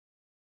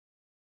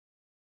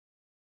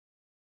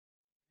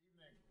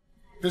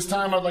This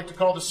time I'd like to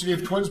call the City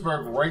of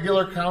Twinsburg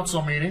regular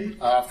council meeting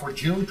for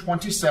June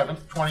 27th,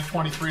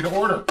 2023 to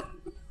order.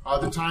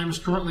 The time is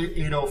currently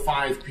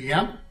 8:05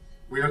 p.m.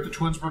 We are at the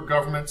Twinsburg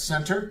Government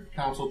Center,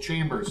 Council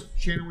Chambers.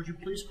 Shannon, would you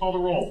please call the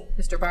roll?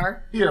 Mr.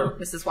 Barr? Here.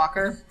 Mrs.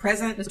 Walker?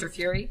 Present. Mr.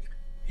 Fury?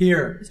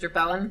 Here. Mr.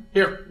 Bellin?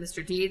 Here.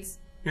 Mr. Deeds?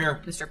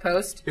 Here. Mr.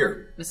 Post?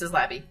 Here. Mrs.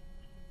 Labby?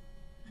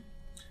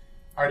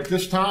 All right, at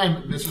this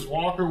time, Mrs.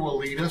 Walker will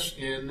lead us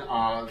in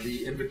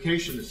the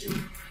invocation this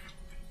evening.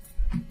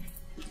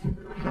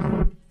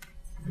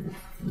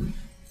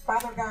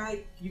 Father God,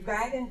 you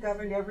guide and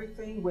govern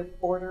everything with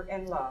order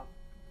and love.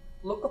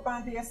 Look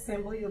upon the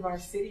assembly of our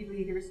city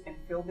leaders and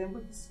fill them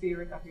with the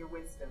spirit of your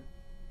wisdom.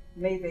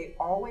 May they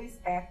always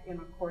act in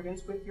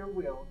accordance with your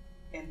will,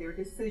 and their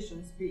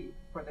decisions be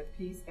for the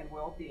peace and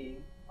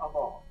well-being of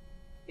all.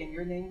 In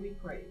your name we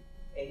pray.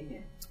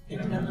 Amen.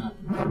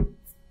 Amen.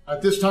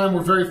 At this time,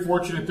 we're very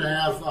fortunate to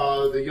have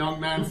the young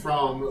men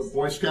from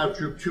Boy Scout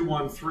Troop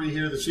 213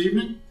 here this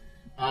evening.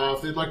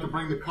 If they'd like to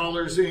bring the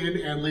colors in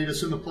and lead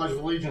us in the Pledge of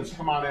Allegiance,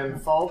 come on in,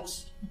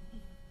 folks.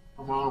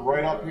 Come on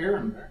right up here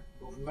and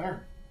go from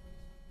there.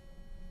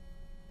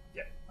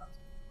 Yeah.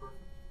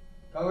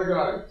 Color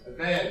guard,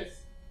 advance.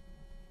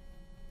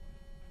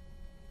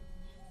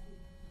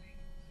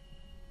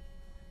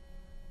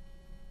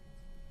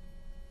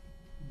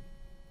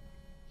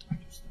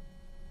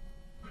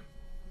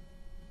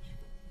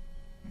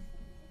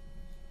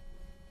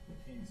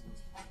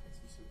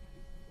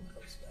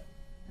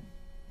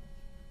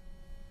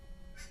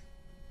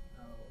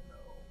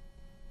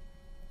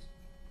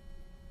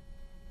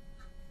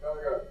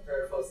 Color guard,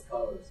 prepare to post the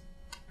colors.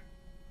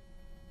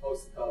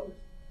 Post the colors.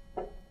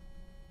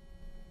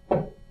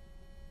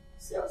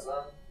 See how it's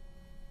on?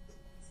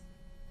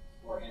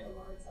 Or handle on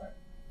the right side.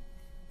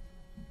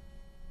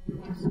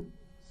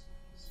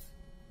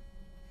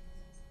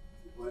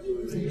 Pledge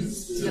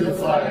allegiance to the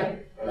flag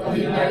of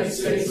the United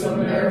States of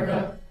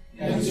America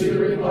and to the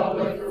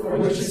republic for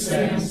which it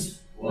stands,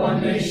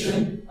 one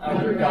nation,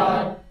 under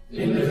God,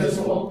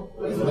 indivisible,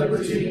 with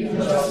liberty and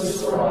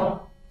justice for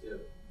all.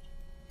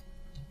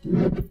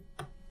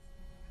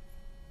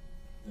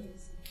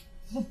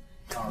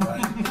 All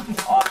right.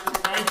 Awesome.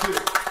 Thank you.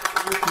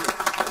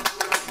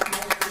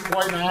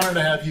 Quite an honor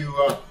to have you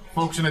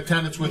folks in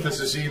attendance with us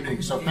this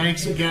evening. So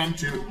thanks again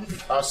to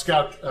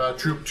Scout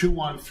Troop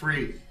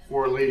 213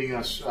 for leading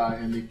us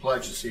in the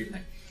pledge this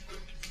evening.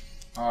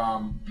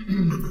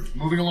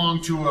 Moving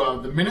along to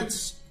the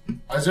minutes.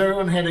 Has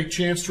everyone had a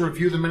chance to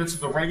review the minutes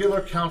of the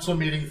regular council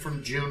meeting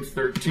from June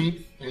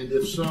 13th? And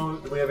if so,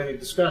 do we have any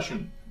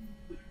discussion?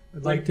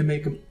 I'd like to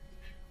make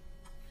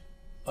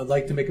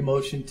a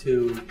motion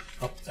to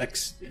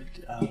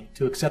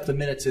accept the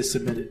minutes as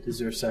submitted. Is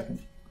there a second?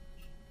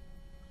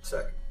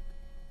 Second.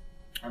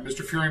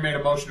 Mr. Fury made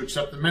a motion to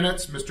accept the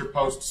minutes. Mr.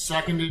 Post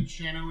seconded.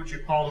 Shannon, would you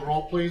call the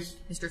roll, please?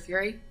 Mr.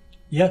 Fury?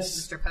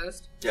 Yes. Mr.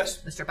 Post? Yes.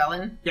 Mr.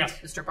 Bellin? Yes.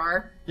 Mr.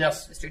 Barr?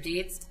 Yes. Mr.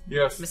 Deeds?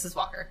 Yes. Mrs.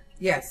 Walker?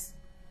 Yes.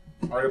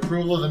 All right,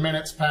 approval of the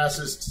minutes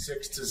passes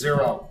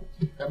 6-0.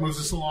 That moves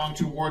us along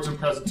to awards and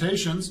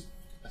presentations.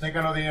 I think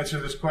I know the answer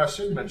to this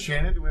question, but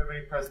Shannon, do we have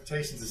any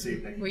presentations this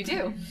evening? We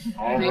do.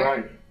 All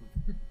right.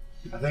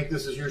 I think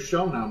this is your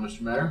show now,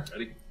 Mr. Mayor.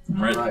 Ready?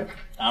 I'm ready. All right.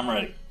 I'm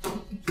ready.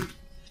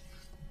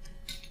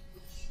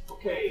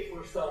 Okay,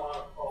 first I want to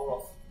call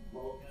up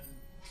Logan.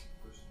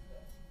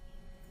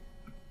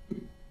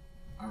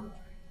 All right.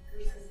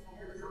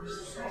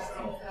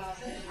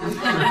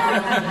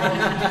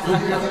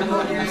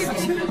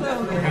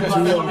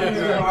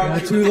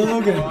 Got two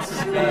Logans.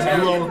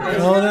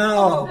 Oh no.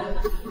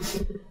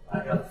 I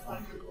gotta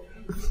find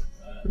Logan.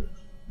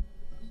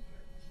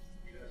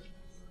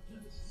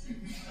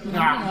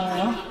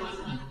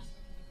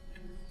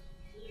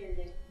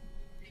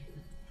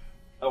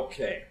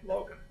 Okay,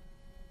 Logan.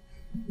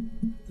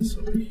 This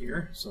over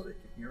here so they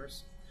can hear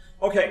us.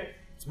 Okay,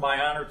 it's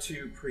my honor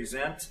to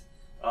present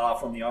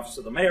from the Office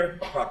of the Mayor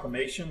a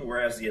proclamation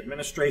whereas the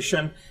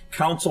administration,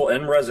 council,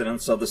 and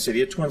residents of the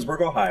city of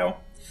Twinsburg, Ohio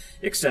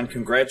extend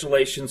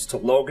congratulations to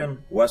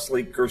Logan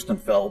Wesley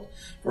Gerstenfeld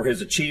for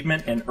his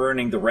achievement in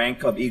earning the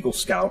rank of Eagle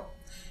Scout.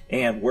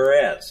 And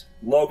whereas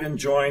Logan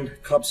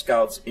joined Cub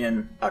Scouts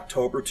in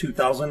October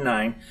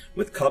 2009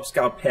 with Cub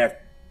Scout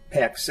Pack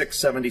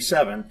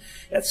 677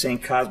 at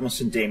St.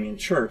 Cosmas and Damian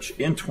Church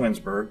in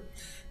Twinsburg,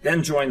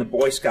 then joined the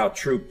Boy Scout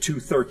Troop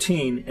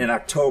 213 in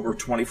October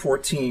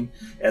 2014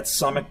 at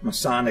Summit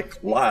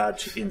Masonic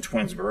Lodge in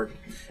Twinsburg.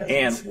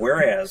 And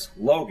whereas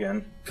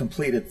Logan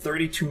completed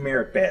 32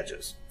 merit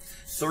badges,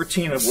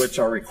 13 of which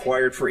are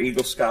required for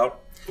Eagle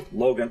Scout,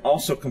 Logan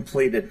also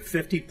completed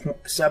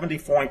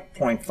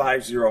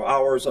 70.50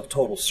 hours of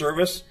total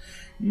service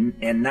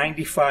and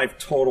 95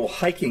 total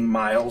hiking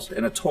miles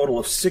and a total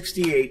of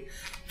 68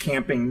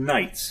 camping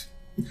nights.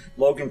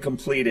 Logan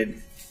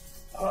completed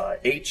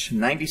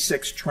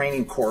H96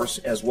 training course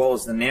as well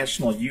as the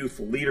National Youth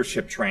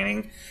Leadership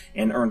Training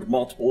and earned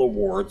multiple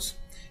awards.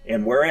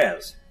 And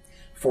whereas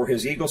for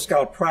his Eagle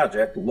Scout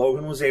project,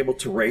 Logan was able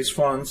to raise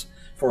funds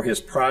for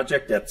his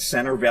project at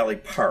Center Valley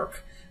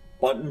Park,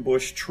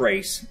 Buttonbush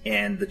Trace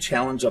and the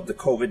challenge of the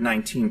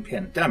COVID-19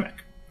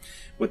 pandemic.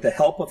 With the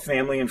help of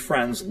family and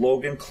friends,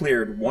 Logan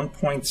cleared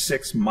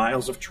 1.6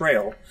 miles of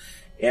trail,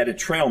 added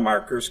trail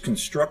markers,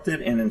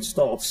 constructed and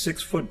installed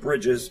 6-foot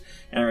bridges,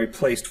 and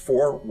replaced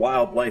 4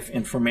 wildlife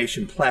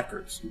information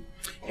placards.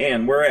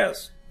 And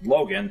whereas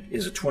Logan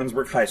is a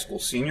Twinsburg High School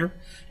senior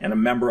and a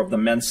member of the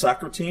men's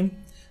soccer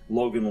team,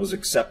 Logan was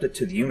accepted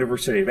to the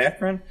University of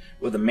Akron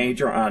with a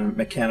major on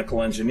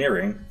mechanical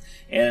engineering.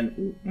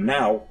 And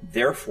now,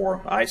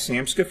 therefore, I,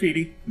 Sam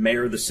Scafidi,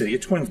 Mayor of the City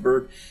of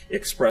Twinsburg,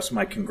 express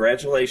my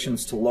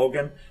congratulations to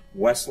Logan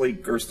Wesley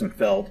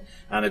Gerstenfeld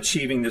on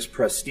achieving this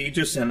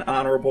prestigious and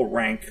honorable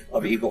rank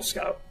of Eagle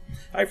Scout.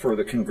 I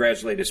further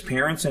congratulate his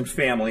parents and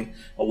family,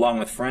 along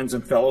with friends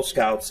and fellow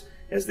Scouts,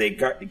 as they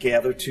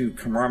gather to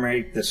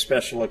commemorate this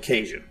special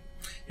occasion.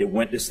 In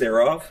witness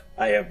thereof,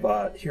 I have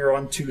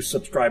hereunto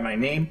subscribed my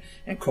name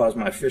and caused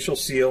my official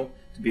seal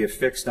to be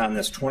affixed on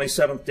this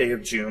 27th day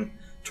of June,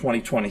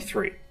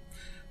 2023.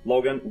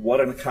 Logan, what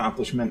an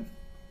accomplishment.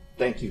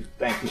 Thank you.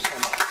 Thank you so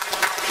much.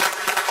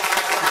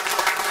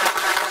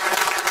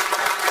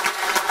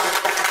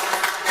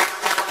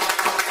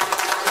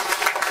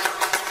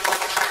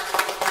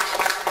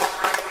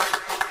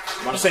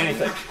 You want to say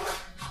anything?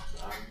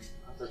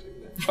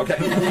 Okay.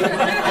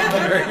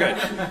 Very good.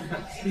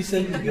 He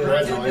said he's good.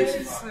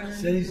 Congratulations. He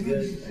said he's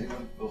good.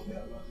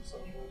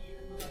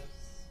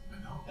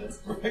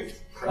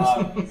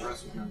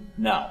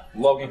 Now,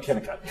 Logan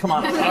Kennicott, come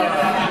on.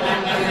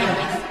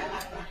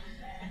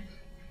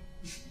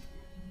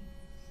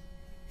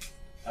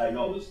 I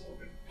know this,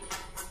 Logan.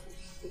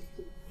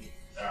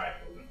 All right,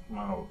 Logan, come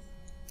on over.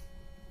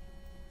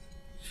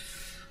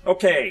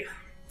 Okay.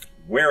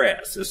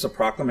 Whereas, this is a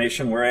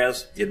proclamation,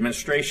 whereas the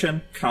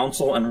administration,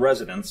 council, and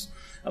residents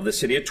of the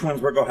City of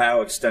Twinsburg,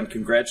 Ohio, extend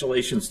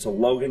congratulations to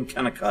Logan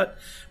Kennicott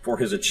for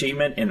his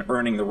achievement in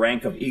earning the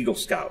rank of Eagle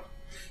Scout.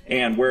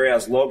 And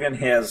whereas Logan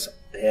has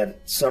had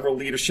several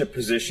leadership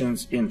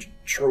positions in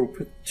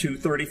Troop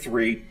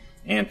 233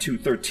 and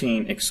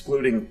 213,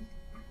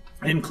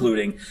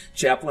 including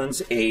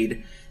chaplain's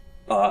aide,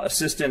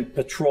 assistant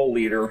patrol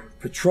leader,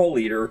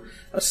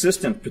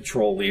 assistant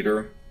patrol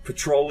leader,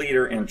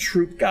 and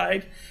troop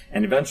guide,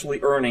 and eventually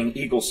earning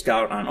Eagle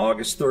Scout on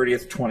August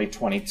 30th,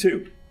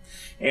 2022.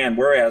 And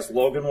whereas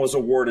Logan was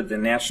awarded the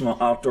National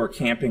Outdoor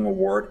Camping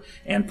Award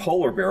and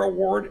Polar Bear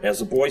Award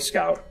as a Boy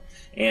Scout,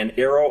 and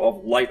Arrow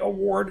of Light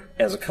Award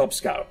as a Cub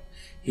Scout.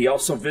 He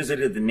also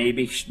visited the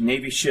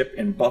Navy ship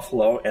in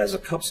Buffalo as a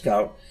Cub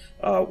Scout,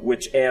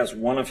 which as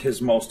one of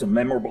his most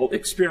memorable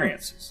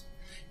experiences.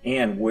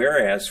 And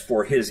whereas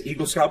for his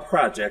Eagle Scout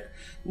project,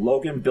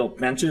 Logan built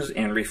benches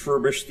and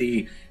refurbished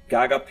the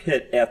Gaga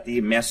Pit at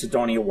the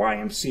Macedonia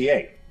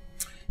YMCA.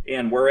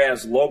 And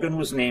whereas Logan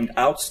was named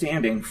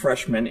Outstanding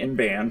Freshman in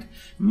Band,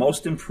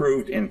 Most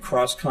Improved in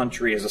Cross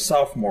Country as a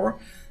sophomore,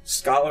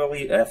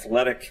 Scholarly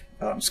Athletic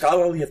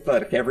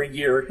every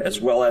year, as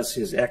well as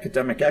his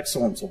Academic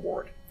Excellence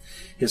Award.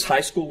 His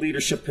high school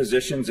leadership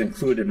positions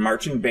included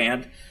marching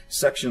band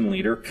section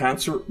leader,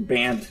 concert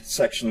band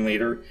section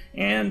leader,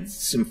 and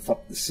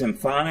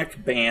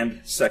symphonic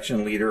band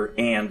section leader.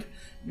 And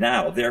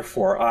now,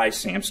 therefore, I,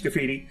 Sam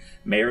Scafidi,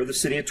 Mayor of the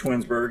City of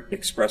Twinsburg,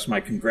 express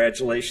my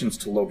congratulations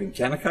to Logan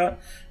Kennicott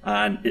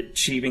on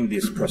achieving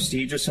this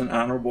prestigious and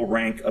honorable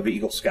rank of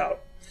Eagle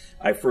Scout.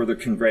 I further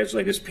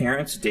congratulate his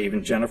parents, Dave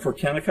and Jennifer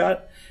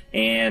Kennicott,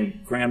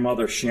 and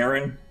grandmother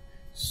Sharon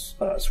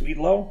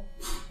Sweetlow,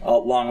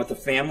 along with the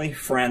family,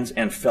 friends,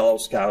 and fellow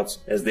Scouts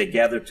as they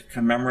gather to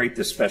commemorate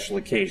this special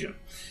occasion.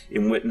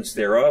 In witness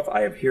thereof,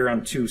 I have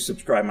hereunto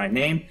subscribed my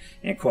name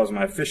and caused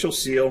my official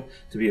seal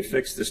to be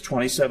affixed this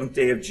 27th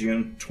day of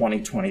June,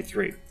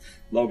 2023.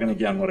 Logan,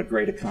 again, what a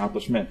great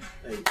accomplishment.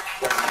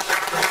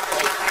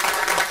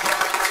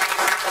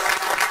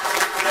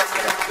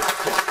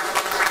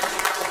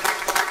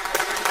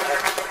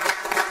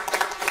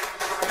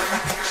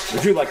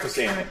 Would you like to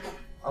say anything?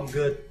 I'm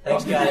good.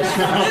 Thanks, guys.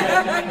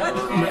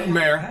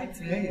 Mayor,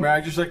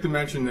 I'd just like to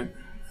mention that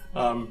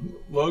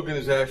Logan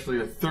is actually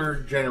a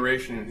third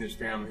generation in his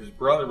family. His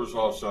brother was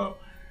also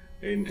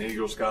an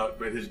Eagle Scout,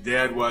 but his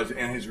dad was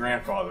and his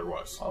grandfather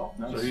was. Oh,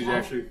 nice. So he's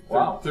actually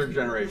third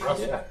generation.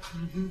 Yeah.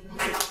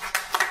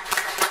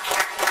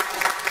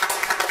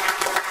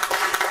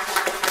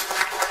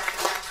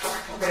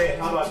 Okay,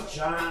 how about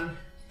John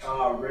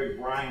Rig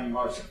Ryan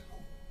Larson?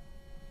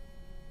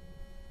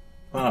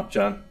 Come on up,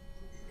 John.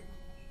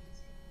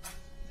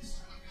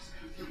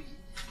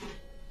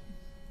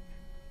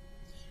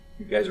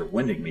 You guys are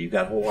winding me. You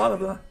got a whole lot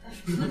of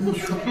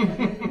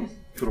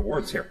good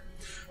awards here.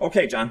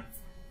 Okay, John.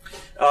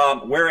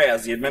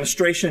 Whereas the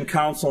administration,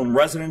 council, and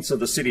residents of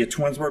the City of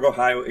Twinsburg,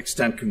 Ohio,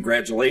 extend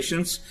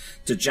congratulations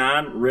to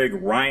John Rig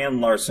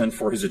Ryan Larson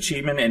for his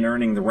achievement in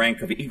earning the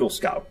rank of Eagle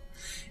Scout.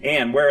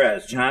 And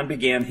whereas John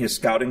began his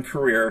scouting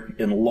career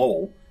in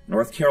Lowell,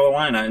 North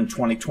Carolina in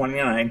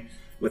 2029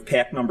 with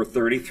pack number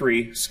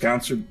 33,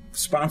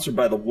 sponsored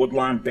by the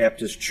Woodlawn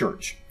Baptist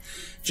Church.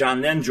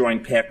 John then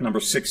joined pack number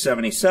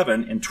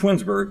 677 in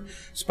Twinsburg,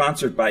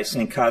 sponsored by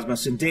St.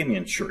 Cosmas and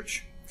Damian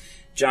Church.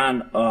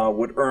 John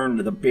would earn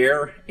the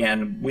Bear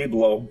and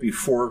Weeblo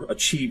before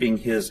achieving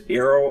his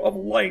Arrow of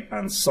Light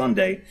on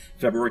Sunday,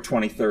 February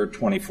 23rd,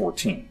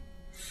 2014.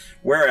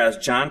 Whereas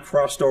John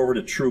crossed over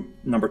to Troop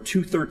number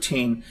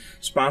 213,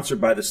 sponsored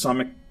by the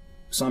Summit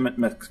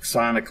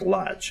Masonic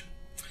Lodge.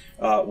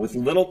 With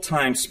little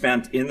time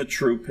spent in the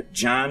troop,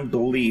 John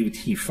believed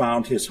he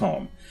found his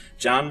home.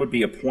 John would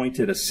be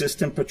appointed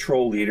Assistant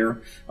Patrol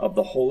Leader of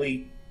the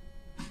Holy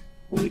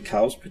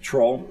Cows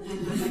Patrol.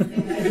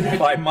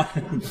 I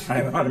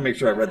want to make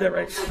sure I read that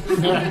right.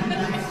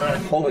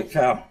 Holy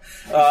cow.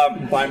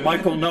 By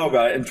Michael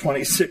Noga in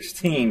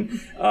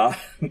 2016,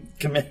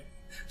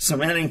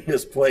 cementing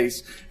his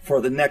place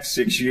for the next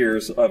 6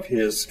 years of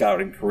his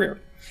scouting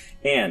career.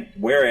 And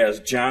whereas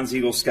John's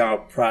Eagle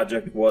Scout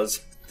project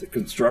was the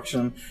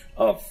construction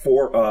of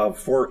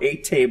four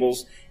 8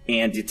 tables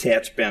and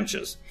detached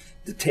benches.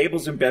 The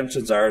tables and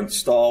benches are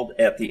installed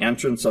at the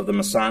entrance of the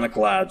Masonic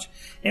Lodge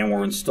and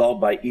were installed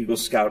by Eagle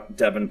Scout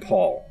Devin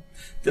Paul.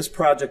 This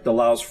project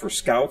allows for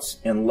scouts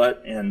and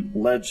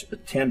ledge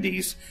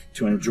attendees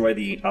to enjoy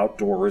the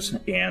outdoors,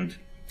 and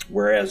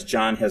whereas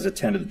John has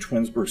attended the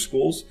Twinsburg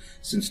schools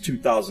since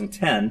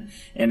 2010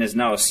 and is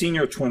now a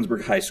senior at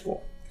Twinsburg High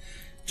School.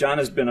 John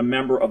has been a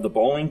member of the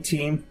bowling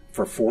team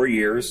for 4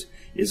 years,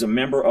 is a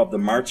member of the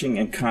marching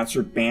and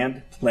concert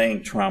band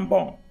playing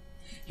trombone.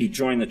 He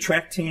joined the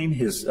track team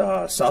his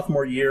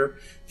sophomore year,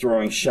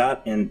 throwing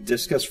shot and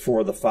discus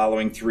for the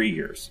following 3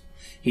 years.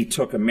 He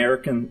took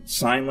American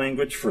Sign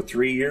Language for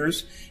 3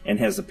 years and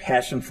has a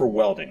passion for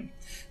welding.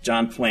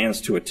 John plans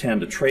to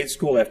attend a trade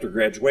school after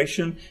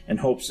graduation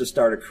and hopes to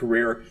start a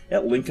career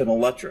at Lincoln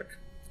Electric.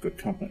 Good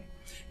company.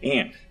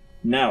 And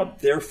now,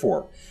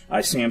 therefore,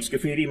 I, Sam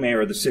Scafidi, Mayor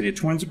of the City of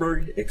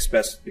Twinsburg,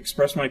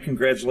 express my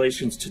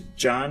congratulations to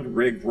John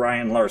Rig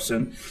Ryan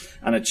Larson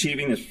on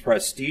achieving this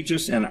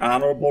prestigious and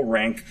honorable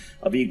rank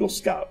of Eagle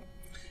Scout.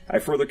 I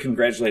further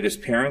congratulate his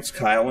parents,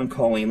 Kyle and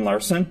Colleen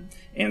Larson,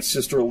 and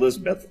sister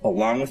Elizabeth,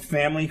 along with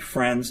family,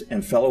 friends,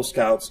 and fellow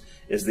Scouts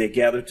as they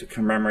gather to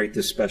commemorate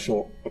this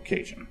special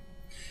occasion.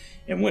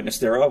 In witness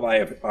thereof, I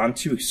have on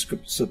to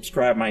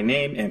subscribe my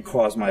name and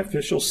cause my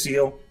official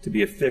seal to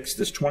be affixed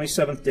this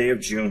 27th day of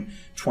June,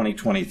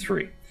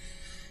 2023.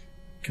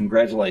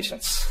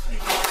 Congratulations.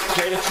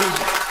 Great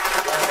achievement.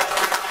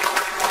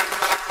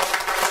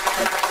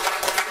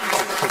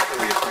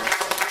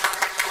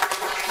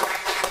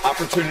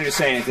 Opportunity to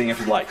say anything if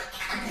you'd like.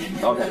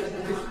 Okay.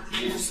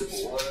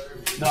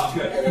 No, I'm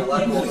good.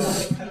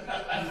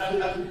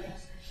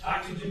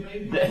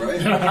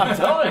 I'm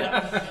telling you.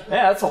 Yeah,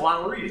 that's a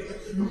lot of reading.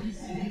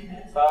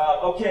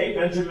 Okay,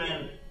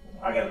 Benjamin,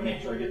 I got to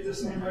make sure I get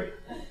this name right.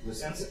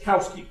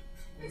 Wincikowski.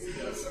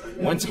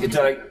 Did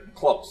I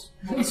close?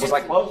 Was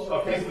I close?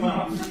 Okay, come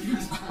on.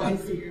 I'm going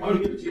to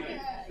give it to you.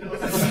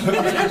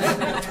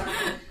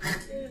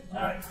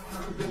 All right.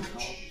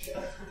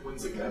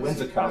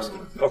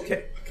 Wincikowski.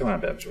 Okay, come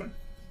on, Benjamin.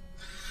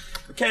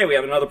 Okay, we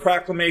have another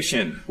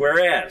proclamation.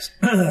 Whereas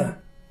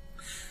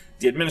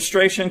the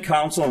administration,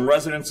 council, and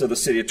residents of the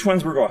city of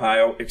Twinsburg,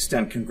 Ohio,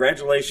 extend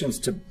congratulations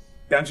to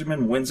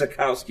Benjamin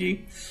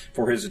Wincikowski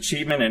for his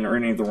achievement in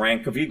earning the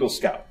rank of Eagle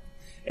Scout.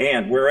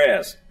 And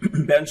whereas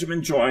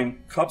Benjamin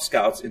joined Cub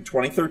Scouts in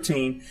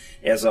 2013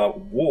 as a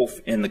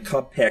wolf in the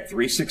Cub Pack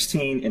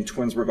 316 in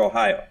Twinsburg,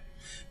 Ohio.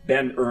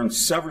 Ben earned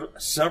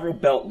several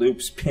belt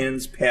loops,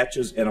 pins,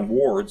 patches, and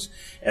awards,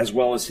 as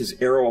well as his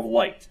Arrow of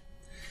Light.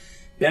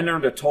 Ben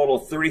earned a total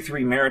of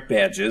 33 merit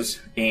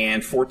badges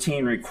and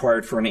 14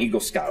 required for an Eagle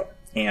Scout.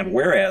 And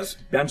whereas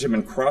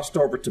Benjamin crossed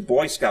over to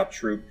Boy Scout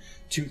Troop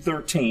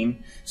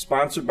 213,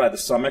 sponsored by the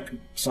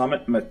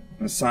Summit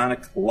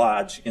Masonic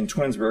Lodge in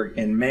Twinsburg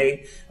in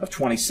May of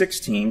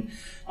 2016,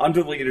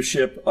 under the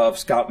leadership of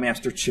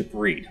Scoutmaster Chip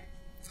Reed.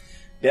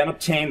 Ben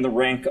obtained the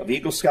rank of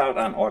Eagle Scout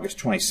on August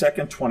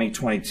 22nd,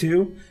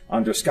 2022,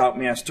 under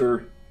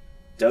Scoutmaster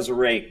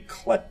Desiree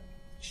Kleckner.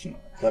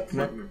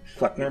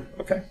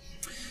 Okay.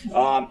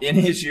 In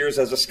his years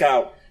as a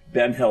Scout,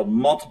 Ben held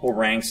multiple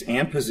ranks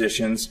and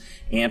positions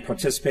and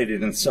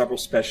participated in several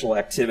special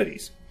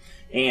activities.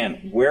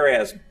 And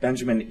whereas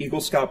Benjamin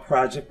Eagle Scout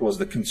project was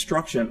the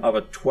construction of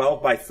a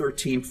 12 by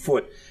 13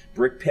 foot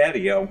brick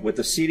patio with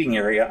a seating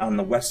area on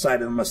the west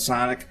side of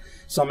the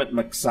Summit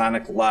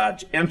Masonic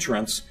Lodge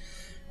entrance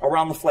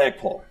around the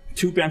flagpole.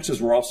 2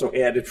 benches were also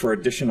added for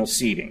additional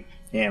seating.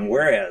 And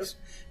whereas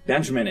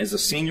Benjamin is a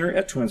senior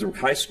at Twinsburg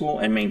High School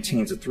and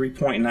maintains a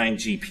 3.9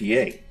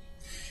 GPA.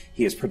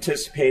 He has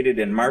participated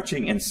in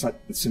marching and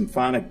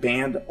symphonic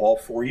band all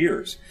 4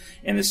 years,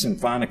 and the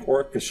symphonic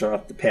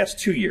orchestra the past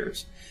 2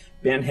 years.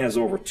 Ben has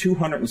over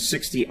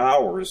 260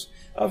 hours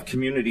of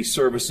community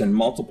service in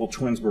multiple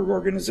Twinsburg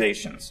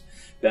organizations.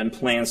 Ben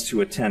plans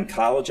to attend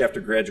college after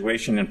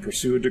graduation and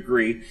pursue a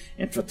degree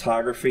in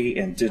photography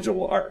and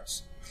digital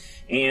arts.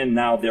 And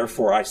now,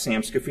 therefore, I,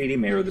 Sam Scafidi,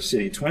 Mayor of the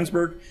City of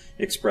Twinsburg,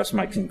 express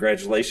my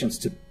congratulations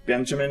to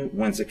Benjamin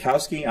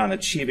Wincikowski on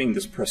achieving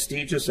this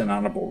prestigious and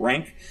honorable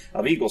rank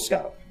of Eagle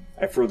Scout.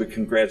 I further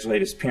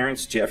congratulate his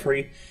parents,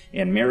 Jeffrey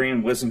and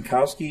Marion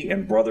Wincikowski,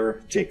 and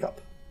brother, Jacob.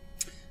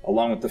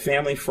 along with the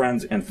family,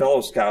 friends, and fellow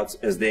scouts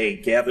as they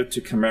gather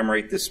to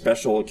commemorate this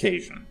special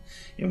occasion.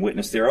 In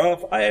witness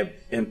thereof, I have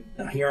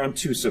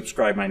hereunto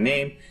subscribed my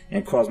name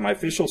and caused my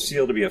official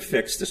seal to be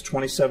affixed this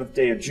 27th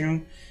day of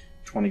June,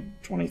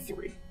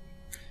 2023.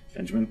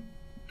 Benjamin?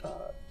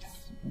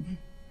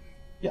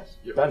 Yes,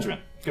 Benjamin.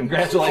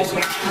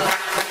 Congratulations.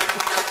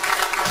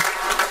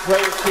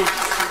 Great achievement.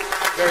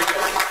 Very good.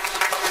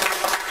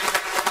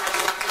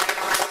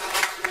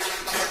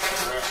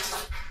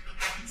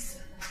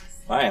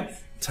 I am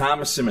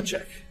Thomas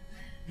Simicek.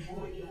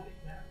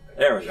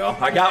 There we go.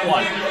 I got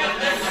one.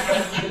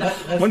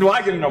 When do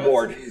I get an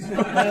award?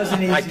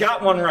 I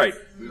got one right.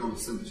 We don't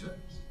Simicek.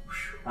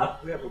 Huh?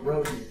 We have a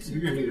road.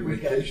 You're going to need a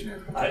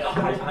vacation. Wow.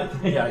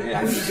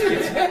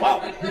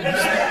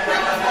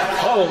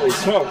 Holy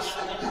smokes.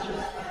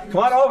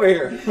 Come on over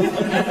here.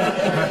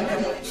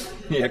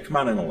 Yeah, come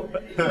on in a little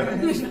bit.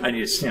 I need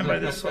to stand by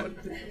this one.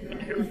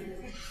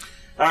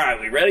 All right,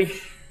 we ready?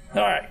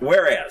 All right.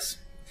 Whereas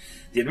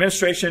the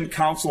administration,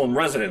 council, and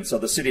residents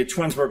of the city of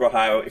Twinsburg,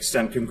 Ohio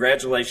extend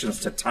congratulations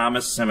to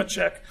Thomas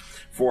Simicek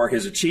for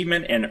his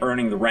achievement in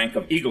earning the rank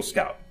of Eagle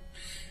Scout.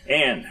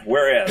 And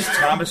whereas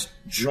Thomas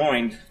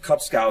joined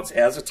Cub Scouts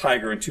as a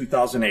Tiger in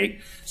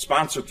 2008,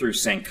 sponsored through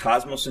St.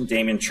 Cosmos and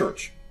Damian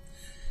Church.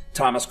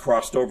 Thomas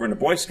crossed over into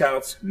Boy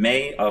Scouts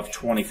May of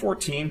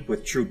 2014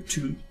 with Troop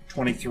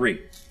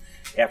 223.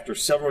 After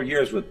several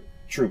years with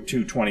Troop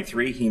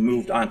 223, he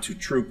moved on to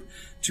Troop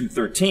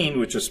 213,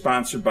 which is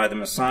sponsored by the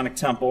Masonic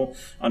Temple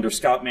under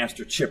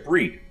Scoutmaster Chip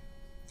Reed.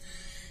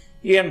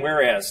 And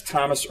whereas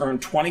Thomas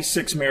earned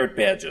 26 merit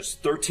badges,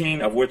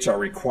 13 of which are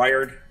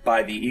required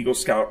by the Eagle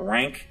Scout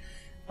rank,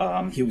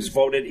 he was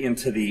voted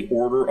into the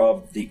Order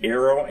of the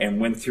Arrow and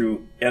went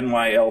through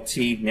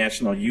NYLT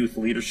National Youth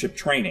Leadership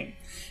Training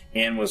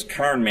and was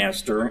Cairn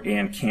Master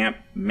at Camp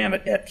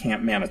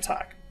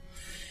Manitowoc.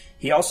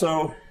 He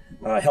also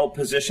held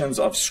positions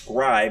of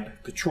scribe,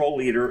 patrol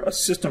leader,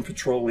 assistant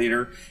patrol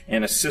leader,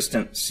 and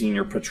assistant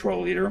senior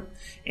patrol leader.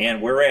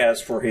 And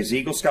whereas for his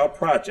Eagle Scout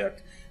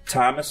project,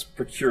 Thomas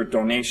procured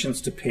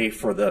donations to pay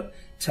for the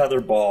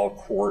tetherball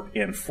court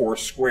and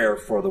Foursquare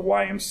for the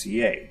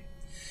YMCA.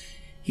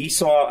 He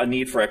saw a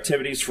need for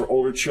activities for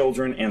older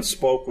children and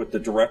spoke with the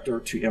director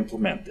to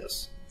implement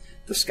this.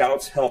 The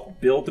Scouts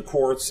helped build the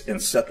courts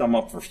and set them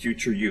up for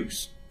future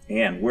use.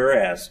 And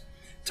whereas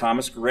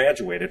Thomas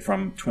graduated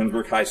from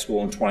Twinsburg High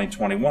School in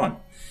 2021.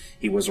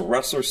 He was a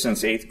wrestler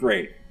since 8th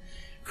grade.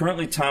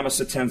 Currently, Thomas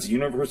attends the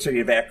University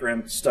of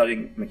Akron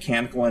studying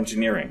mechanical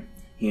engineering.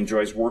 He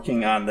enjoys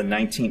working on the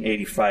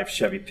 1985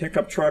 Chevy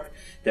pickup truck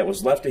that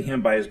was left to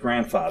him by his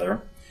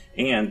grandfather.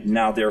 And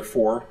now,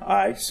 therefore,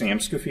 I, Sam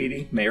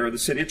Scafidi, Mayor of the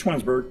City of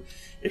Twinsburg,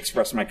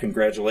 express my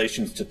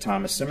congratulations to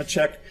Thomas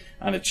Simicek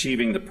on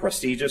achieving the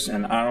prestigious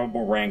and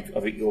honorable rank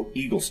of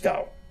Eagle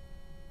Scout.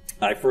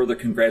 I further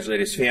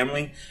congratulate his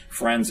family,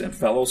 friends, and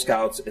fellow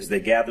Scouts as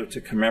they gather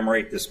to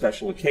commemorate this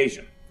special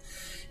occasion.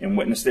 In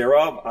witness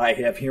thereof, I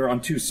have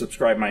hereunto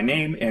subscribed my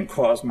name and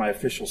caused my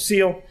official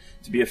seal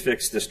to be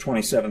affixed this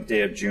 27th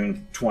day of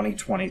June,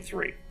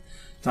 2023.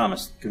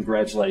 Thomas,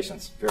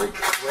 congratulations. Very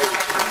great.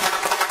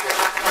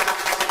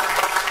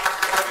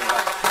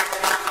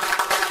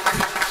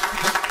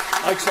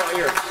 Mike's all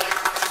here.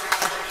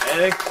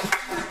 Anything?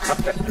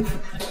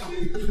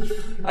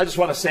 I just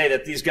want to say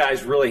that these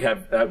guys really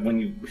have,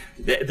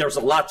 there's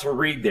a lot to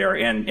read there,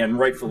 and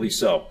rightfully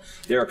so.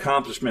 Their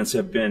accomplishments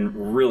have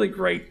been really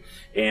great,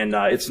 and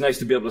it's nice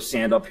to be able to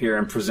stand up here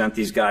and present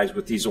these guys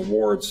with these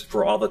awards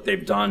for all that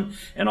they've done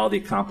and all the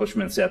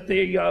accomplishments that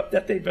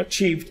they've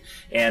achieved.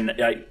 And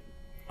I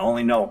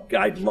only know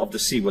I'd love to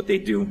see what they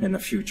do in the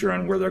future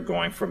and where they're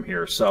going from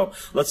here. So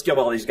let's give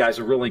all these guys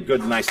a really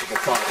good, nice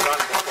applause.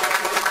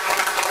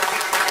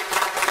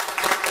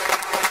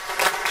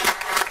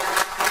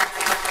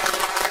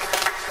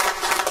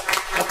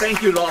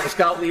 Thank you to all the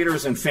Scout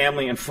leaders and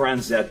family and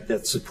friends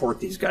that support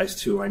these guys,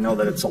 too. I know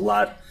that it's a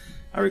lot.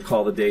 I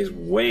recall the days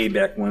way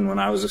back when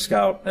I was a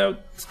Scout. That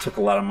took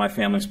a lot of my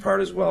family's part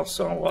as well.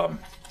 So,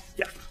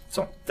 yeah.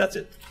 So, that's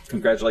it.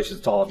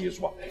 Congratulations to all of you as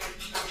well.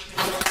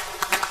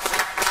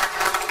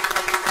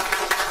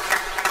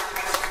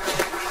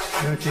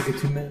 You want to take a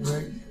 2-minute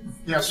break?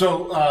 Yeah,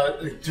 so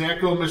to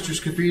echo Mr.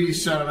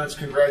 Scafidi's sentiments,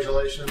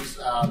 congratulations.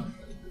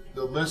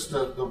 The list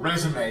of the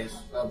resumes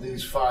of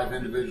these 5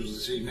 individuals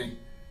this evening,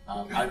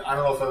 I don't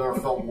know if I've ever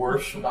felt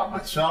worse about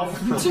myself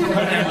and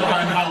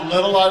how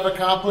little I've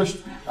accomplished.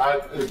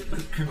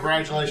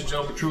 Congratulations,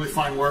 gentlemen. Truly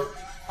fine work.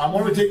 I'm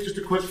going to take just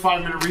a quick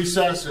 5-minute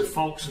recess. If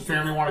folks and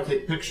family want to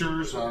take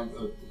pictures,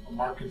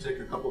 Mark can take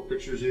a couple of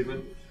pictures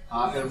even,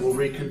 and we'll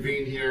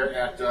reconvene here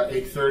at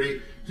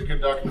 8:30 to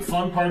conduct the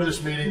fun part of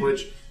this meeting,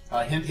 which,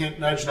 hint, hint,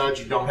 nudge,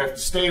 nudge, you don't have to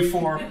stay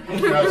for,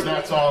 because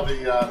that's all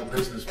the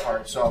business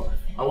part. So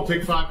I will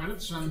take 5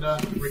 minutes and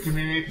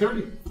reconvene at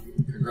 8:30.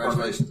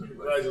 Congratulations,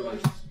 everybody.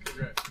 Congratulations.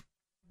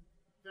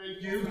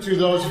 Thank you to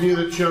those of you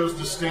that chose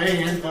to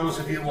stay and those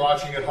of you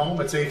watching at home.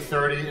 It's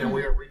 8:30 and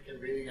we are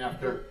reconvening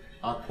after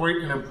quite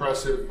an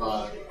impressive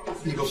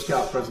Eagle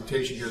Scout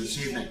presentation here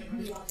this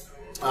evening.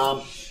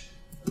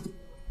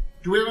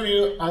 Do we have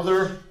any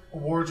other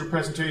awards or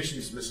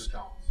presentations, Mrs.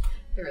 Collins?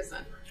 There is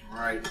none. All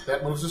right,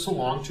 that moves us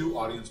along to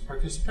audience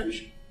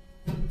participation.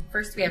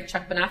 First, we have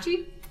Chuck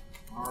Bonacci.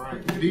 All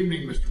right, good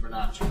evening, Mr.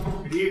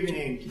 Bonacci. Good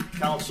evening,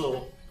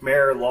 Council,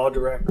 Mayor, Law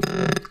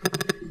Director,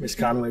 Ms.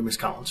 Conway, Ms.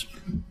 Collins.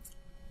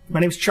 My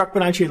name is Chuck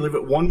Bonacci. I live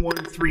at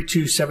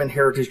 11327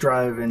 Heritage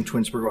Drive in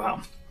Twinsburg,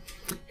 Ohio.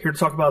 Here to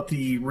talk about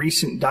the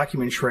recent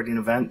document shredding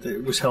event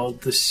that was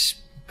held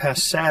this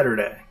past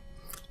Saturday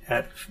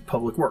at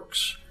Public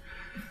Works.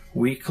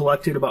 We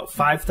collected about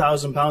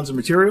 5,000 pounds of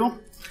material.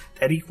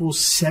 That equals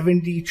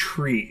 70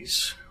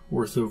 trees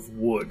worth of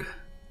wood.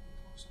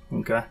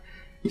 Okay?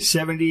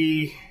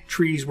 70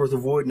 trees worth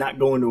of wood not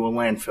going to a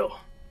landfill.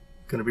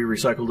 Going to be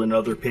recycled into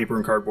other paper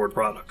and cardboard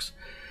products.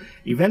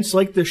 Events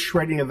like this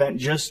shredding event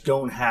just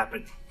don't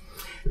happen.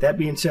 That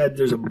being said,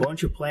 there's a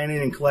bunch of planning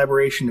and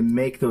collaboration to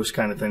make those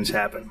kind of things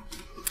happen.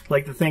 I'd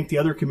like to thank the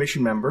other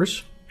commission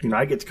members. You know,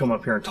 I get to come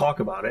up here and talk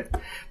about it,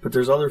 but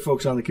there's other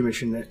folks on the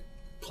commission that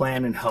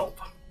plan and help.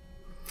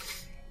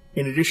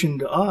 In addition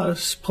to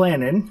us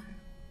planning,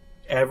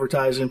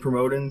 advertising,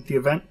 promoting the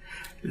event,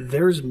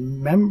 there's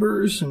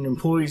members and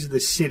employees of the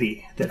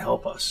city that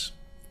help us.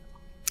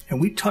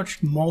 And we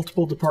touched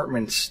multiple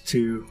departments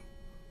to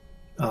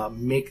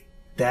make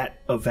that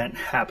event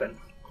happen.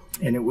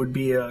 And it would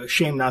be a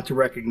shame not to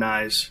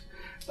recognize,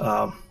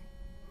 the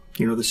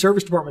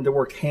service department that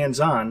worked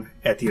hands-on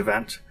at the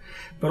event,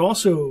 but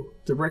also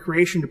the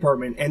recreation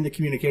department and the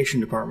communication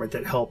department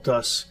that helped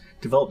us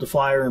develop the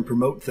flyer and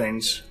promote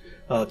things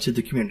to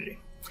the community.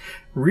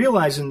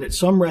 Realizing that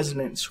some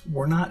residents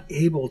were not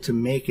able to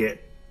make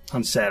it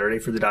on Saturday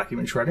for the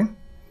document shredding,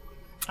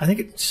 I think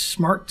it's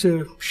smart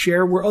to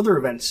share where other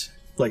events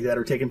like that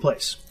are taking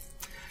place.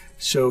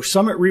 So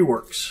Summit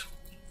Reworks,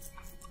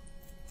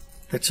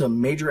 that's a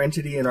major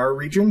entity in our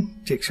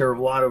region, takes care of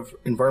a lot of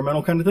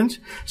environmental kind of things.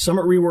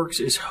 Summit Reworks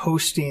is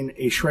hosting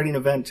a shredding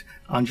event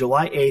on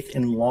July 8th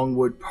in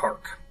Longwood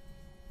Park.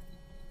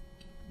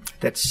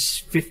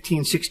 That's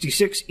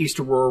 1566 East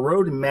Aurora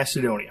Road in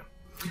Macedonia.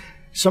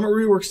 Summit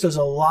Reworks does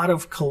a lot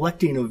of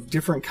collecting of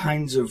different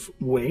kinds of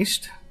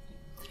waste.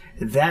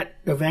 That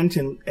event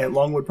at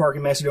Longwood Park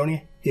in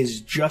Macedonia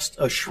is just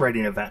a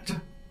shredding event.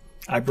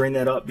 I bring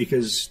that up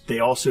because they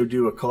also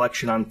do a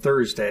collection on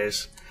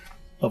Thursdays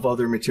of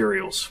other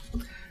materials.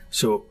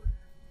 So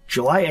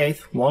July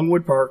 8th,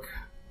 Longwood Park,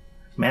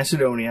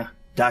 Macedonia,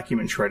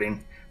 document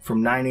shredding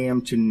from 9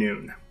 a.m. to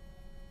noon.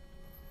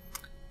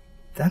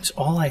 That's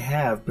all I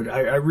have, but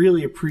I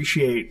really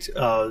appreciate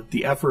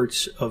the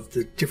efforts of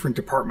the different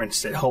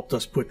departments that helped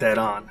us put that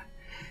on.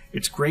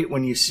 It's great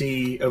when you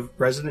see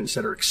residents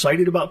that are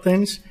excited about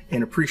things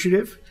and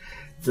appreciative.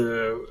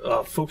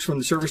 The folks from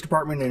the service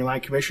department and my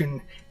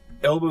commission,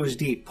 elbows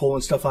deep,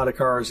 pulling stuff out of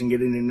cars and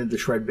getting into the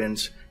shred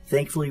bins.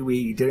 Thankfully,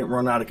 we didn't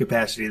run out of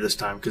capacity this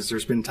time because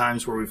there's been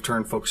times where we've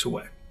turned folks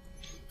away.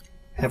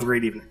 Have a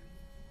great evening.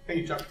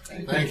 Thank you, Chuck.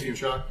 Thank you,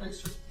 Chuck.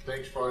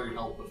 Thanks for all your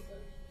help with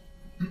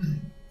that.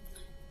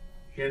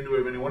 Ken, do we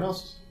have anyone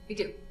else? We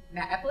do.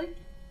 Matt Epley.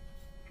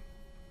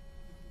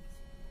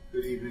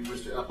 Good evening,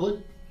 Mr.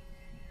 Epley.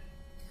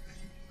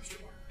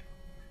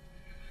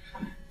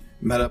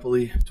 Matt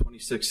Epley,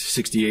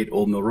 2668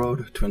 Old Mill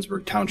Road,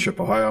 Twinsburg Township,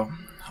 Ohio.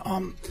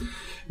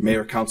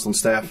 Mayor, council, and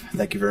staff,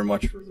 thank you very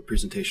much for the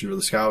presentation for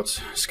the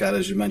Scouts. Scott,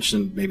 as you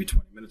mentioned maybe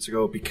 20 minutes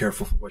ago, be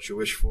careful for what you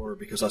wish for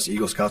because us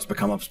Eagle Scouts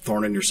become a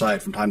thorn in your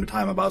side from time to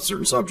time about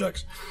certain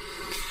subjects.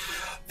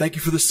 Thank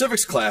you for the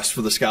civics class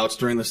for the Scouts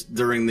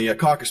during the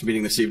caucus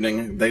meeting this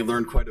evening. They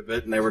learned quite a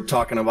bit, and they were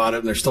talking about it,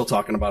 and they're still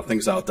talking about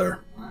things out there.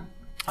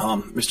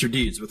 Mr.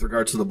 Deeds, with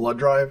regards to the blood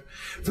drive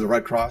for the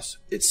Red Cross,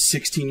 it's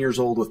 16 years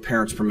old with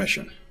parents'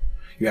 permission.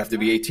 You have to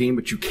be 18,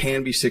 but you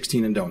can be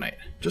 16 and donate,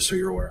 just so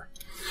you're aware.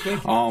 You're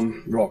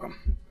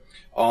welcome.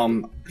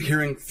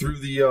 Hearing through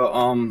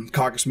the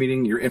caucus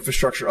meeting, your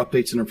infrastructure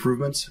updates and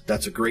improvements,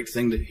 that's a great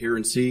thing to hear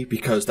and see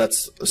because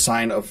that's a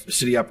sign of a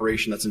city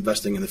operation that's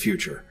investing in the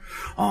future.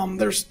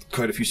 There's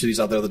quite a few cities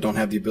out there that don't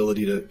have the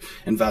ability to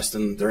invest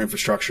in their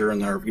infrastructure,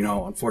 and they're,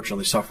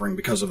 unfortunately suffering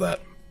because of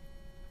that.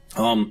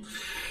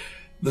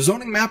 The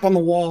zoning map on the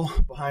wall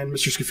behind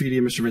Mr. Scafidi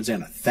and Mr.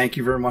 Manzana, thank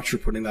you very much for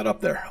putting that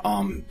up there.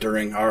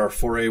 During our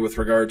foray with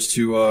regards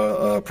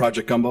to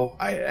Project Gumbo,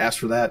 I asked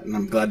for that, and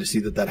I'm glad to see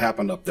that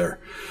happened up there.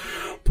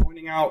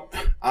 Pointing out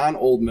on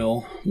Old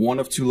Mill, one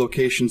of two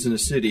locations in the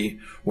city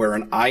where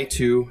an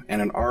I-2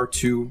 and an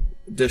R2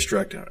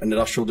 district, an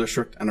industrial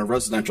district and a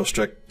residential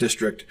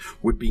district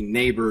would be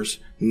neighbors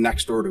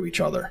next door to each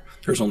other.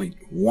 There's only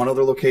one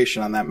other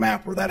location on that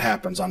map where that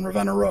happens on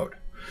Ravenna Road.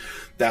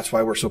 That's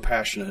why we're so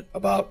passionate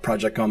about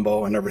Project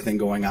Gumbo and everything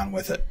going on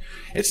with it.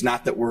 It's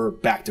not that we're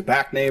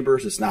back-to-back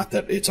neighbors. It's not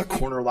that it's a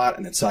corner lot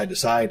and it's side to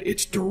side.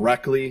 It's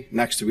directly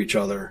next to each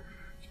other,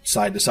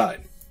 side to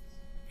side.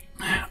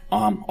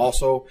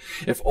 Also,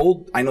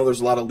 I know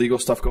there's a lot of legal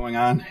stuff going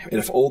on.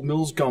 If Old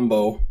Mills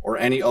Gumbo or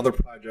any other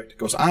project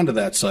goes onto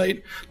that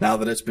site, now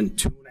that it's been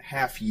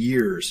 2.5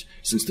 years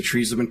since the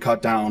trees have been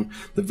cut down,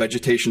 the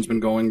vegetation's been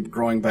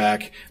growing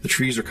back, the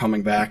trees are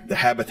coming back, the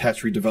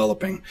habitat's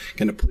redeveloping.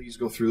 Can it please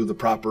go through the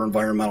proper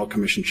environmental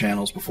commission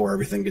channels before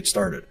everything gets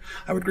started?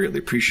 I would greatly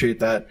appreciate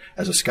that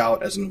as a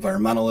scout, as an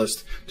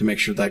environmentalist, to make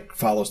sure that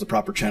follows the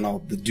proper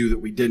channel, the due that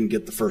we didn't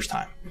get the first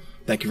time.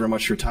 Thank you very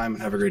much for your time,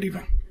 and have a great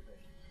evening.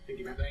 Thank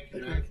you. Thank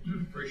you, Jack.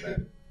 Appreciate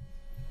it.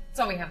 That's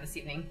all we have this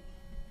evening.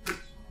 All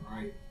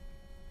right.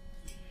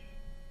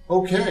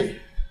 Okay.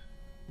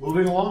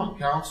 Moving along,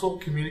 council,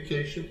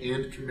 communication,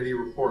 and committee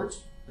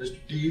reports. Mr.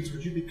 Deeds,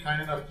 would you be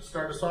kind enough to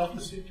start us off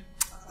this evening?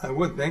 I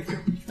would, thank you.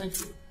 Thank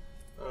you.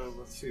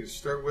 Let's see, to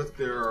start with,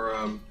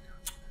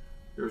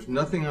 there's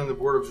nothing on the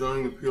Board of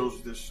Zoning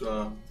Appeals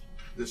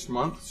this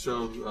month,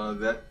 so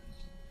that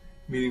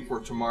meeting for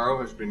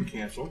tomorrow has been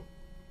canceled.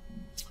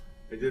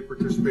 I did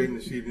participate in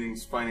this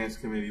evening's Finance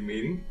Committee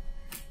meeting.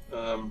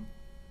 I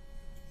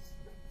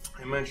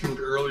mentioned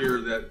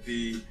earlier that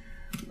the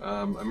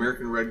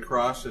American Red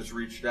Cross has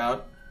reached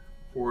out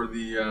for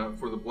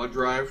the blood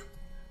drive.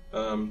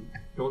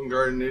 Hilton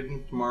Garden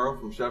Inn tomorrow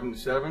from 7 to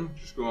 7.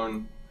 Just go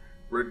on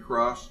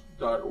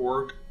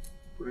redcross.org,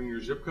 put in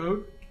your zip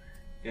code,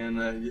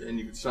 and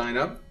you can sign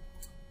up.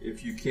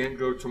 If you can't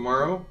go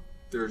tomorrow,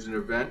 there's an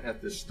event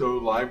at the Stowe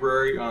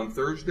Library on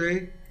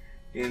Thursday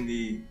and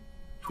the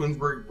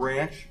Twinsburg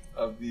branch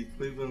of the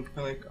Cleveland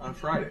Clinic on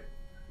Friday.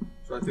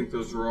 So I think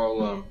those are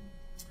all.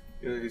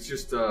 It's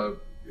just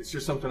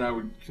something I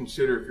would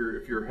consider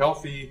if you're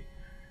healthy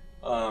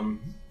and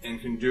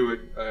can do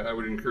it. I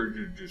would encourage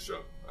you to do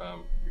so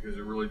because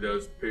it really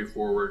does pay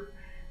forward,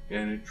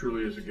 and it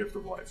truly is a gift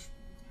of life.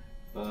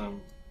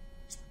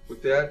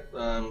 With that,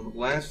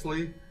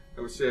 lastly,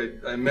 I would say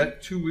I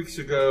met 2 weeks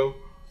ago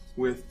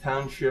with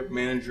Township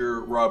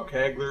Manager Rob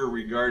Kagler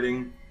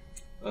regarding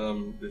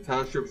the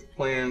township's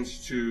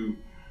plans to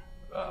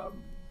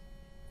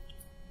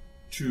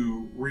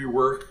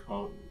rework.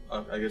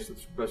 I guess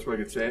that's the best way I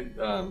could say it.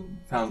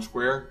 Town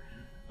Square,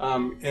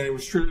 and it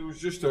was true.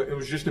 It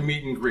was just a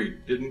meet and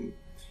greet.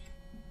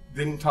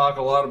 Didn't talk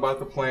a lot about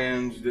the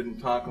plans. Didn't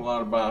talk a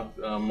lot about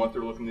what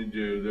they're looking to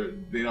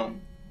do.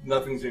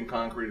 Nothing's in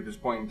concrete at this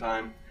point in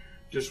time.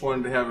 Just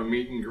wanted to have a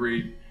meet and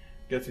greet,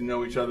 get to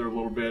know each other a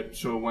little bit,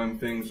 so when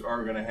things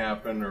are going to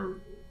happen or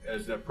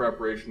as that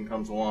preparation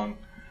comes along,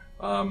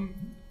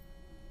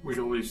 we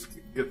can at least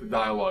get the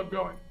dialogue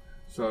going.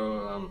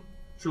 So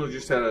truly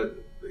just had a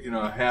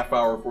half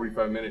hour,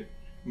 45-minute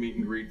meet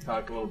and greet,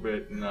 talk a little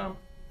bit, and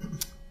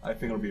I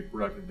think it'll be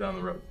productive down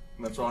the road.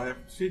 And that's all I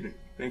have this evening.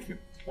 Thank you.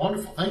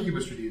 Wonderful. Thank you,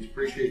 Mr. Deeds.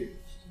 Appreciate it.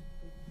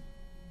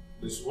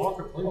 Mrs.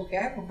 Walker, please. Okay,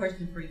 I have a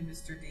question for you,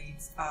 Mr.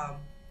 Deeds.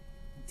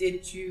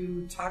 Did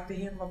you talk to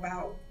him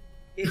about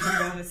if you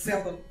want to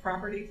sell the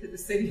property to the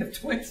city of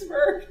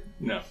Twinsburg?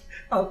 No.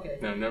 Okay.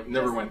 No,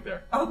 never went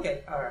there.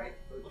 Okay, all right.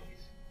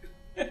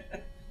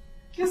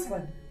 Just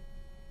wondering.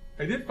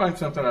 I did find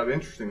something out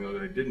interesting though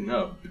that I didn't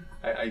know.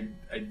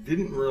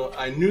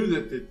 I knew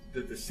that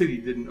the city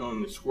didn't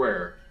own the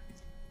square,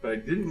 but I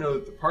didn't know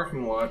that the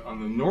parking lot on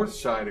the north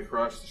side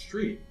across the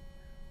street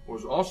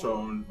was also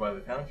owned by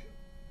the township.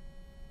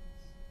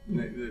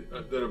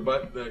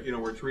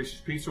 Where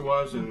Teresa's Pizza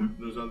was and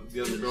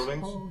the other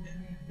buildings.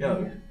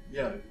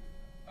 Yeah.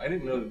 I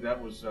didn't know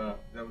that was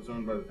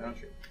owned by the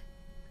township.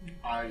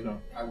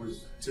 I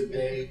was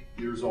today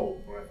years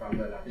old when I found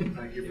that out.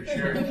 Thank you for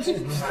sharing.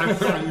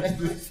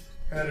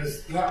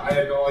 I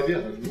had no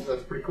idea.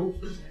 That's pretty cool.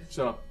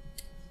 So,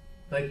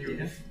 thank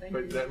you.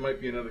 But that might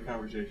be another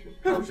conversation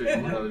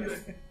another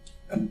day.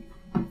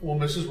 Well,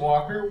 Mrs.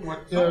 Walker,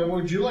 what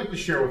would you like to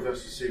share with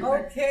us this evening?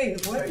 Okay,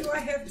 what do I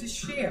have to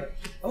share?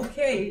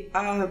 Okay,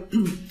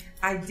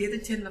 I did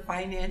attend the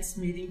finance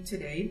meeting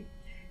today,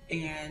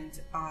 and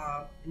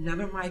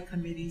none of my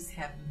committees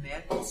have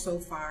met so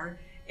far.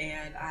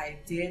 And I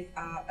did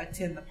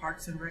attend the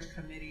Parks and Rec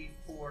committee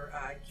for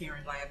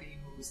Karen Labby,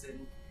 who's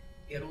in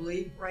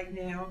Italy right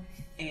now.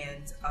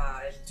 And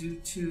due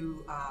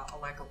to a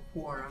lack of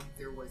quorum,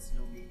 there was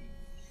no meeting.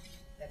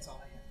 That's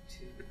all I have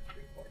to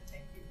report.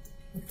 Thank you.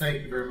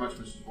 Thank you very much,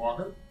 Mrs.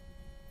 Walker.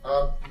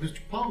 Mr.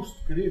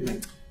 Post, good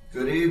evening.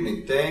 Good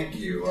evening. Thank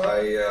you.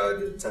 I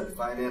did attend the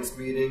finance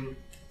meeting.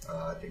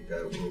 I think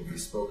that will be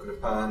spoken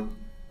upon.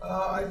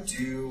 I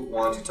do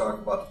want to talk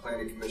about the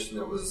planning commission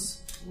that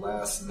was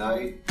last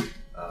night.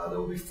 There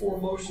will be 4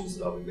 motions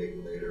that I'll be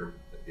making later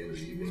at the end of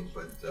the evening,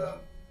 but let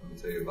me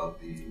tell you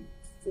about the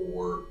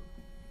four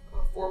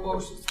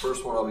motions. The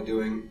first one I'll be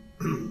doing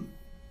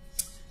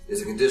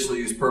is a conditional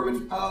use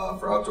permit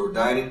for outdoor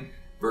dining.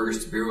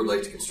 Burgers to Beer would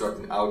like to construct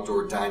an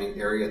outdoor dining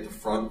area at the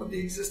front of the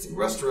existing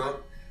restaurant.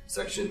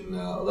 Section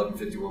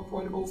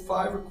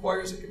 1151.05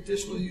 requires a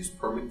conditional use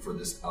permit for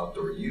this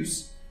outdoor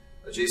use.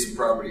 Adjacent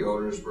property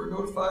owners were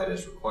notified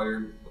as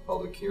required. A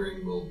public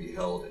hearing will be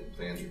held and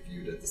plans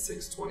reviewed at the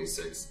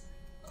 6/26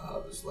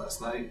 this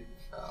last night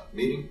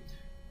meeting.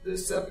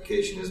 This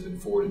application has been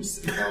forwarded to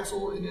City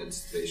Council in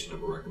anticipation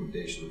of a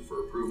recommendation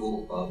for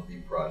approval of the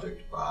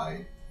project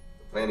by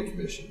the Planning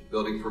Commission.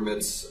 Building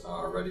permits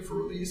are ready for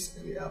release,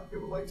 and the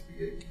applicant would like to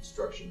begin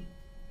construction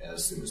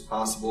as soon as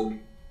possible.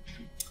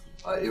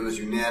 It was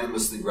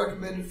unanimously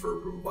recommended for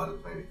approval by the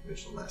Planning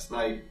Commission last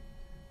night.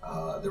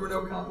 There were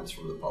no comments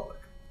from the public.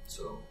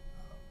 So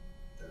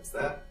that's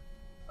that.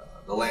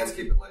 The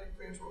landscape and lighting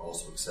plans were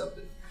also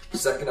accepted.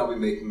 Second, I'll be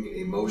making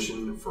a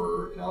motion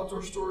for an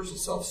outdoor storage and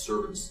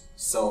self-service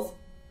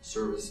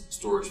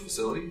storage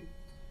facility.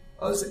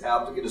 The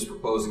applicant is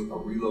proposing a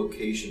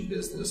relocation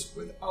business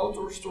with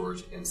outdoor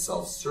storage and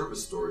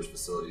self-service storage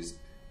facilities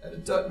at a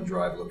Dutton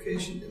Drive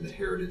location in the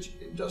Heritage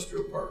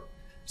Industrial Park.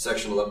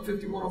 Section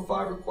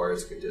 115105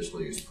 requires a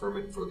conditional use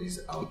permit for these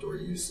outdoor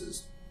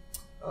uses.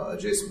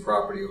 Adjacent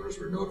property owners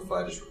were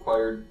notified as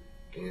required,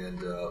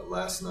 and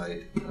last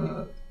night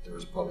there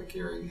was a public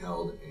hearing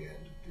held, and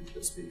people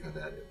could speak on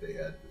that if they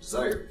had the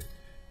desire.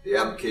 The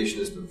application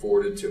has been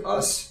forwarded to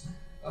us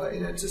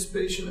in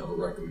anticipation of a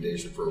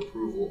recommendation for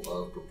approval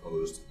of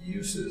proposed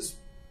uses.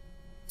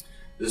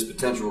 This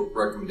potential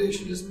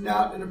recommendation is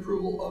not an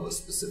approval of a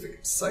specific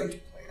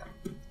site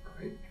plan.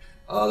 Right?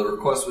 The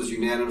request was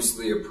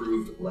unanimously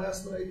approved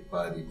last night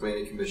by the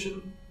Planning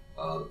Commission.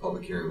 The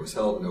public hearing was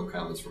held. No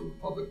comments from the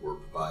public were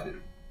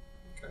provided.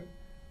 Okay.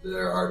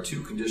 There are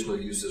two conditional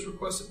uses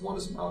requested. One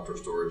is an outdoor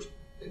storage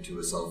and two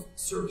is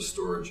self-service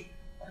storage.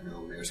 I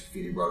know Mayor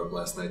Scafidi brought up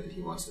last night that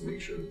he wants to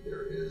make sure that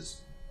there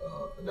is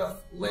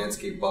enough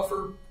landscape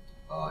buffer,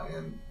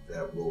 and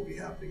that will be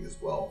happening as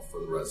well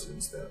for the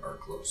residents that are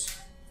close.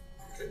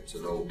 Okay, so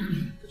no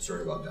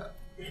concern about that.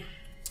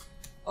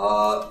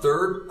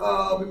 Third,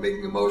 I'll be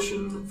making a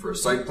motion for a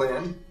site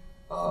plan,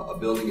 a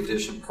building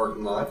addition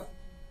parking lot.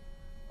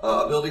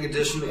 A building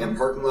addition and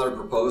parking lot are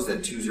proposed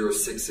at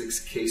 2066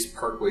 Case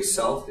Parkway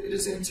South. It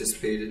is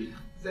anticipated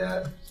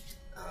that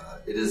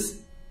it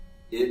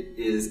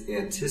is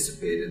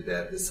anticipated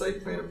that the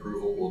site plan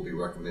approval will be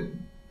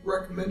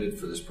recommended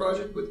for this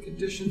project with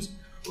conditions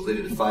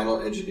related to final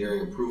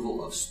engineering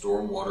approval of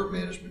stormwater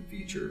management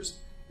features.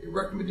 A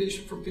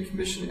recommendation from the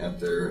Commission at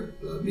their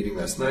meeting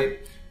last night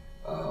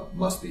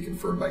must be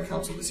confirmed by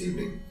Council this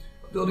evening.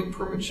 A building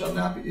permit shall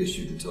not be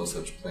issued until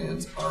such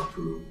plans are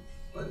approved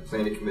by the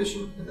Planning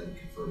Commission and then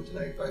confirmed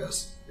tonight by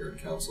us here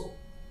at Council.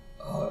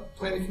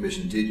 Planning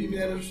Commission did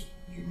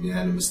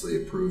unanimously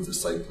approve the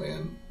site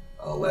plan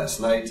last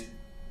night.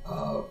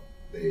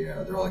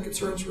 Their only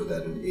concerns were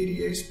that an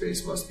ADA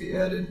space must be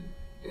added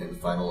and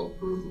final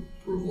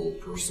approval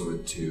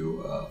pursuant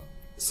to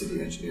the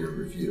city engineering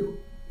review.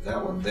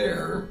 That one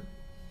there,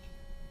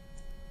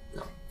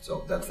 no,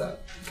 so that's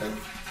that. Okay.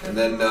 And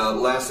then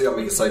lastly, I'll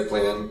make a site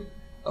plan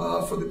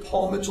for the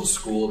Paul Mitchell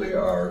School. They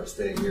are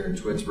staying here in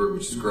Twinsburg,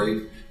 which is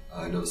great.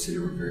 I know the city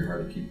worked very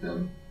hard to keep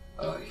them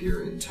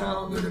here in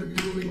town. They're going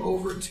to be moving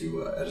over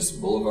to Edison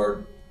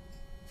Boulevard.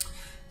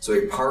 So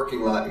a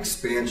parking lot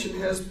expansion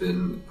has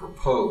been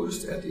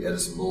proposed at the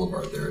Edison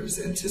Boulevard there. It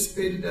is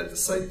anticipated that the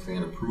site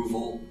plan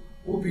approval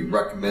will be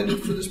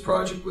recommended for this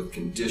project with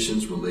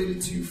conditions related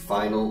to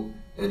final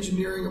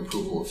engineering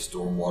approval of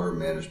stormwater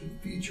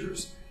management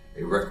features.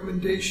 A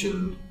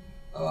recommendation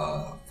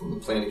from the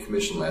Planning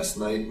Commission last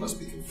night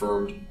must be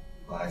confirmed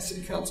by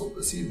City Council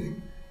this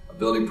evening. A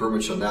building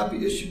permit shall not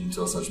be issued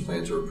until such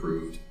plans are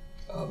approved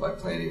by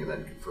Planning and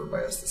then confirmed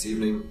by us this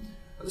evening.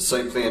 The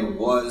site plan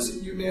was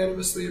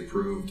unanimously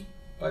approved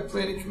by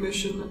Planning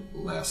Commission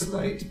last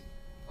night.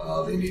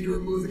 They need to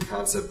remove the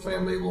concept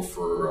plan label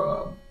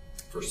for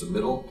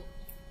submittal.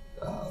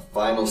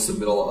 Final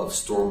submittal of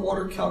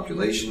stormwater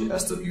calculation,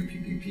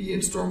 SWPPP,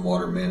 and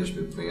stormwater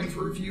management plan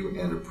for review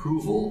and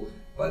approval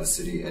by the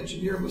city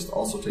engineer must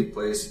also take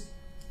place.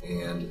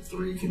 And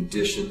 3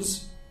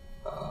 conditions.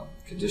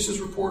 Conditions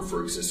report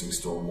for existing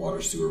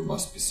stormwater sewer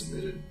must be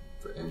submitted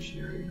for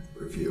engineering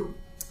review.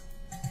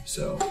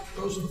 So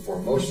those are the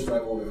 4 motions I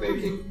will be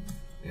making,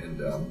 and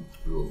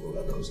we will vote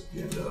on those at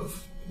the end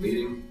of the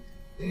meeting.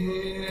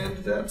 And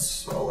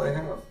that's all I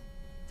have.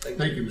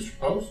 Thank you, Mr.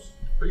 Post.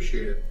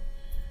 Appreciate it.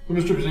 Well,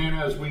 Mr.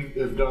 Pizzana, as we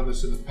have done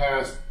this in the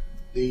past,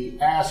 the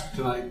ask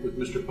tonight with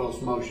Mr.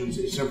 Post's motions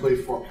is simply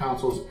for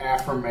Council's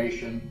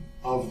affirmation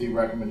of the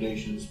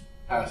recommendations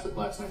passed at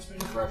last night's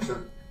meeting. Correct,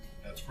 sir?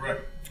 That's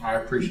correct. I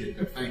appreciate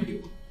that. Thank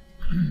you.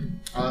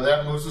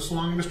 That moves us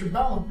along to Mr.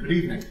 Bellum. Good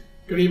evening.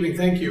 Good evening.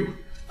 Thank you.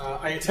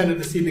 I attended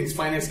this evening's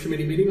Finance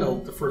Committee meeting. I'll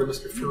defer to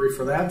Mr. Fury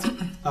for that.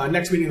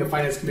 Next meeting of the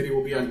Finance Committee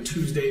will be on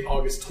Tuesday,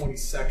 August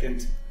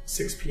 22nd,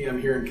 6 p.m.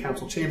 here in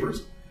Council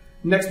Chambers.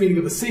 Next meeting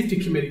of the Safety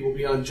Committee will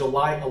be on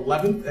July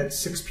 11th at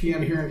 6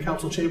 p.m. here in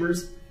Council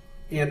Chambers.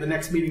 And the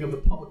next meeting of the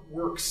Public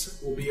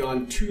Works will be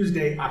on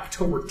Tuesday,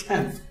 October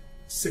 10th,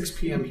 6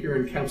 p.m. here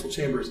in Council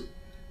Chambers.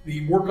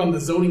 The work on the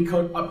zoning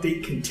code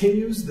update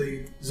continues.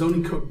 The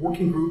zoning code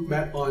working group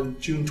met on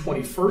June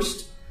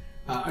 21st.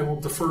 I will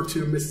defer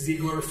to Ms.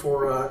 Ziegler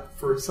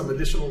for some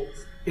additional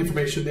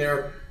information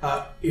there.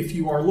 If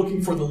you are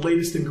looking for the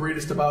latest and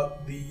greatest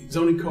about the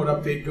zoning code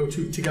update, go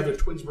to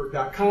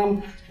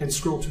togethertwinsburg.com and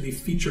scroll to the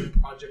featured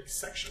project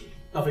section.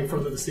 Nothing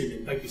further this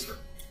evening. Thank you, sir.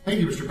 Thank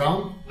you, Mr.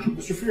 Bellum.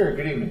 Mr. Fury,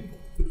 good evening.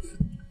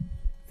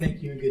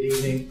 Thank you and good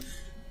evening.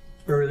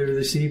 Earlier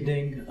this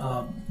evening,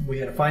 we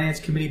had a Finance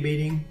Committee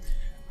meeting.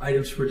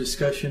 Items for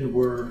discussion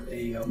were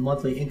a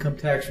monthly income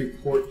tax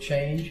report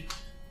change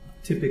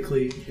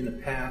typically in the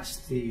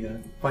past, the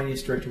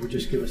finance director would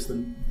just give us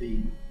the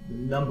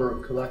number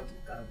of the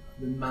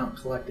amount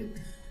collected,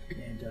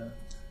 and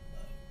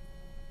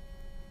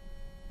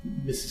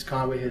Mrs.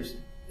 Conway has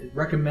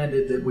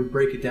recommended that we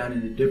break it down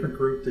into a different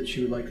group that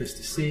she would like us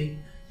to see.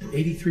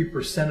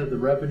 83% of the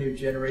revenue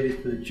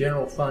generated for the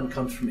general fund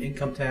comes from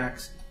income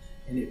tax,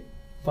 and it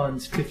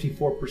funds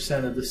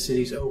 54% of the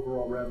city's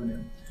overall revenue.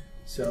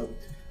 So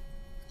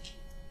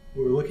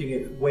we're looking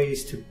at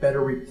ways to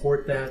better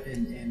report that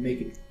and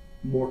make it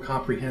more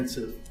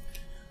comprehensive.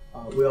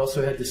 We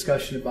also had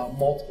discussion about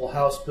multiple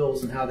House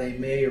bills and how they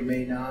may or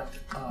may not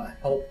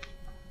help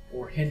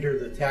or hinder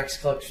the tax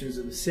collections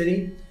of the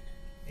city.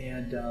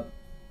 And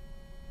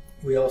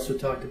we also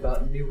talked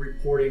about new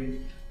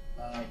reporting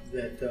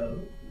that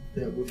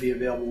would be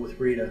available with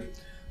RITA.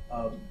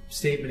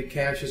 Statement of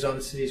cash is on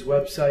the city's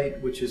website,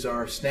 which is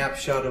our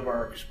snapshot of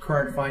our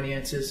current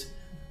finances.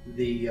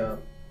 The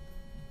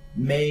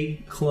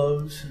May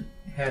close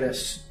had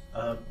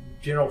a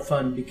general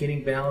fund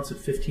beginning balance of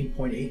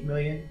 $15.8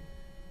 million.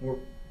 We're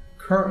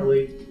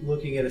currently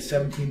looking at a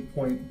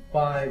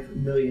 $17.5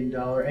 million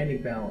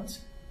ending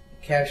balance.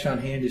 Cash on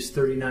hand is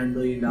 $39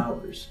 million.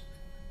 And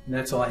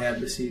that's all I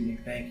have this evening.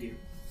 Thank you.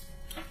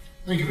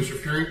 Thank you, Mr.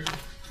 Fury.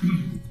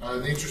 In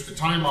the interest of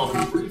time, I'll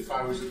be brief.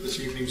 I was at this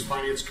evening's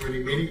Finance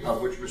Committee meeting,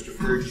 of which Mr.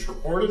 Fury just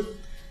reported.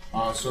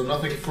 So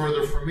nothing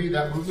further from me.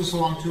 That moves us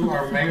along to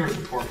our mayor's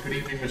report. Good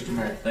evening, Mr.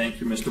 Mayor.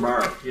 Thank you, Mr.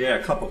 Barr. Yeah,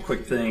 a couple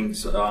quick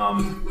things.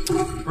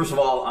 First of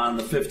all, on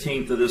the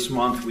 15th of this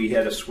month, we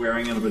had a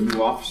swearing in of a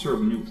new officer, of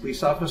a new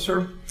police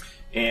officer.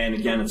 And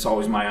again, it's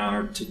always my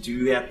honor to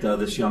do that.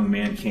 This young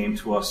man came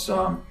to us.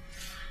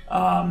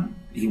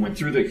 He went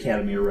through the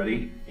academy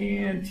already,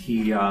 and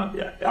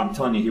I'm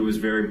telling you, he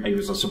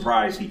was a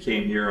surprise. He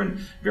came here and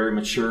very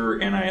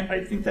mature, and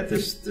I think that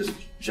this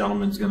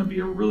gentleman's going to be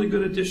a really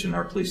good addition to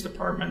our police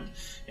department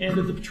and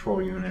to the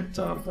patrol unit.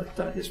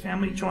 But his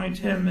family joined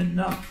him, and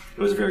it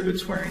was a very good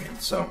swearing in.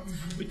 So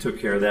we took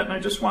care of that, and I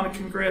just want to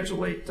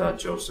congratulate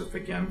Joseph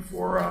again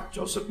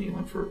Joseph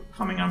Nealon for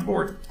coming on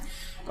board.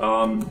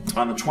 On the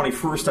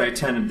 21st, I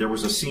attended. There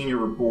was a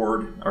senior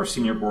board. Our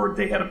senior board,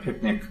 they had a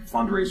picnic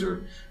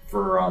fundraiser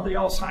for the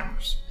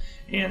Alzheimer's,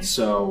 and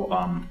so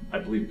I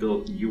believe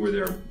Bill, you were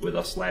there with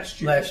us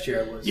last year. Last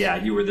year I was. Yeah,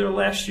 you were there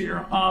last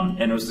year,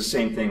 and it was the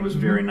same thing. It was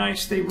very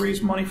nice. They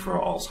raised money for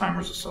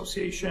Alzheimer's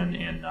Association,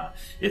 and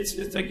it's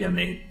again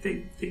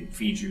they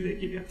feed you. They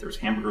give you there's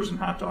hamburgers and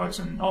hot dogs,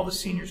 and all the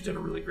seniors did a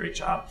really great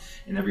job,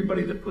 and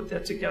everybody that put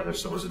that together.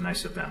 So it was a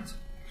nice event.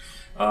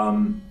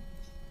 And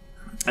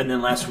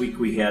then last week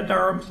we had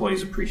our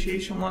employees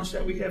appreciation lunch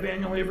that we have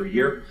annually every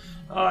year.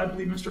 I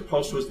believe Mr.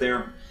 Post was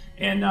there,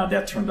 and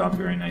that turned out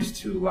very nice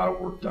too. A lot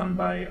of work done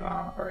by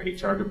our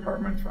HR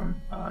department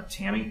from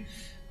Tammy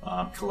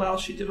Kalal.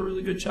 She did a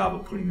really good job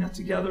of putting that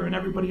together, and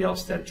everybody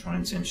else that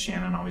joins in.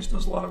 Shannon always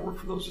does a lot of work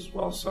for those as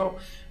well. So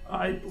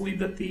I believe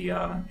that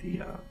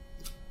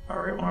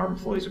our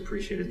employees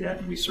appreciated that,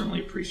 and we certainly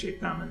appreciate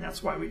them, and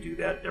that's why we do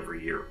that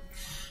every year.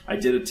 I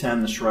did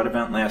attend the Shred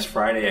event last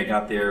Friday. I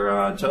got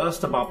there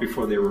just about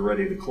before they were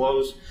ready to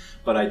close,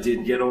 but I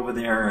did get over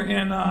there,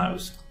 and I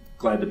was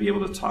glad to be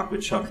able to talk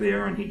with Chuck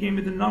there, and he gave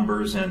me the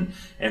numbers. And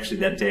actually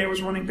that day I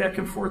was running back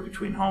and forth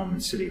between home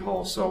and City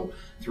Hall, so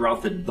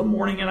throughout the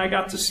morning, and I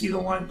got to see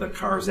the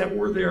cars that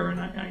were there, and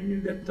I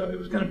knew that it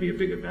was going to be a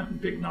big event and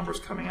big numbers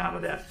coming out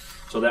of that.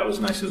 So that was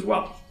nice as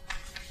well.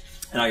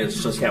 And I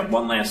just have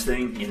one last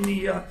thing in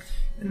the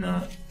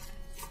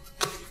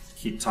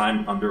keep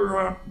time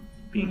under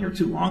being here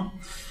too long.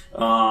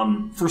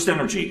 First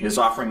Energy is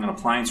offering an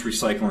appliance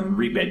recycling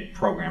rebate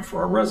program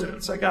for our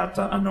residents. I got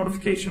a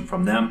notification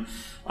from them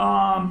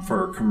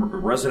for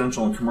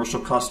residential and commercial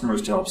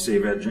customers to help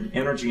save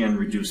energy and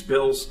reduce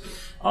bills.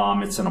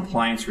 It's an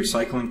appliance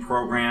recycling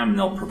program, and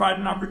they'll provide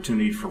an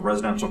opportunity for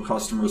residential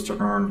customers to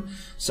earn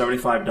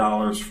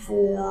 $75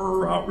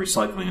 for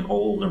recycling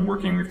old and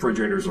working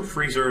refrigerators or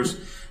freezers.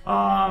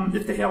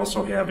 If they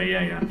also have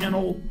an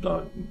old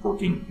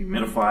working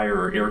humidifier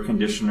or air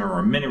conditioner or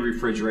a mini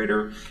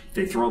refrigerator, if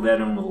they throw that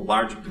in with a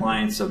large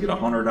appliance, they'll get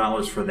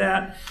 $100 for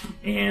that.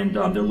 And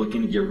they're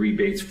looking to get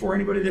rebates for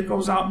anybody that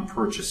goes out and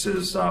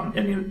purchases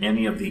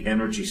any of the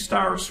Energy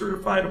Star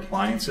certified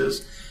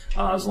appliances.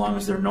 As long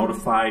as they're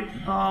notified,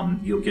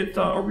 you'll get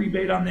a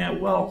rebate on that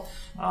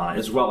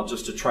as well,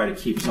 just to try to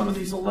keep some of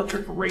these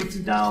electric rates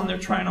down. They're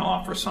trying to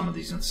offer some of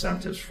these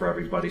incentives for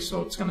everybody,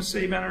 so it's going to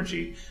save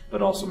energy,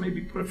 but also maybe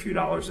put a few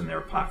dollars in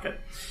their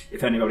pocket.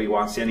 If anybody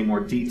wants any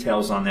more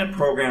details on that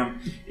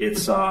program,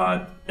 it's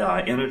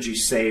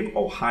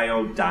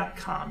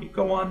EnergySaveOhio.com. You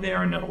go on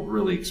there, and it'll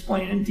really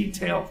explain in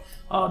detail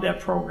that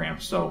program.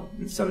 So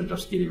instead of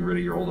just getting rid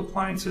of your old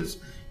appliances,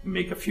 you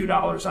make a few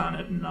dollars on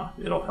it, and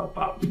it'll help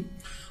out.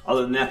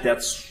 Other than that,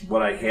 that's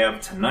what I have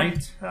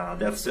tonight.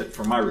 That's it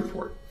for my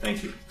report.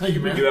 Thank you. Thank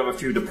you, man. We do have a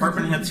few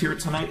department heads here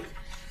tonight.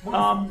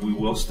 We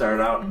will start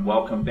out and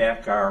welcome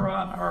back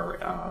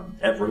our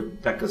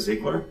Rebecca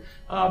Ziegler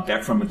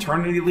back from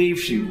maternity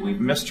leave. We've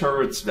missed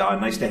her. It's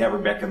nice to have her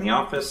back in the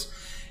office.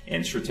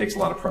 and sure takes a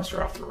lot of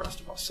pressure off the rest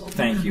of us. So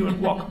thank you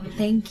and welcome.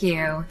 Thank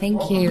you.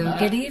 Thank you.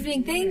 Good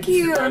evening. Thank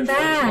you. I'm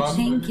back.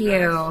 Thank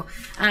you.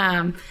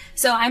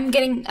 So I'm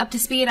getting up to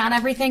speed on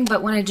everything,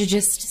 but wanted to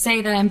just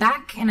say that I'm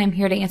back and I'm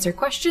here to answer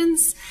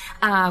questions.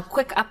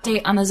 Quick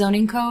update on the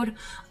zoning code.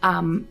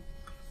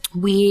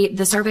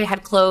 The survey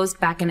had closed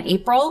back in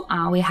April.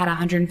 We had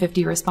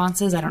 150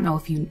 responses. I don't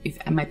know if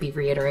I might be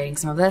reiterating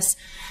some of this.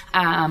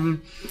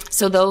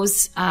 So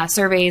those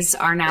surveys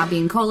are now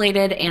being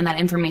collated, and that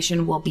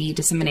information will be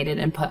disseminated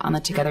and put on the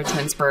Together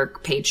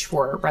Twinsburg page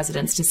for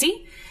residents to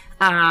see.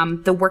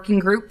 The working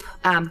group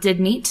did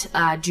meet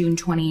June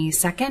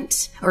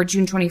 22nd or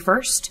June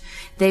 21st.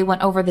 They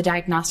went over the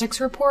diagnostics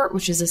report,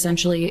 which is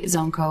essentially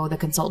ZoneCo, the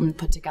consultant,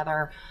 put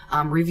together,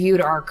 reviewed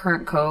our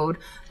current code,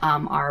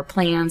 our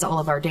plans, all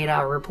of our data,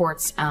 our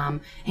reports,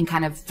 and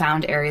kind of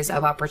found areas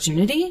of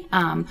opportunity.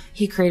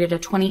 He created a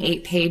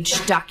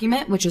 28-page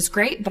document, which is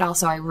great, but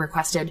also I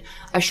requested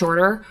a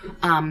shorter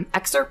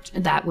excerpt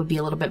that would be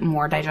a little bit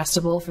more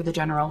digestible for the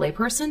general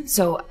layperson.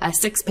 So a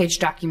 6-page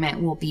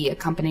document will be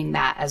accompanying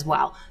that as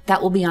well.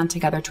 That will be on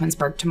Together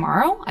Twinsburg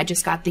tomorrow. I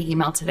just got the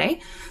email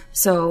today.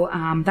 So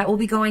that will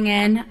be going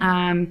in.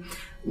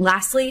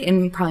 Lastly,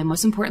 and probably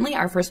most importantly,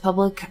 our first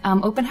public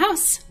open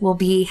house will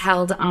be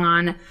held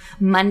on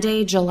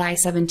Monday, July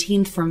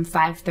 17th from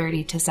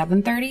 5:30 to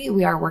 7:30.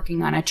 We are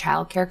working on a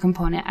childcare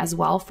component as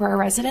well for our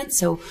residents,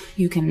 so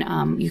you can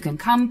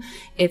come.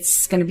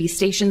 It's going to be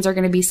stations are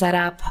going to be set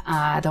up.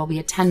 There'll be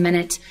a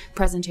 10-minute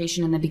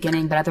presentation in the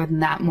beginning, but other than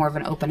that, more of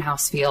an open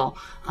house feel.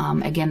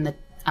 Again, the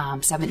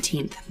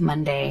 17th,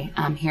 Monday,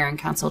 here in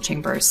council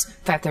chambers,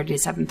 5:30 to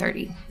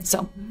 7:30.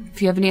 So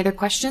if you have any other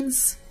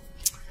questions,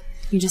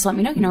 you just let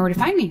me know. You know where to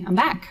find me. I'm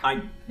back. I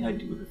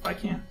do, if I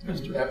can,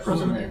 Mr.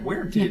 President.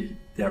 Where did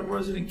that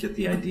resident get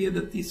the idea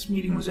that this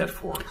meeting was at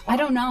 4 o'clock? I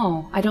don't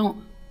know.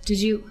 Did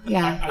you?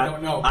 Yeah. I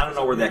don't know. I don't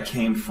know where that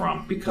came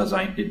from because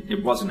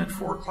it wasn't at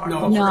 4 o'clock.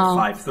 No. It was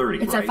at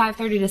 5:30. It's right? at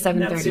 5:30 to 7:30.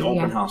 And that's the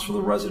open house for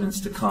the residents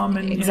to come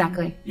and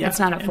exactly. It's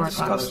not at 4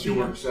 o'clock. Unless you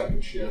work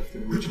second shift,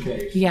 in which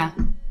case. Yeah.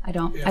 I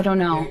don't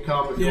know. You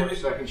come if you work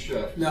second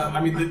shift. No,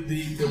 I mean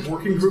the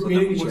working group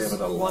meeting was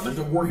at 11.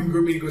 The working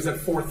group meeting was at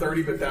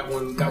 4:30, but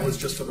that was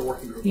just for the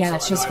working group. Yeah, so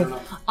that's just for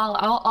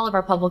all of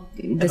our public.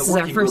 This is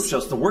our first.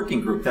 Just the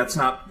working group. That's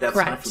not for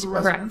the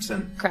residents.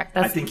 Correct.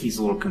 I think he's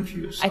a little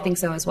confused. I think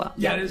so as well.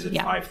 Yeah, it is at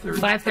 5:30.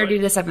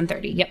 5:30 to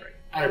 7:30. Yep.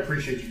 I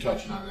appreciate you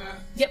touching on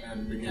that. Yep.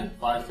 And again,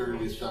 5:30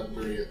 to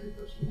 7:30. I think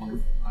that's a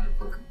wonderful time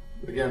for,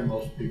 again,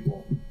 most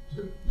people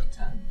to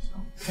attend. So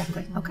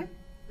exactly. Okay.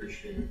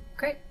 Appreciate it.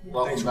 Great.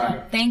 Welcome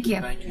back. Thank you.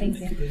 Thank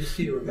you. Good to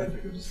see you, Rebecca.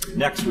 Good to see you.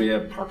 Next, we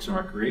have Parks and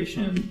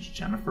Recreation,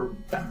 Jennifer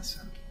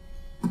Benson.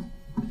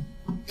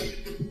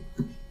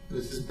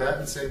 This is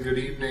Benson. Good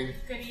evening.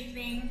 Good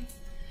evening.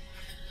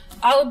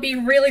 I'll be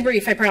really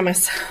brief, I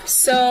promise.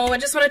 So I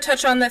just want to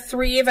touch on the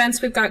 3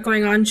 events we've got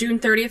going on. June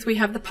 30th, we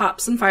have the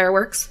Pops and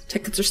Fireworks.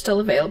 Tickets are still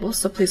available,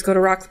 so please go to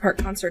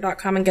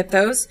rocktheparkconcert.com and get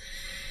those.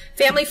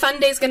 Family Fun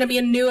Day is going to be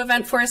a new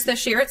event for us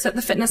this year. It's at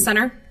the Fitness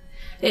Center.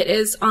 It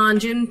is on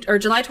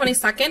July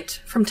 22nd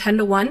from 10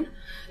 to 1.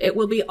 It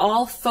will be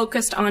all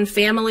focused on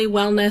family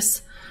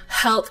wellness,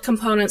 health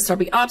components. There'll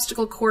be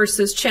obstacle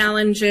courses,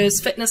 challenges,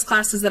 fitness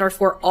classes that are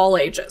for all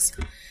ages.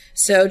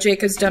 So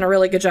Jake has done a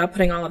really good job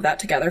putting all of that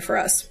together for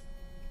us.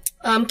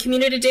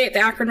 Community Day at the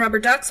Akron Rubber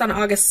Ducks on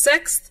August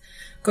 6th.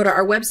 Go to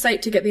our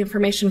website to get the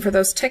information for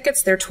those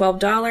tickets. They're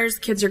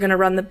 $12. Kids are going to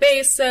run the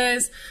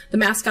bases. The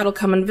mascot will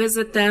come and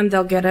visit them.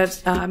 They'll get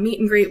a meet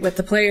and greet with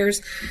the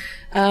players.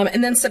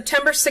 And then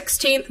September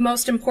 16th,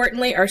 most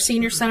importantly, our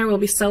senior center will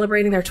be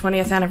celebrating their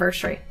 20th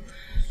anniversary.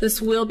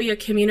 This will be a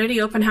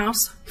community open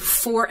house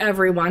for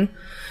everyone.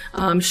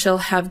 She'll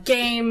have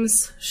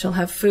games. She'll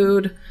have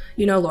food.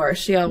 You know Laura,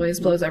 she always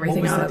blows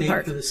everything out of the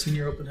park. What was the date for the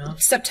senior open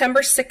house?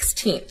 September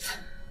 16th.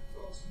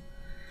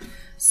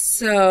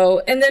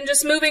 So, and then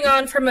just moving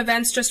on from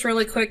events, just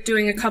really quick,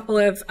 doing a couple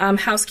of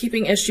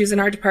housekeeping issues in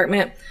our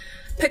department.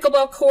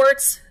 Pickleball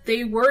courts,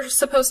 they were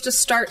supposed to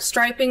start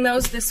striping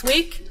those this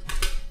week.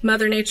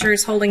 Mother Nature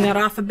is holding that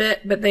off a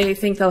bit, but they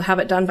think they'll have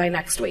it done by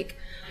next week.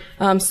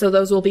 So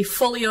those will be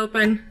fully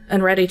open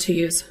and ready to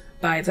use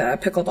by the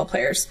pickleball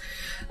players.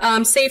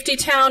 Safety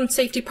Town,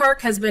 Safety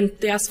Park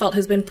the asphalt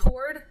has been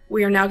poured.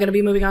 We are now going to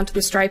be moving on to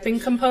the striping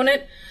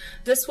component.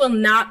 This will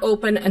not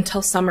open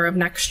until summer of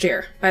next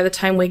year, by the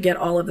time we get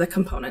all of the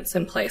components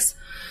in place.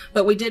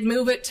 But we did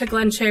move it to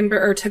Glen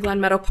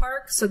Meadow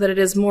Park so that it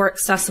is more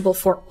accessible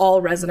for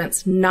all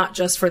residents, not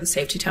just for the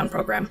Safety Town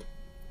program.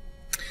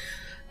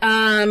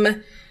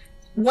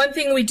 One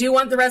thing we do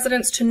want the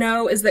residents to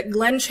know is that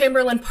Glen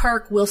Chamberlain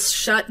Park will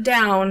shut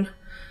down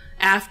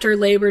after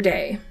Labor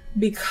Day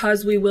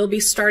because we will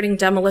be starting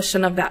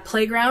demolition of that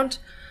playground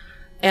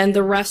and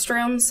the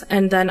restrooms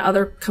and then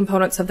other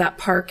components of that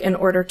park in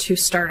order to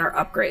start our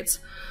upgrades.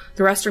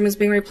 The restroom is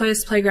being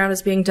replaced, playground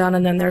is being done,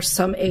 and then there's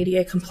some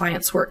ADA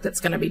compliance work that's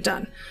going to be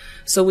done.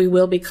 So we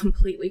will be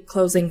completely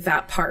closing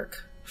that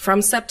park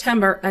from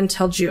September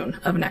until June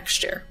of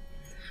next year.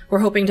 We're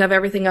hoping to have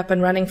everything up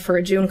and running for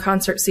a June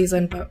concert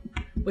season, but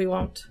we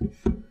won't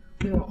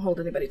we won't hold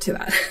anybody to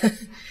that.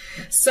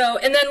 So,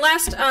 and then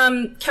last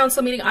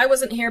council meeting, I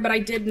wasn't here, but I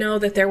did know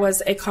that there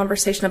was a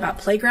conversation about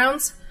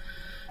playgrounds.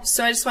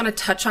 So I just want to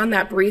touch on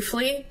that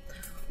briefly.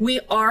 We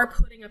are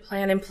putting a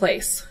plan in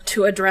place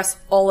to address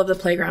all of the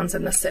playgrounds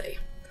in the city.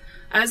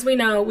 As we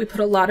know, we put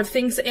a lot of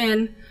things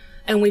in,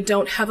 and we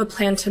don't have a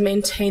plan to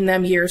maintain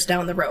them years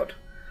down the road.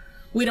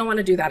 We don't want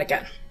to do that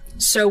again.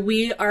 So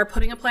we are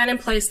putting a plan in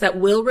place that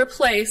will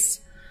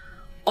replace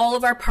all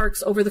of our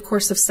parks over the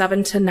course of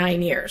 7 to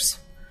 9 years.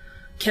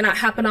 Cannot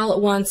happen all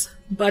at once.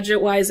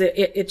 Budget-wise,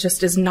 it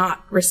just is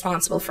not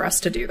responsible for us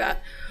to do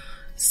that.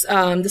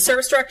 The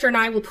service director and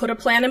I will put a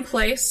plan in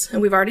place,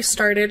 and we've already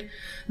started,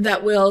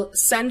 that will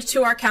send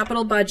to our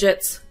capital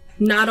budgets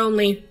not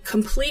only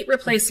complete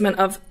replacement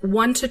of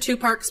 1 to 2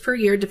 parks per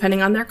year,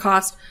 depending on their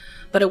cost,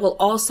 but it will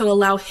also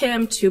allow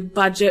him to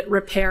budget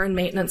repair and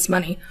maintenance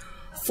money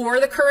for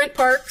the current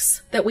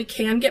parks that we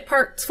can get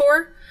parts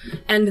for,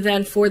 and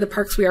then for the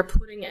parks we are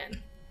putting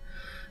in.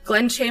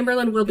 Glen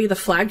Chamberlain will be the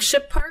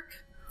flagship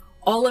park.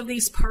 All of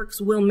these parks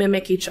will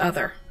mimic each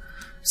other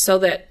so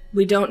that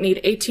we don't need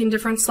 18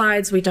 different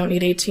slides, we don't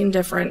need 18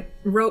 different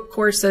rope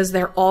courses.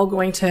 They're all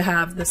going to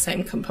have the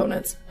same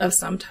components of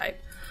some type.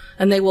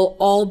 And they will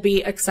all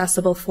be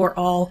accessible for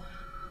all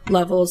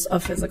levels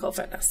of physical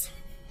fitness.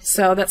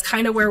 So that's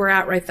kind of where we're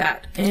at right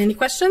there. Any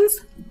questions?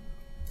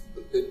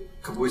 A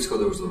couple weeks ago,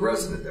 there was a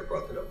resident that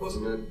brought that up,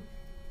 wasn't it?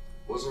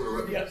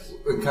 Wasn't it? Yes.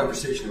 In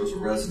conversation, there was a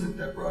resident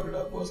that brought it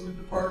up, wasn't it?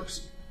 The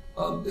parks.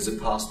 Is it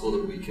possible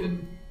that we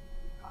can,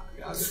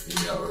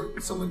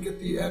 or someone get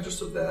the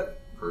address of that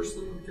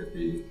person, get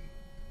the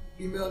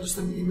email, just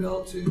an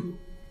email to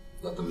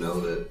let them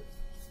know that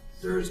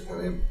there is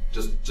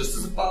just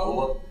as a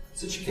follow up,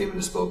 since you came in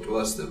and spoke to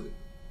us, that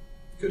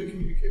could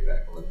communicate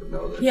back and let them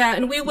know that. Yeah,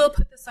 and we will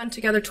put this on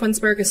Together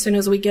Twinsburg as soon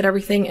as we get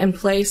everything in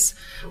place.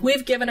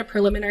 We've given a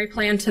preliminary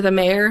plan to the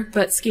mayor,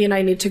 but Ski and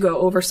I need to go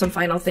over some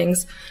final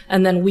things,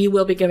 and then we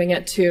will be giving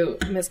it to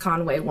Ms.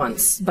 Conway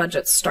once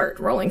budgets start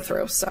rolling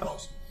through. So,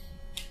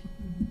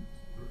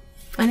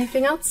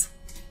 anything else?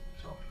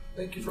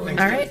 Thank you for all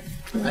right.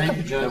 Thank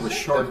you, Jen. That was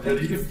short.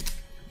 Thank you.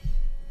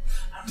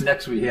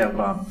 Next, we have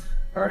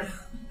our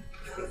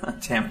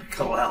Tammy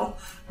Kalel,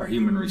 our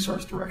Human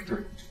Resource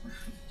Director.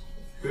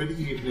 Good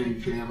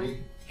evening, Tammy.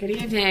 Good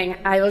evening.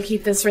 I will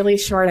keep this really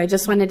short. I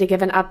just wanted to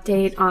give an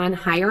update on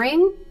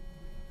hiring.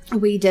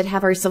 We did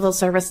have our civil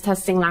service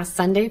testing last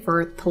Sunday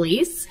for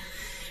police.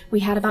 We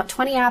had about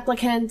 20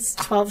 applicants,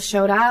 12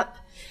 showed up.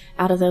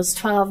 Out of those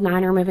 12,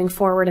 9 are moving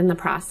forward in the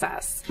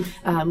process.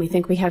 We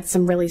think we had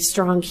some really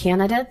strong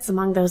candidates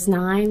among those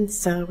 9,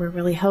 so we're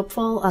really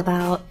hopeful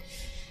about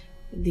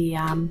the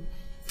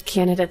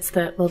candidates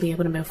that will be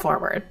able to move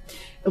forward.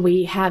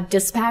 We have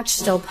dispatch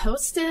still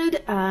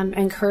posted.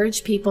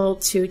 Encourage people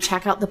to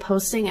check out the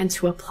posting and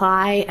to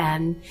apply,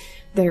 and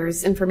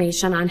there's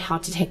information on how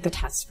to take the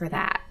test for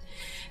that.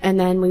 And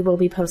then we will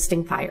be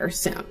posting fire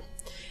soon.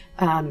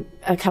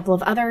 A couple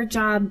of other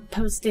job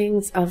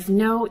postings of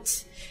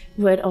note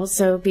would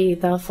also be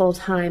the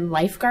full-time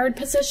lifeguard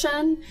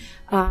position.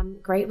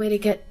 Great way to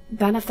get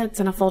benefits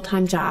and a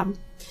full-time job.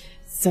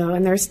 So,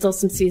 and there's still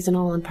some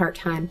seasonal and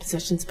part-time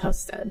positions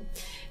posted.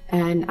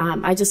 And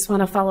I just want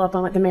to follow up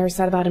on what the mayor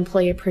said about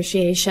employee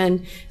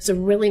appreciation. It's a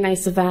really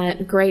nice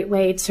event, a great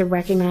way to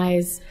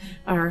recognize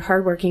our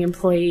hardworking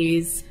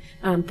employees.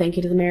 Thank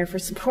you to the mayor for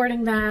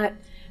supporting that.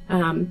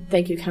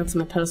 Thank you,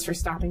 Councilman Post, for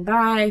stopping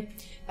by.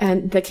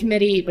 And the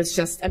committee was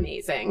just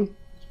amazing.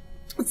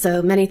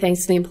 So many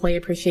thanks to the Employee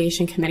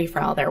Appreciation Committee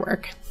for all their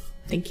work.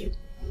 Thank you.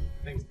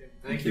 Thanks, Tim.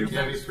 Thank you,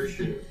 Tammy.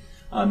 Appreciate it.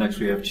 Next,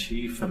 we have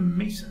Chief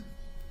Mason.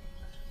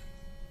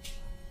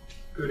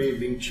 Good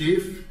evening,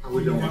 Chief. How are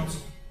we doing?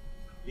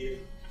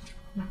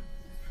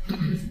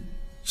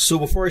 So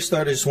before I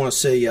start, I just want to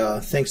say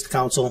thanks to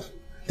council.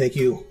 Thank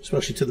you,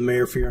 especially to the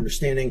mayor, for your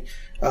understanding.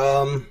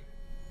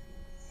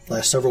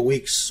 Last several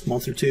weeks,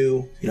 month or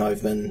two,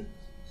 I've been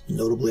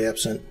notably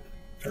absent.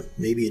 Or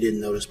maybe you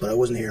didn't notice, but I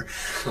wasn't here.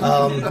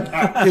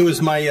 It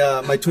was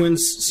my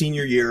twins'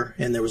 senior year,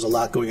 and there was a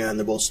lot going on.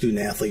 They're both student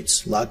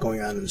athletes, a lot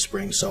going on in the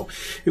spring. So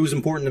it was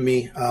important to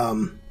me,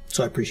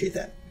 so I appreciate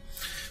that.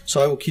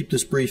 So I will keep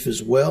this brief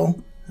as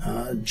well.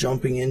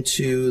 Jumping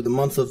into the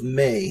month of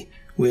May,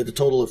 we had a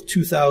total of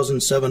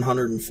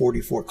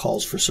 2,744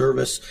 calls for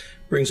service,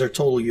 brings our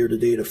total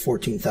year-to-date of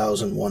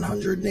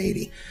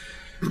 14,180.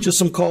 Just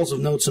some calls of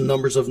notes and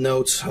numbers of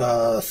notes.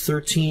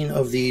 13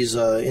 of these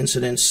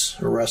incidents,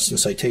 arrests, and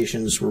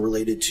citations were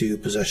related to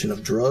possession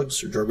of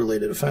drugs or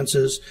drug-related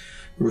offenses.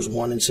 There was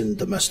 1 incident of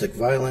domestic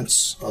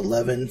violence,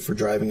 11 for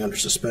driving under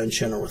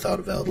suspension or without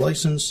a valid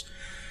license,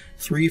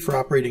 3 for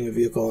operating a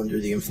vehicle under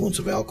the influence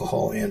of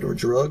alcohol and or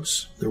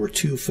drugs. There were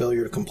 2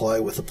 failure to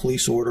comply with a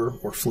police order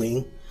or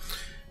fleeing,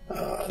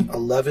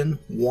 11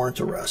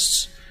 warrant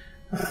arrests.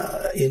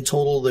 In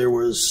total, there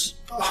was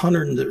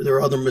 100. There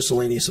were other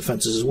miscellaneous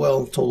offenses as well.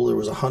 In total, there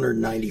was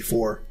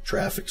 194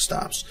 traffic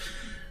stops.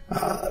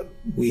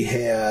 We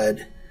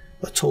had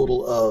a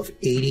total of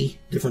 80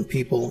 different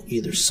people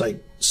either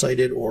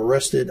cited or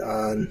arrested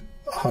on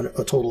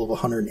a total of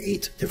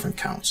 108 different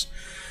counts.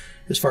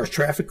 As far as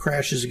traffic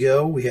crashes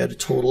go, we had a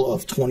total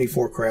of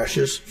 24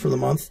 crashes for the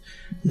month,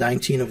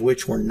 19 of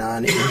which were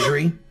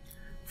non-injury,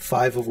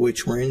 5 of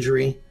which were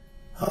injury,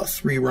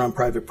 3 were on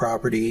private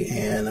property,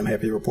 and I'm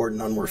happy to report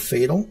none were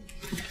fatal.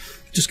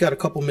 Just got a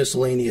couple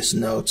miscellaneous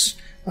notes.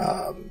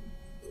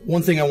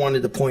 One thing I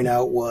wanted to point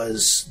out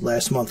was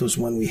last month was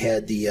when we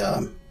had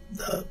the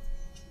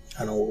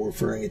I don't know what we're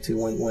referring it to,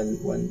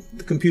 when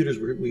the computers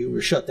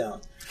were shut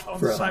down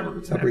for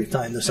a brief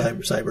time, the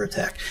cyber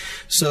attack.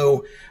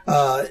 So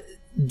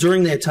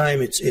during that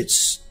time, it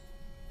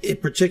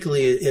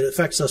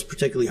affects us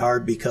particularly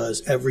hard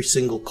because every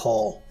single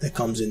call that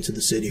comes into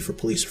the city for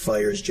police or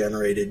fire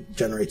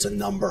generates a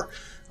number.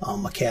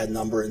 A CAD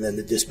number, and then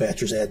the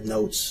dispatchers add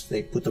notes.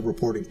 They put the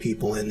reporting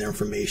people in, their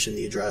information,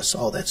 the address,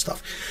 all that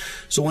stuff.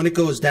 So when it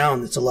goes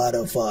down, it's a lot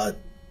of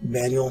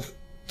manual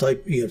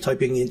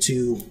typing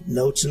into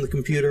notes in the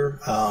computer,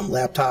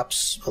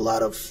 laptops, a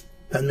lot of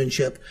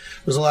penmanship.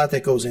 There's a lot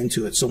that goes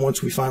into it. So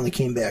once we finally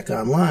came back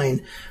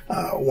online,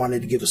 I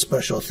wanted to give a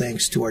special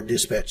thanks to our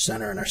dispatch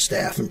center and our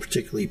staff, and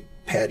particularly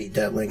Patty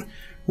Detling,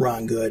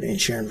 Ron Good,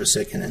 and Sharon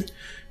Vasikinen.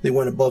 They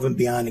went above and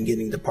beyond in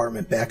getting the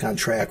department back on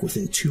track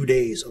within 2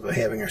 days of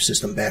having our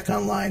system back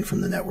online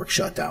from the network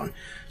shutdown.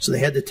 So they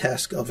had the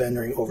task of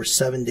entering over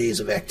 7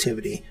 days of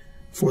activity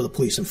for the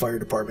police and fire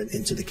department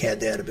into the CAD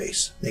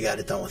database. They got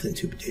it done within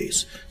 2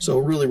 days. So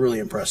really, really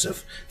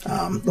impressive.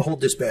 The whole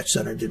dispatch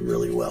center did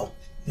really well,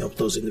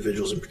 those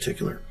individuals in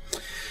particular.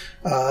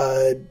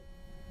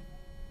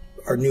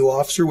 Our new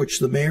officer, which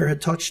the mayor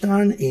had touched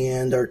on,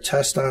 and our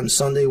test on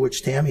Sunday,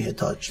 which Tammy had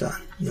touched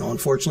on.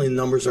 Unfortunately, the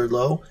numbers are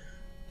low.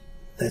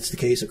 That's the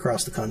case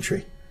across the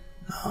country.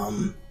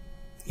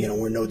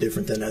 We're no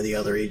different than any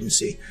other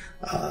agency.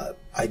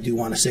 I do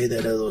want to say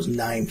that of those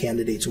 9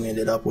 candidates we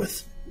ended up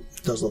with,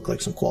 it does look like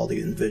some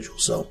quality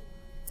individuals. So,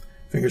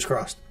 fingers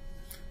crossed.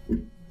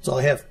 That's all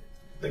I have.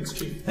 Thanks,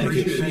 Chief. Thank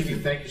you.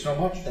 Thank you so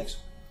much. Thanks.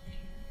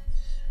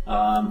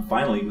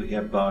 Finally, we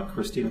have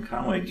Christina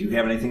Conway. Do you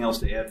have anything else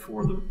to add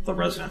for the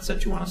residents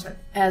that you want to say?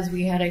 As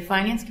we had a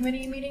finance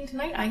committee meeting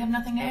tonight, I have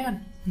nothing to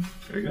add.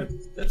 Very good.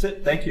 That's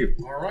it. Tink you.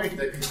 All right.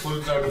 That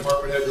concludes our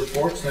department head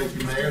reports. Thank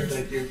you, Mayor.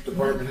 Thank you,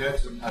 department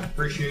heads. And I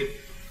appreciate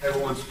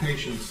everyone's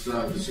patience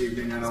this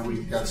evening. I know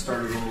we got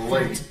started a little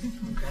late.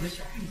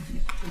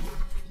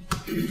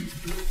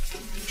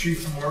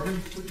 Chief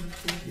Morgan,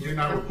 you're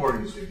not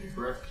reporting this evening,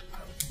 correct?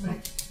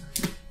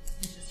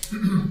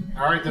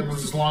 All right. That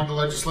moves us along to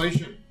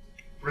legislation.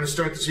 We're going to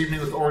start this evening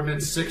with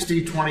Ordinance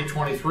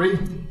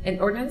 60/2023. An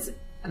ordinance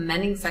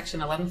amending Section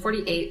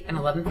 1148 and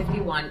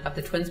 1151 of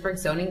the Twinsburg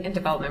Zoning and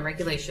Development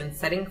Regulations,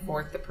 setting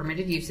forth the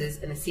permitted uses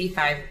in a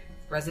C5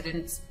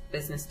 residence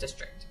business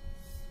district.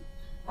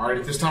 All right.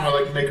 At this time, I'd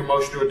like to make a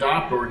motion to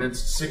adopt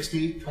Ordinance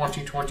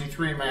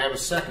 60/2023. May I have a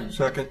second?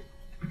 Second.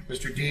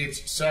 Mr.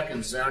 Deeds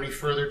seconds. Is there any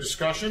further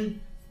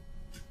discussion?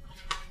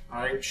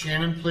 All right.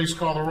 Shannon, please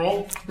call the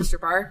roll. Mr.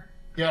 Barr?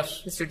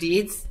 Yes. Mr.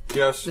 Deeds?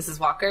 Yes. Mrs.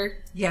 Walker?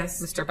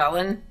 Yes. Mr.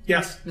 Bellin?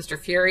 Yes. Mr.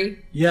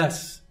 Fury?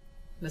 Yes.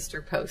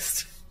 Mr.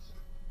 Post?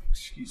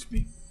 Excuse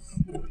me.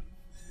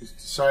 He's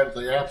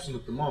decidedly absent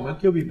at the moment.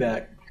 He'll be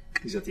back.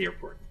 He's at the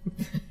airport.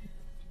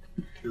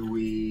 Do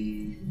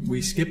we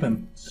skip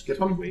him? Skip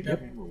him? Yep.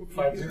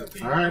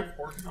 5-0. All right.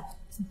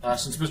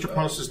 Since Mr.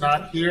 Post is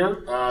not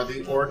here,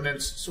 the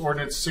ordinance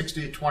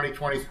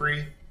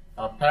 60/2023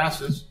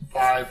 passes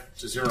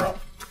 5-0.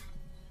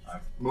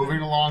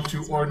 Moving along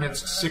to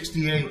Ordinance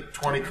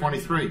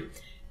 68/2023.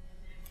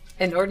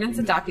 An ordinance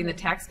adopting the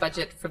tax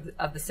budget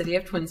of the City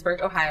of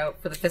Twinsburg, Ohio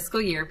for the fiscal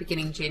year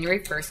beginning January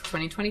 1st,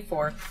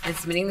 2024, and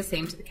submitting the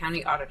same to the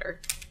county auditor.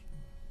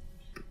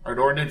 All right,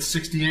 Ordinance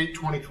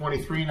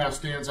 68/2023 now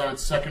stands on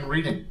its second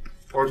reading.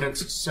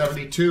 Ordinance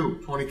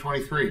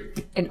 72/2023.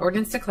 An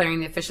ordinance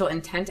declaring the official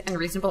intent and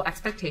reasonable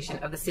expectation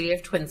of the City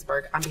of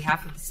Twinsburg on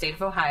behalf of the State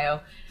of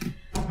Ohio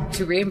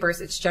to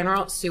reimburse its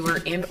general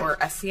sewer and/or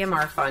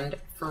SCMR fund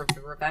for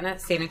the Ravenna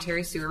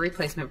Sanitary Sewer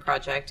Replacement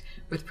Project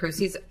with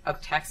proceeds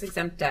of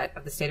tax-exempt debt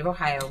of the State of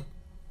Ohio.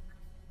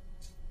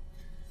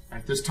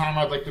 At this time,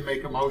 I'd like to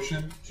make a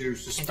motion to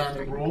suspend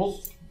the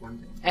rules.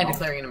 And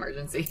declaring an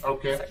emergency.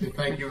 Okay,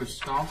 thank you,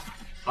 Mrs. Collins.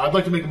 I'd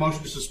like to make a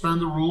motion to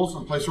suspend the rules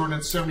and place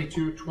Ordinance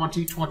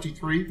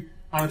 72/2023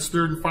 on its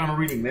third and final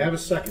reading. May I have a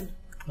second?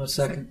 A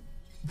second.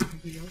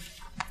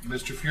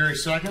 Mr. Fury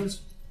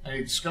seconds.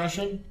 Any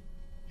discussion?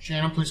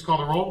 Shannon, please call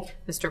the roll.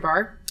 Mr.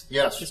 Barr?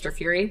 Yes. Mr.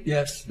 Fury?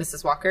 Yes.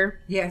 Mrs. Walker?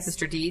 Yes.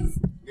 Mr. Deeds?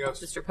 Yes.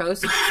 Mr.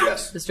 Post?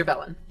 Yes. Mr.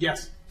 Bellin?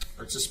 Yes.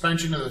 Our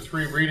suspension of the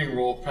 3 reading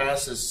rule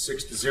passes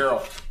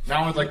 6-0.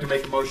 Now I'd like to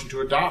make a motion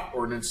to adopt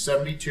Ordinance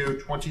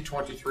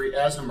 72/2023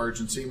 as an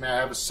emergency. May I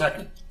have a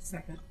second?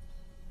 Second.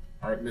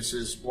 All right,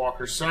 Mrs.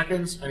 Walker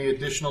seconds. Any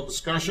additional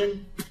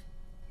discussion?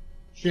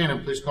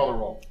 Shannon, please call the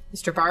roll.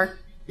 Mr. Barr?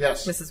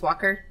 Yes. Mrs.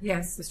 Walker?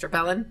 Yes. Mr.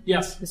 Bellin?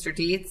 Yes. Mr.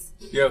 Deeds?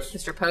 Yes.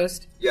 Mr.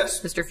 Post?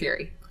 Yes. Mr.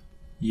 Fury?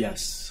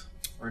 Yes.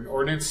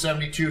 Ordinance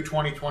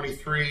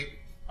 72/2023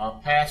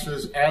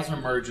 passes as an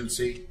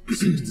emergency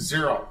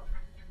 6-0.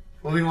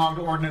 Moving on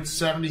to Ordinance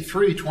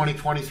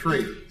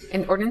 73/2023.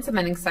 An ordinance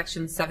amending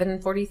Section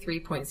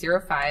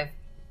 743.05,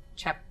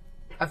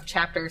 of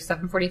Chapter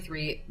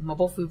 743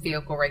 Mobile Food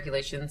Vehicle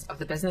Regulations of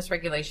the Business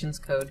Regulations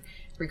Code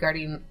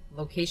regarding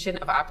location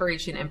of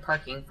operation and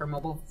parking for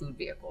mobile food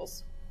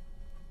vehicles.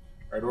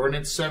 All right,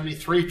 Ordinance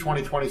 73,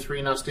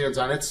 2023 now stands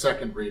on its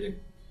second reading.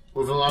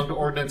 Moving along to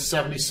Ordinance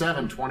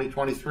 77,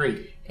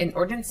 2023. An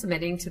ordinance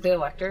submitting to the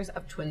electors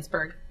of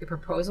Twinsburg a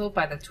proposal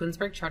by the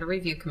Twinsburg Charter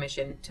Review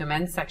Commission to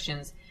amend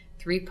sections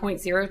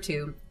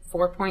 3.02,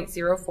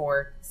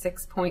 4.04,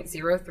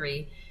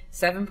 6.03,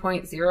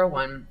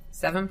 7.01,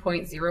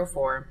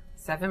 7.04,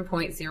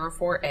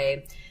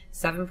 7.04A,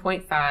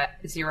 7.05,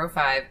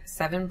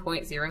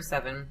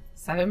 7.07,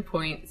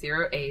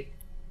 7.08,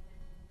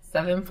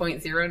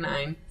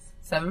 7.09,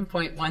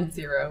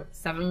 7.10,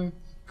 7.11,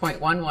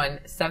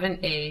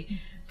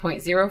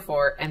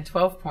 7A.04, and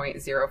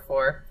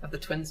 12.04 of the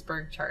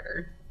Twinsburg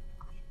Charter.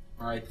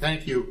 All right,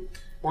 thank you.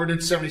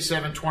 Ordinance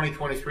 77,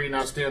 2023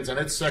 now stands on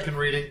its second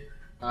reading.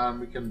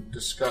 We can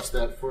discuss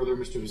that further.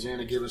 Mr.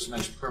 Vizana gave us a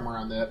nice primer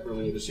on that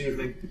earlier this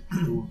evening.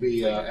 We will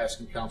be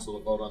asking council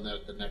to vote on that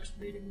at the next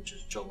meeting, which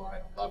is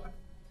July 11th.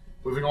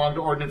 Moving on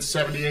to Ordinance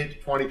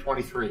 78,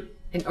 2023.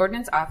 An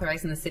ordinance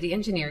authorizing the city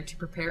engineer to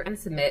prepare and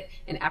submit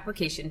an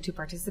application to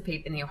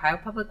participate in the Ohio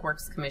Public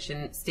Works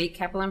Commission State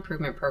Capital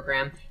Improvement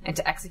Program and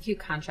to execute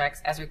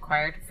contracts as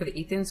required for the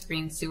Ethan's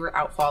Green Sewer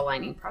Outfall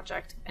Lining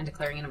Project and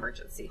declaring an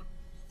emergency.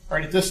 All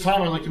right, at this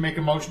time, I'd like to make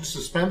a motion to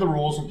suspend the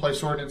rules and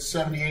place Ordinance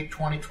 78,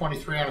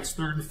 2023 on its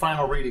third and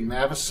final reading. May I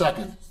have a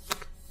second?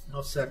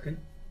 I'll second.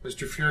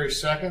 Mr. Fury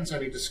seconds.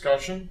 Any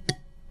discussion?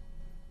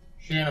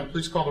 Shannon,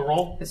 please call the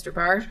roll. Mr.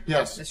 Barr?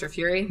 Yes. Mr.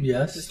 Fury?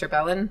 Yes. Mr.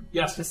 Bellin?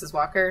 Yes. Mrs.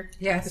 Walker?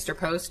 Yes. Mr.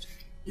 Post?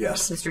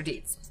 Yes. Mr.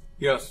 Dietz?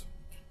 Yes.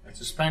 And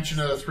suspension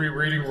of the three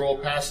reading rule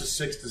passes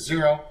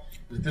 6-0.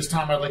 At this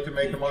time, I'd like to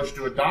make a motion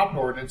to adopt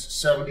Ordinance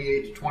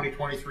 78,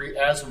 2023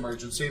 as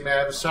emergency. May I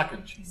have a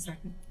second?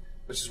 Second.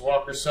 Mrs.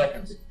 Walker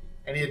seconds.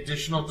 Any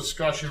additional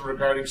discussion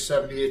regarding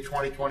 78,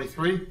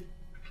 2023?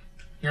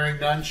 Hearing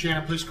none,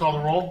 Shannon, please call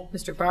the roll.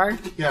 Mr. Barr?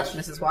 Yes.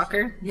 Mrs.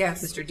 Walker?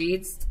 Yes. Mr.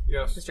 Dietz?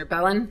 Yes. Mr.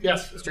 Bellin?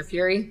 Yes. Mr.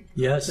 Fury?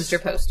 Yes.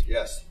 Mr. Post?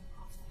 Yes.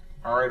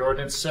 All right,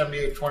 Ordinance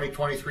 78,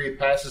 2023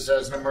 passes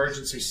as an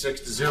emergency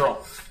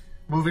 6-0.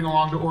 Moving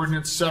along to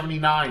Ordinance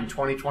 79,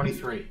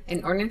 2023.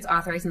 An ordinance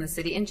authorizing the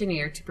city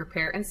engineer to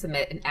prepare and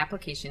submit an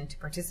application to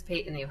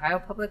participate in the Ohio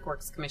Public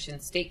Works Commission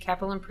State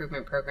Capital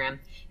Improvement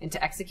Program and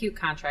to execute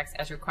contracts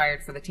as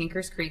required for the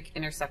Tinkers Creek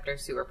Interceptor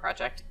Sewer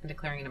Project and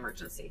declaring an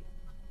emergency.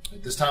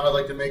 At this time, I'd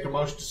like to make a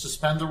motion to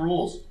suspend the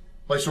rules.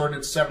 Place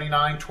Ordinance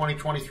 79,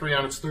 2023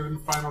 on its third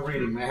and final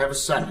reading. May I have a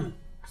second?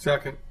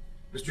 Second.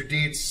 Mr.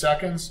 Deeds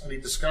seconds. Any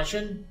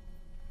discussion?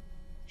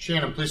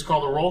 Shannon, please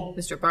call the roll.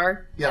 Mr.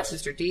 Barr? Yes.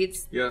 Mr.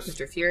 Dietz? Yes.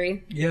 Mr.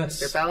 Fury? Yes.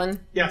 Mr.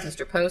 Bellin? Yes.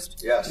 Mr.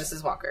 Post? Yes.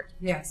 Mrs. Walker?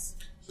 Yes.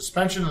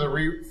 Suspension of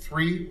the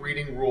three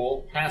reading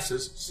rule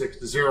passes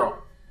 6-0.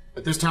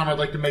 At this time, I'd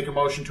like to make a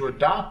motion to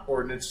adopt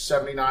Ordinance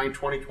 79,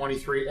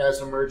 2023 as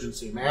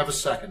emergency. May I have a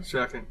second?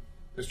 Second.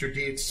 Mr.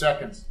 Deeds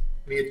seconds.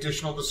 Any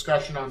additional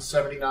discussion on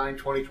 79,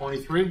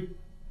 2023?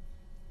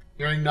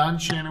 Hearing none,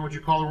 Shannon, would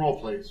you call the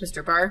roll, please?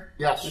 Mr. Barr?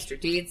 Yes. Mr.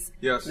 Deeds?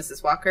 Yes.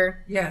 Mrs.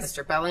 Walker? Yes.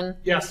 Mr. Bellin?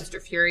 Yes.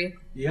 Mr. Fury?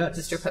 Yes.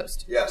 Mr.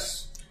 Post?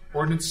 Yes.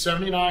 Ordinance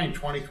 79,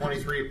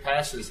 2023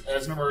 passes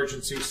as an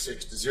emergency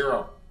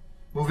 6-0.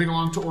 Moving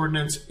along to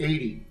Ordinance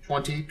 80,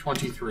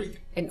 2023.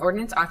 An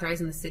ordinance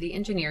authorizing the city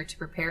engineer to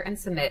prepare and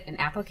submit an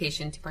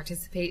application to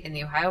participate in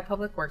the Ohio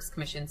Public Works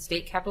Commission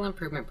State Capital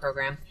Improvement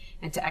Program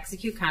and to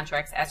execute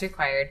contracts as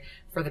required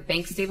for the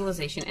bank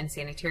stabilization and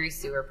sanitary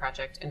sewer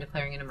project and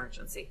declaring an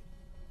emergency.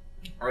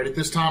 All right, at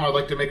this time, I'd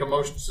like to make a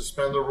motion to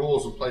suspend the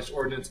rules and place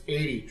Ordinance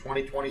 80,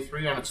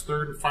 2023 on its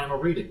third and final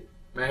reading.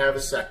 May I have a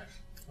second?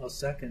 I'll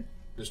second.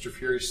 Mr.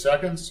 Fury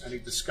seconds. Any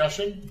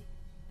discussion?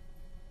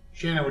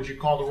 Shannon, would you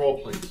call the roll,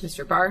 please?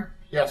 Mr. Barr?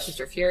 Yes.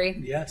 Mr.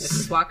 Fury? Yes.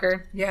 Mrs.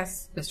 Walker?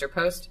 Yes. Mr.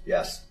 Post?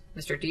 Yes.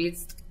 Mr.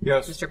 Deeds?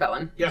 Yes. Mr.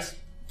 Bellin? Yes.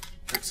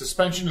 The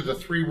suspension of the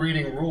three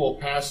reading rule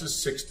passes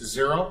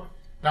 6-0.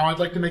 Now I'd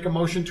like to make a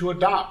motion to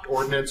adopt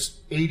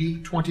Ordinance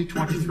 80,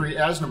 2023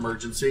 as an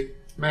emergency.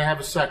 May I have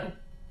a second?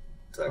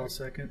 I'll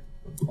second.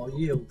 I'll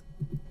yield.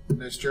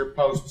 Mr.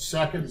 Post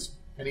seconds.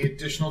 Any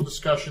additional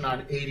discussion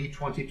on 80,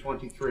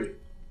 2023?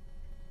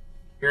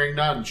 Hearing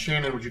none.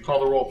 Shannon, would you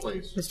call the roll,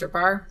 please? Mr.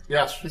 Barr?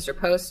 Yes. Mr.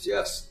 Post?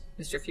 Yes.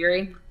 Mr.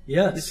 Fury?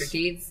 Yes. Mr.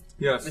 Deeds?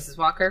 Yes. Mrs.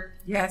 Walker?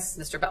 Yes.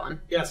 Mr.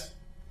 Bellin? Yes.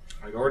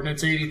 All right,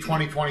 Ordinance 80,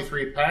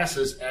 2023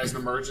 passes as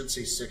an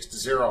emergency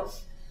 6-0.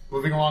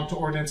 Moving along to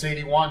Ordinance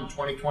 81,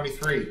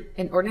 2023.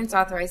 An ordinance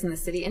authorizing the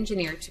city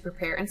engineer to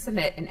prepare and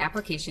submit an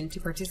application to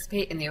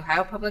participate in the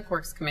Ohio Public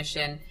Works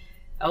Commission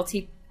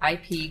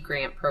LTIP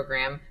grant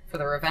program for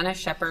the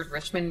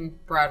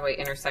Ravenna-Shepherd-Richmond Broadway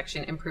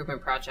intersection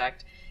improvement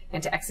project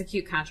and to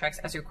execute contracts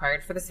as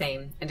required for the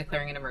same and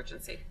declaring an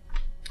emergency.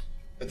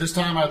 At this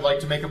time, I'd like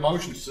to make a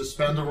motion to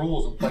suspend the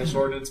rules and place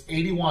Ordinance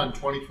 81,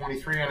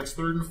 2023 on its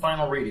third and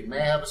final reading.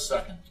 May I have a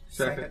second?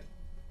 Second.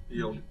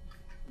 Yield.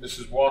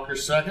 Mrs. Walker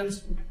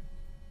seconds.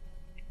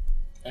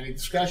 Any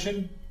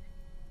discussion?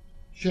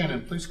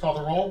 Shannon, please call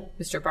the roll.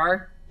 Mr.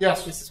 Barr?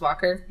 Yes. Mrs.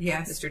 Walker?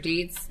 Yes. Mr.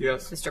 Deeds?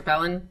 Yes. Mr.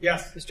 Bellin?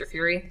 Yes. Mr.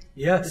 Fury?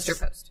 Yes. Mr.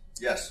 Post?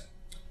 Yes.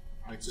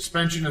 right,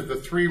 suspension of the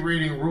 3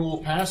 reading rule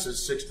passes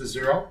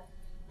 6-0.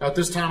 Now, at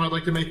this time, I'd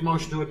like to make a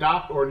motion to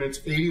adopt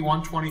ordinance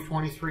 81,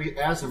 2023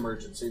 as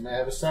emergency. May I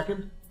have a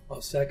second?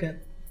 I'll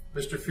second.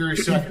 Mr. Fury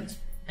seconds.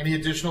 Any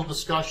additional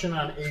discussion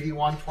on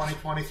 81,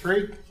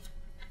 2023?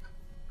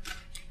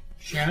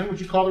 Shannon, would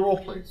you call the roll,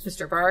 please?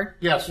 Mr. Barr?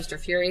 Yes. Mr.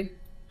 Fury?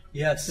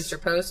 Yes.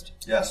 Mr. Post?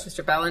 Yes.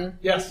 Mr. Bellin?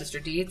 Yes.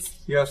 Mr. Deeds?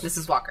 Yes.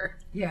 Mrs. Walker?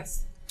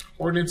 Yes.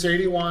 Ordinance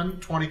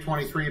 81,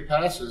 2023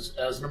 passes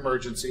as an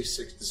emergency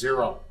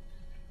 6-0.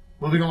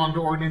 Moving along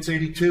to Ordinance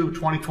 82,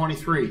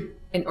 2023.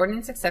 An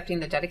ordinance accepting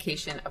the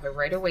dedication of a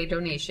right-of-way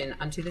donation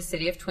unto the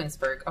city of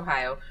Twinsburg,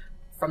 Ohio,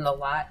 from the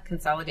lot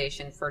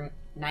consolidation for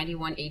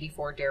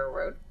 9184 Darrow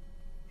Road.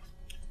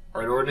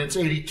 All right, Ordinance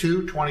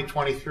 82,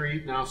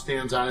 2023 now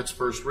stands on its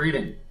first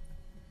reading.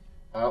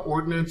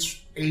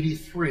 Ordinance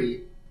 83,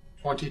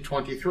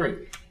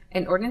 2023.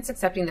 An ordinance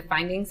accepting the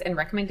findings and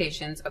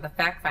recommendations of the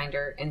fact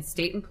finder in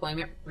State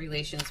Employment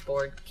Relations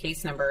Board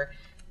case number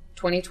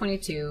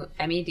 2022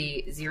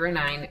 MED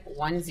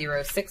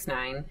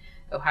 091069,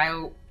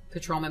 Ohio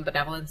Patrolman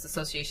Benevolence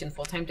Association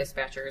full-time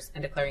dispatchers,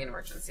 and declaring an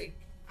emergency.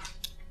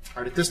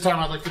 All right, at this time,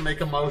 I'd like to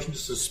make a motion to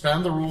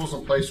suspend the rules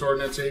and place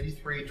Ordinance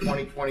 83,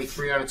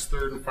 2023 on its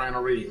third and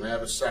final reading. May I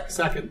have a second?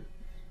 Second.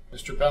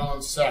 Mr.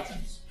 Bellin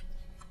seconds.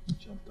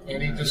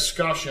 Any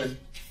discussion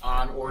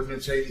on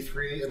Ordinance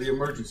 83 and the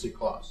emergency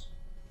clause?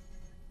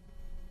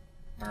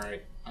 All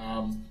right.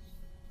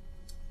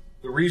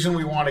 The reason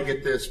we want to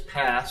get this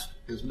passed,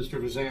 as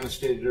Mr. Vizana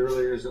stated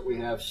earlier, is that we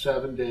have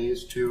 7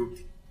 days to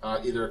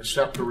either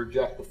accept or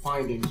reject the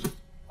findings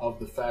of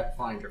the fact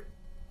finder.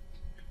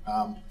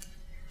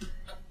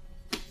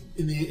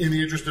 In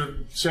the interest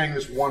of saying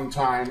this one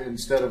time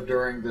instead of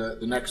during the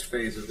next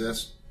phase of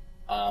this,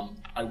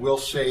 I will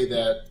say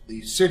that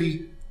the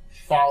city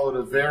followed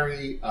a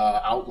very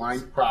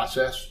outlined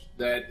process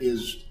that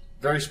is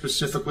very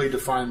specifically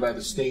defined by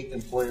the State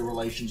Employee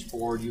Relations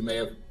Board. You may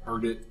have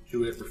heard it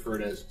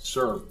referred as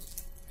SERB.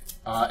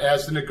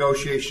 As the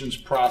negotiations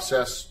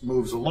process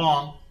moves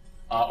along,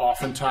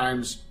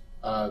 oftentimes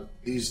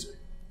these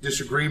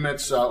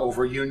disagreements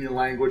over union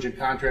language and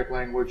contract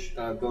language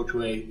go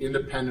to an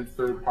independent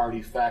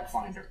third-party fact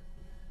finder.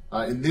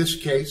 In this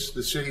case,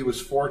 the city was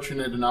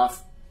fortunate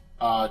enough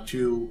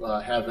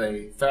to have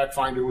a fact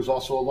finder who was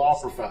also a law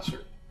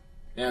professor.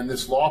 And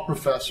this law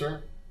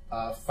professor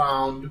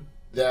found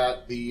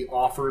that the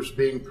offers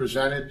being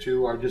presented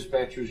to our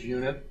dispatchers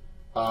unit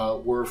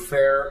were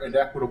fair and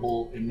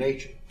equitable in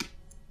nature.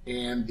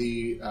 And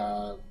the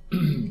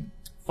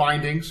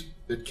findings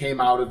that came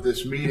out of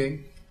this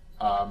meeting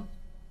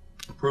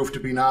proved to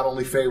be not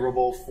only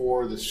favorable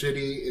for the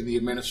city and the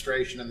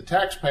administration and the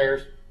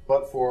taxpayers,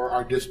 but for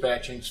our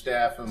dispatching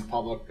staff and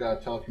public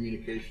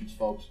telecommunications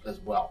folks as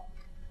well.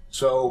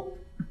 So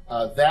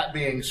that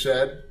being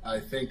said,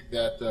 I think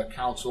that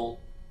council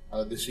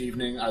this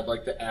evening, I'd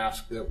like to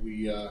ask that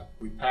we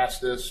pass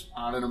this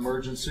on an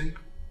emergency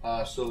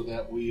so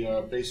that we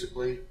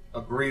basically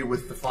agree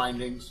with the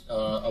findings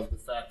of the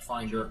fact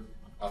finder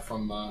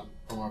from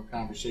our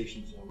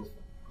conversations with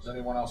them. Does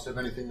anyone else have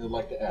anything they'd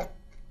like to add?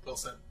 Well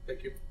said.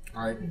 Thank you.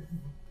 All right.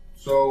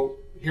 So,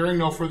 hearing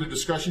no further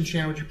discussion,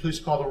 Shannon, would you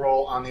please call the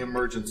roll on the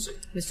emergency?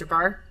 Mr.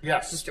 Barr?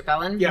 Yes. Mr.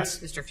 Bellin? Yes.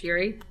 Mr.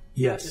 Fury?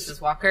 Yes. Mrs.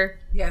 Walker?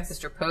 Yes.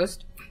 Mr.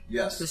 Post?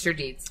 Yes. Mr.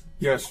 Deeds?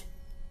 Yes.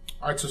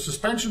 All right, so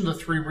suspension of the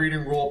 3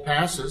 reading rule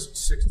passes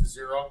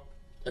 6-0.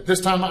 At this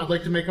time, I'd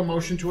like to make a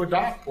motion to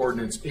adopt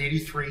Ordinance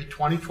 83,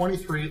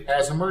 2023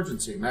 as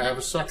emergency. May I have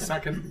a second?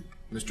 Second.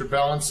 Mr.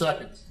 Bellin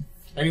seconds.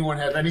 Anyone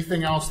have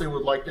anything else they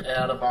would like to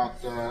add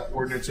about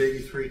Ordinance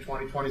 83,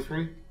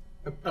 2023?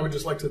 I would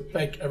just like to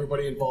thank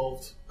everybody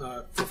involved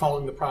for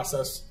following the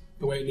process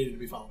the way it needed to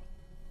be followed.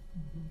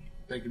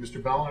 Thank you, Mr.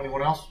 Bellin.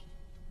 Anyone else?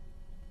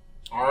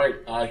 All right,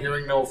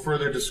 hearing no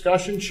further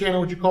discussion,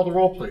 Shannon, would you call the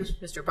roll, please?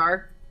 Mr.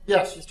 Barr?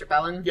 Yes. Mr.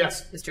 Bellin?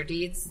 Yes. Mr.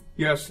 Deeds?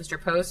 Yes.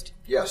 Mr. Post?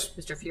 Yes.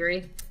 Mr.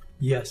 Fury?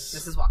 Yes.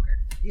 Mrs. Walker?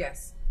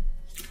 Yes.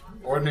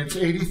 Ordinance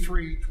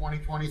 83,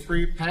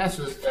 2023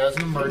 passes as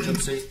an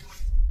emergency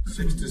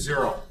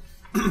 6-0.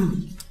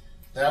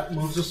 That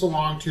moves us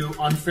along to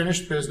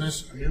unfinished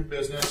business, new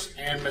business,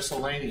 and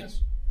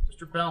miscellaneous.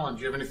 Mr. Bellin,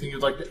 do you have anything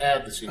you'd like to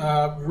add this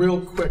evening? Real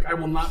quick, I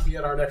will not be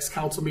at our next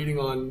council meeting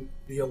on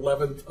the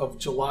 11th of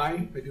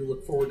July. I do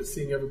look forward to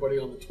seeing everybody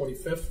on the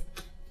 25th.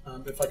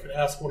 If I could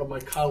ask one of my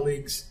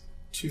colleagues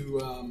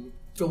to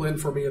fill in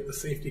for me at the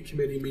safety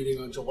committee meeting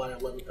on July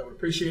 11th, I would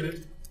appreciate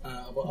it.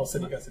 I'll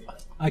send you guys an email.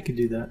 I could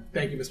do that.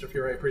 Thank you, Mr.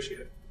 Fury. I appreciate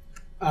it.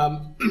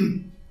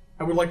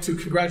 I would like to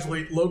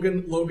congratulate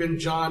Logan,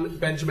 John,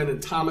 Benjamin,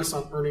 and Thomas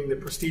on earning the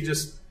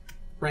prestigious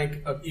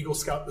rank of Eagle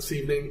Scout this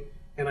evening,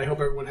 and I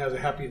hope everyone has a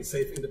happy and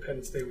safe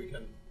Independence Day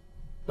weekend.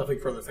 Nothing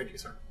further. Thank you,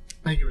 sir.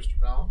 Thank you, Mr.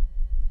 Bellin.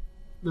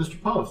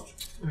 Mr.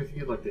 Post, anything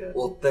you'd like to add?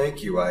 Well,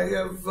 thank you. I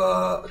have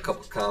a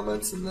couple of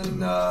comments, and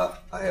then I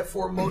have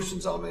 4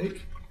 motions I'll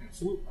make.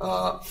 Absolutely.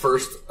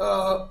 First,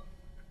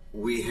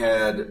 we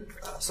had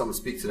someone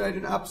speak tonight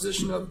in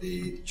opposition of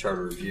the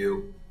charter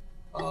review.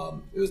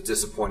 It was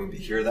disappointing to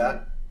hear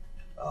that.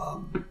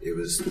 It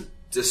was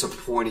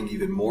disappointing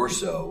even more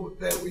so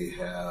that we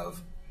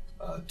have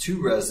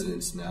two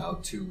residents now,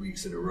 2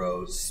 weeks in a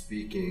row,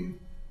 speaking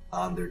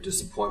on their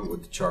disappointment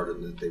with the charter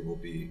and that they will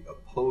be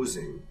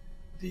opposing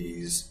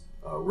these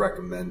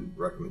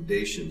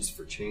recommendations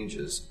for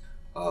changes.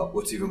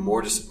 What's even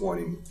more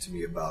disappointing to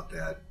me about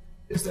that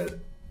is that,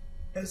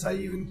 as I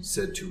even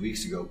said 2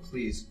 weeks ago,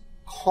 please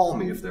call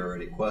me if there are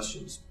any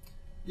questions.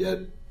 Yet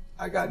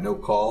I got no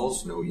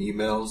calls, no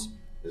emails.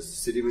 Has the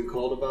city been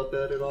called about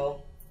that at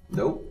all?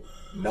 Nope,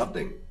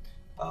 nothing.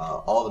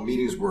 All the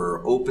meetings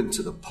were open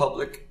to the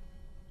public.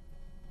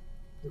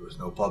 There was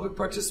no public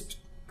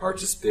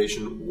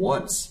participation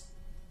once.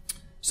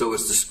 So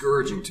it's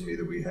discouraging to me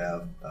that we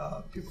have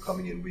people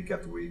coming in week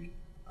after week,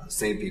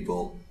 same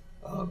people,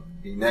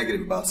 being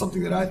negative about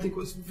something that I think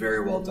was very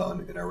well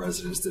done, and our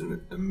residents did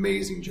an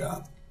amazing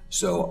job.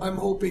 So I'm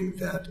hoping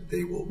that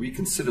they will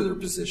reconsider their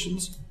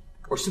positions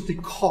or simply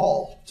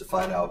call to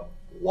find out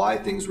why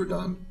things were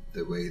done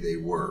the way they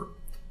were.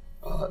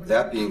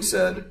 That being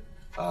said,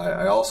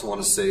 I also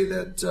want to say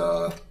that,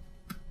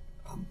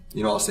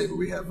 I'll say, but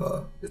we have,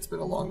 it's been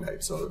a long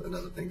night, so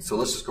another thing. So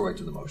let's just go right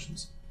to the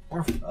motions.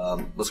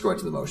 Let's go right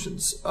to the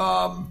motions.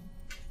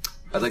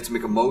 I'd like to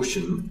make a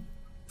motion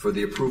for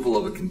the approval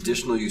of a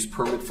conditional use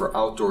permit for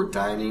outdoor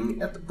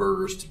dining at the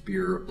Burgers to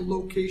Beer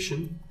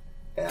location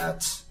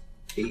at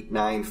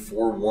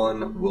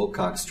 8941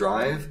 Wilcox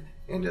Drive,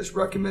 and as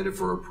recommended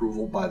for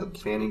approval by the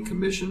Planning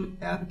Commission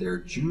at their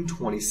June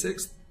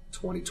 26th,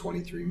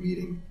 2023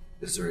 meeting.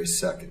 Is there a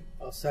second?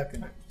 I'll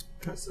second.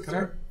 Can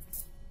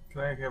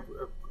I have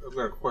I've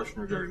got a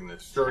question regarding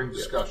this during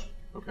discussion?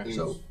 Okay.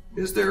 So,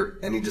 is there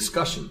any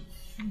discussion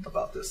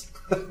about this?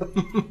 Thank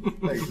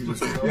you,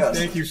 Mr. Yes.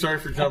 Thank you. Sorry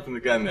for jumping the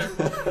gun there.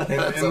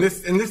 And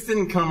this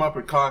didn't come up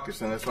at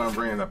caucus, and that's why I'm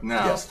bringing it up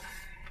now. Yes.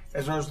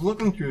 As I was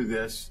looking through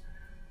this,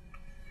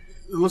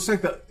 it looks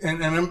like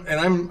I'm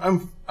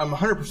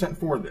 100%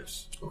 for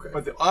this. Okay.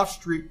 But the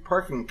off-street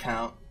parking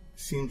count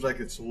seems like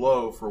it's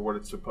low for what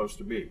it's supposed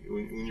to be.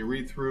 When you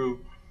read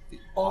through the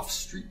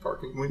off-street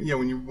parking, when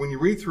you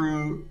read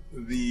through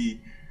the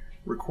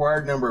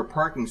required number of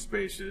parking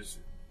spaces,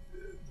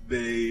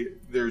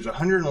 there's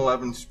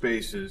 111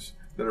 spaces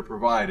that are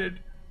provided,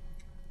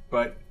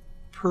 but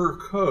per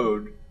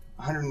code,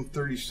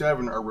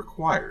 137 are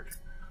required.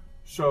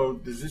 So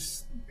does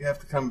this have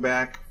to come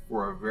back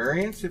for a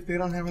variance if they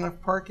don't have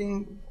enough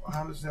parking?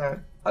 How does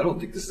that? I don't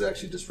think this is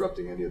actually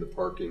disrupting any of the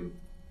parking,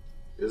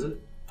 is it?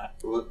 I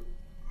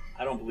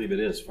don't believe it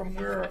is. From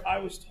where I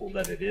was told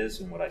that it is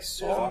and what I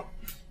saw,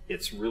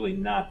 it's really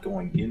not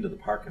going into the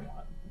parking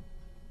lot.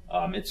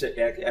 It's at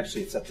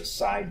the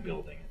side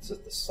building. It's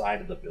at the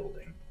side of the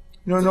building.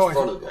 No,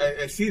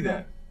 I see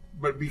that,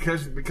 but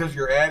because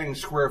you're adding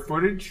square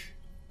footage,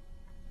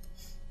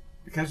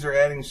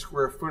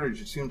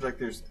 it seems like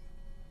there's.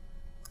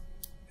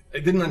 I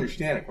didn't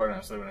understand it, quite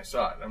honestly, when I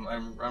saw it.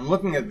 I'm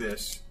looking at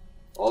this.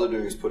 All they're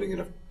doing is putting in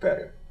a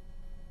patio.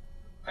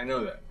 I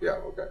know that. Yeah.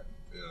 Okay.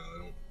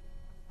 Yeah.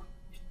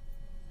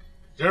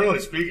 Generally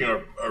speaking,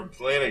 our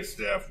planning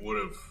staff would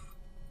have.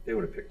 They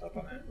would have picked up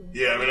on that.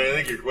 Yeah, I mean, I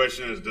think your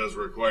question is, does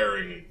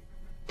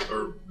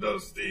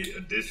the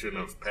addition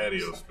of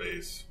patio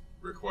space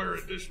require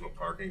additional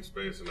parking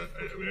space? And I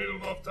mean, I don't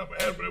know off the top of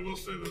my head, but I will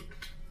say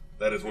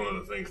that is one of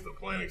the things the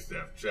planning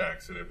staff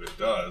checks, and if it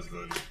does,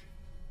 then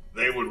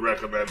they would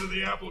recommend to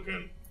the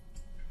applicant,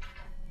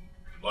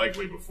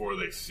 likely before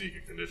they seek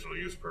a conditional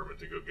use permit,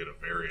 to go get a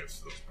variance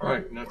to those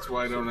parking. Right, and that's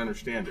why I don't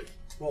understand it.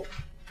 Well,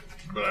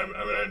 but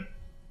I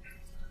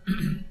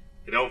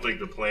don't think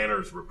the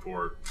planner's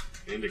report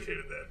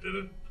indicated that, did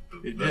it?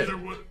 It that did.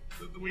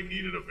 That we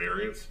needed a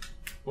variance?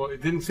 Well,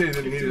 it didn't say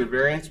that it needed a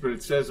variance, but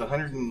it says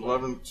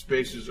 111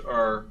 spaces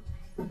are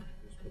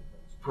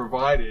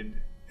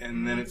provided,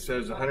 and then it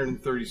says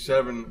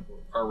 137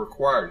 are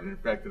required, and in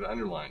fact it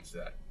underlines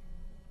that.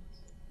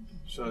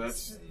 So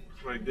that's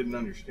what I didn't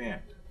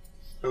understand.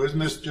 So isn't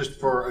this just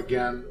for,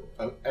 again,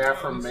 an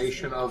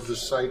affirmation of the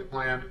site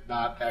plan,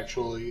 not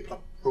actually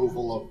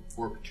approval of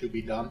work to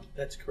be done?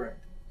 That's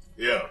correct.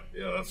 Yeah,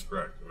 that's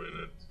correct.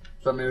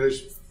 I mean,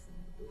 there's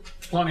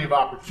plenty of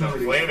opportunities.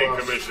 The planning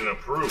commission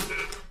approved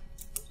it,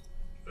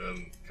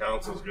 and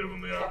council's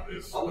given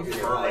is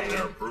affirming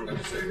their approval.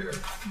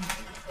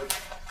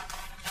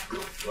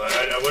 Well,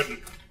 I wouldn't.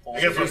 I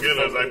guess what I'm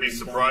getting is I'd be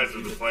surprised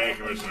if the planning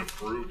commission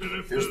approved it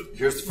if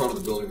here's the front of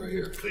the building right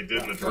here. They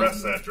didn't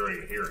address that during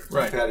the hearing.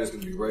 Right. The patio's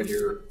going to be right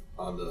here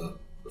on the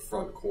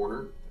front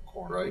corner,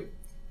 right?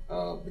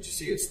 But you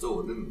see, it's still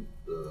within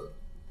the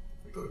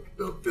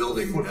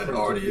building that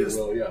already is.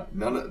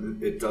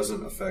 It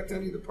doesn't affect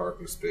any of the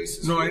parking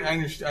spaces. No, I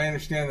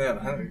understand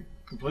that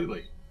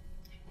completely.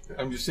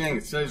 I'm just saying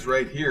it says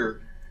right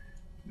here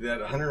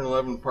that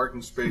 111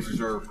 parking spaces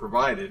are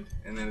provided,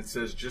 and then it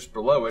says just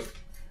below it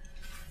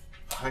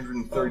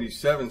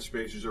 137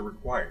 spaces are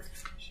required.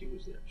 She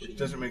was there. Which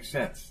doesn't make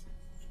sense.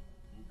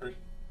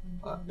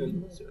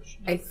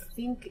 I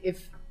think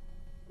if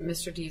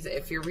Mr. Dees,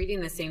 if you're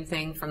reading the same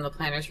thing from the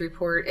planner's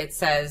report, it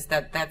says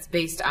that that's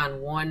based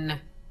on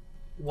one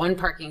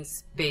parking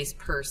space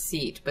per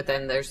seat, but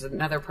then there's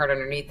another part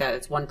underneath that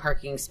it's one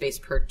parking space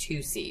per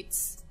 2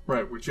 seats.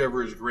 Right,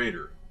 whichever is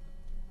greater.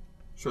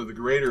 So the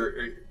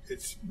greater,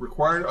 it's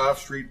required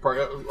off-street park.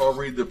 I'll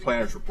read the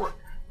planner's report.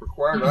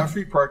 Required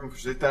off-street parking for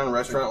sit-down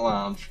restaurant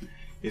lounge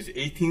is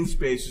 18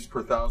 spaces per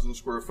 1,000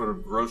 square foot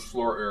of gross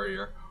floor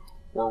area,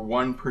 or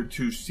 1 per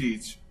 2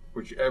 seats,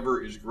 whichever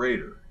is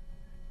greater.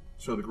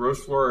 So the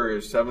gross floor area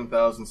is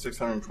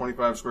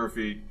 7,625 square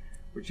feet,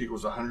 which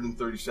equals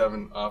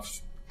 137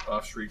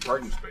 off-street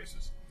parking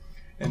spaces.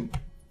 And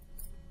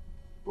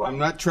I'm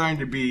not trying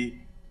to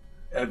be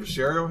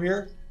adversarial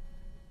here.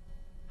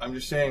 I'm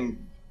just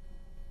saying,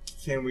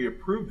 can we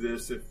approve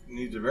this if it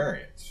needs a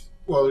variance?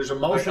 Well, there's a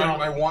motion.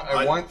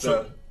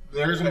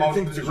 There's a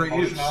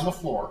motion on the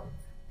floor,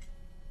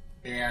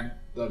 and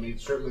I mean,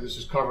 certainly this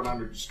is covered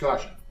under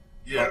discussion.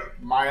 Yeah.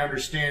 But my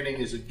understanding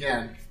is,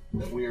 again,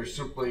 that we are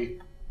simply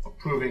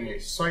approving a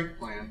site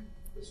plan.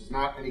 This is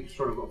not any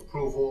sort of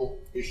approval,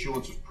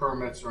 issuance of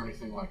permits, or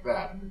anything like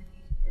that.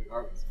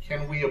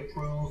 Can we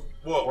approve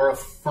or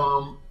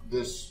affirm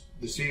this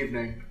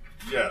evening?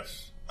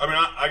 Yes. I mean,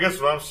 I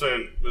guess what I'm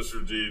saying,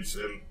 Mr. Deeds,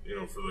 and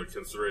for the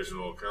consideration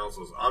of all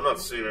councils, I'm not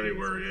seeing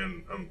anywhere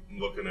I'm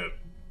looking at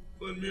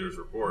Lynn Muter's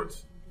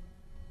reports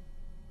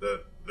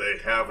that they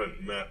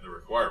haven't met the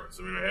requirements.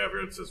 I mean, I have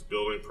here, it says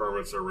building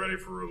permits are ready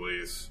for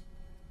release.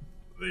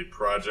 The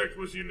project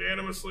was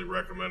unanimously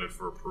recommended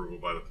for approval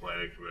by the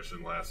Planning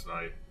Commission last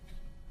night.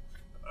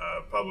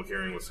 Public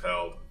hearing was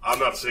held. I'm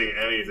not seeing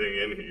anything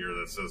in here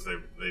that says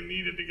they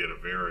needed to get a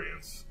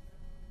variance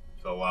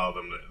to allow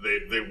them to,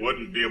 they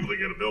wouldn't be able to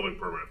get a building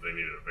permit if they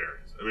needed a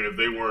variance. I mean, if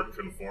they weren't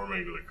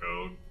conforming to the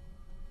code.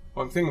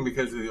 Well, I'm thinking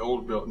because of the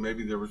old building,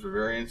 maybe there was a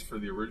variance for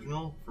the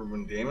original from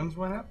when Damon's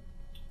went up.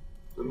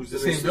 It was the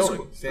same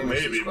building.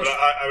 Maybe, but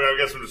I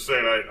guess I'm just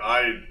saying,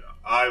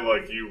 I,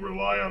 like you,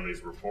 rely on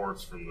these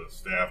reports from the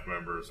staff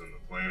members and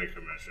the Planning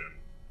Commission.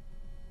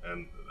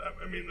 And,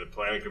 I mean, the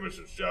Planning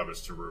Commission's job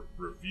is to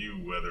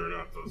review whether or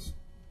not those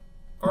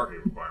parking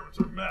requirements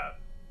are met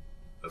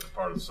as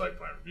part of the site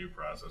plan review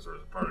process or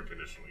as a part of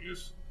conditional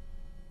use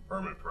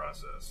permit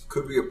process.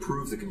 Could we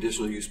approve the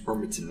conditional use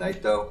permit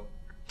tonight, though?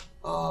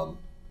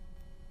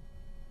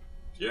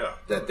 Yeah.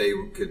 That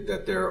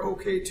they're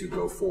okay to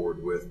go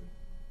forward with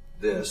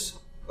this,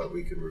 but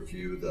we can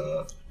review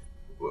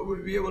would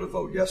we be able to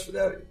vote yes for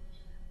that?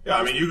 Yeah,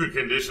 I mean, you could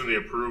condition the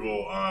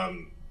approval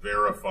on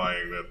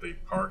verifying that the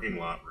parking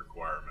lot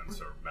requirements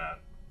are met.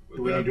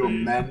 Do we need to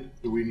amend?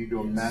 Do we need to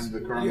amend the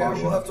current motion?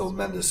 Yeah, we'll have to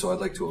amend this. So I'd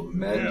like to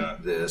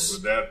amend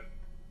this.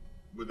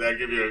 Would that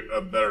give you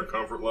a better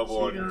comfort level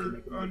on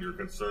your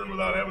concern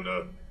without having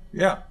to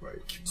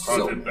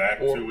hunt it back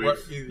 2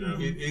 weeks?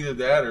 Either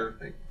that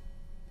or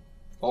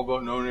all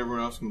vote no and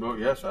everyone else can vote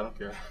yes. I don't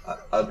care.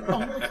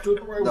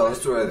 No,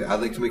 let's do it.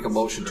 I'd like to make a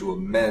motion to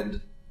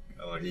amend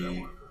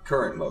the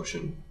current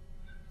motion,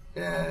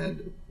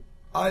 and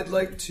I'd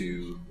like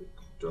to.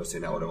 Do I say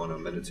now what I want to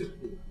amend it to?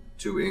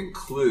 To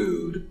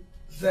include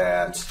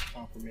that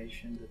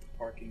confirmation that the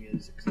parking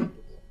is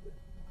acceptable.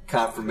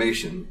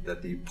 Confirmation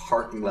that the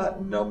parking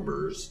lot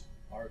numbers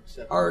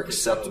are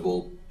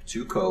acceptable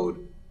to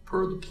code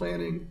per the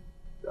planning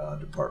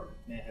department.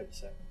 May I have a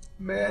second?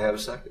 May I have a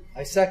second?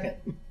 I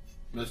second.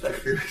 Mr.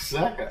 Fury,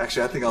 second.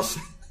 Actually, I think I'll.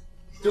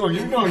 Dude,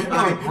 you're doing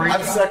a great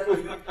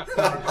job.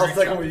 I'll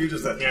second what you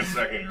just said. Can't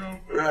second your own.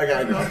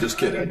 I know. I'm just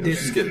kidding. I'm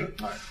just kidding.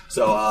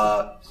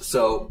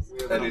 So,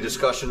 any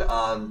discussion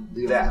on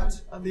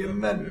that, on the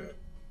amendment?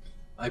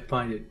 I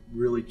find it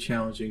really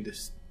challenging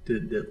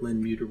that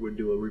Lynn Muter would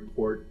do a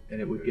report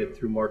and it would get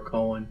through Mark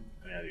Cohen.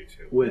 I do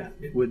too.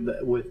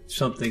 With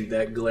something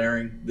that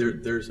glaring.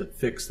 There's a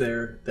fix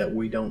there that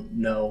we don't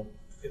know.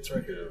 It's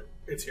right here.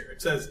 It's here.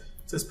 It says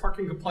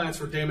parking compliance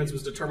for Damon's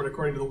was determined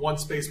according to the 1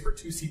 space per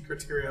 2 seat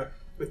criteria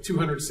with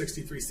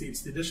 263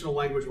 seats. The additional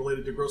language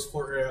related to gross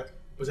floor area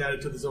was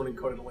added to the zoning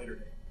code at a later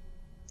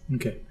date.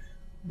 Okay.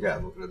 Yeah,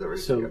 I'm looking at that right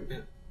so,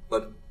 here.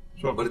 But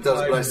it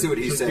does. But I see what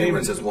he's saying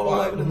where it says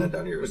 111 and then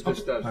down here.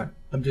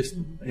 I'm just,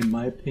 in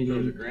my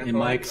opinion, in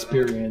my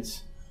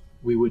experience,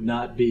 we would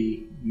not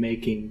be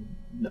making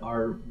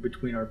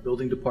between our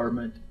building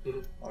department,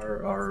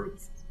 our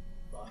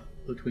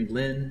between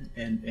Lynn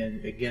and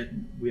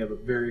again, we have a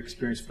very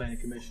experienced planning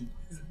commission.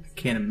 I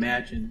can't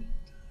imagine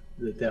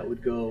that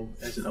would go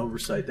as an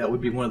oversight. That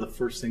would be one of the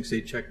first things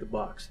they check the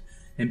box.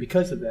 And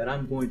because of that,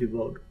 I'm going to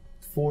vote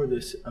for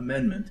this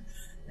amendment,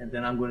 and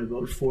then I'm going to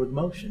vote for the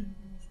motion.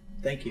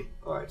 Thank you.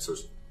 All right. So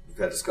we've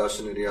had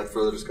discussion. Any other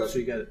further discussion? So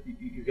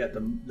you got the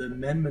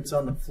amendments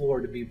on the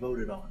floor to be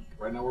voted on.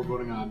 Right now, we're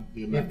voting on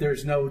the amendment. If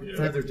there's no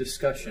further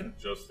discussion,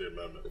 just the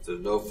amendment. If there's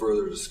no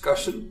further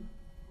discussion,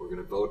 we're going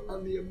to vote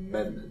on the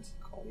amendment.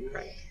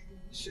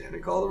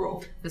 Shannon, call the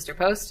roll. Mr.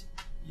 Post?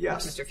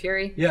 Yes. Mr.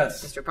 Fury?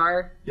 Yes. Mr.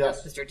 Barr?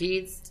 Yes. Mr.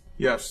 Deeds?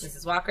 Yes.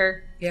 Mrs.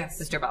 Walker?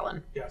 Yes. Mr.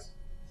 Bellin? Yes.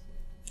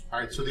 All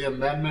right, so the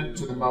amendment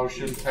to the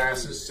motion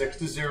passes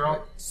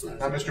 6-0.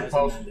 Now, Mr.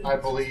 Post, I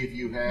believe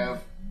you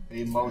have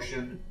a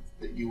motion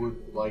that you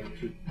would like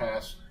to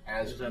pass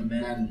as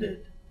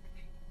amended.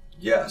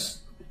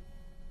 Yes.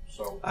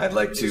 So I'd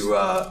like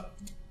to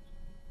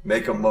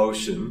make a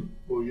motion.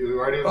 Well, you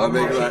already have a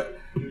motion.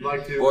 You'd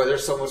like to. Boy,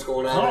 there's so much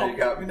going on. You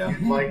got me now.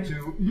 You'd like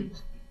to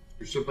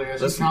You're simply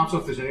asking council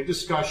if there's any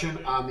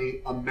discussion on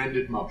the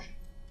amended motion.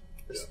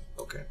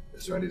 Okay.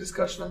 Is there any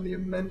discussion on the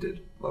amended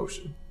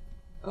motion?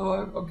 Oh,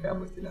 okay. I'm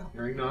with you now.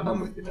 Hearing none.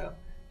 I'm with you now.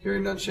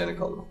 Hearing none. Shannon,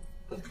 call the roll.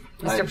 I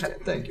Mr. understand.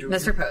 Thank you.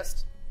 Mr.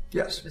 Post.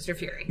 Yes. Mr.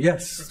 Fury.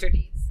 Yes. Mr.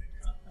 Deeds.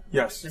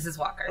 Yes. Mrs.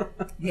 Walker.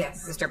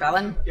 Yes. Mr.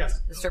 Bellin.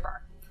 Yes. Mr.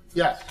 Barr.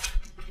 Yes.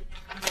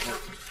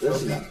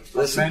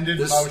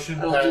 Amended motion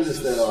I don't do this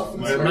passes. that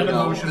often. Amended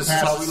motion This is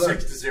how we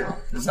passes learn. 6-0.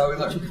 This is how we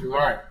learn. All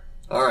right.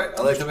 All right.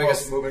 I'd like to make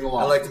Moving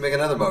along. I'd like to make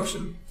another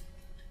motion.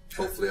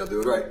 Hopefully, I'll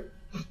do it right.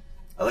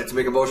 I'd like to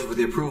make a motion for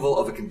the approval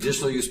of a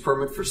conditional use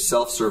permit for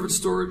self-service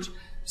storage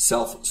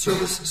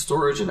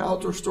and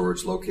outdoor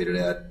storage located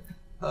at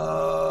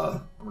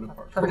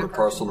permanent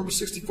parcel number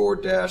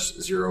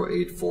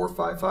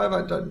 64-08455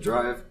 on Dutton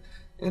Drive,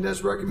 and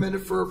as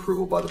recommended for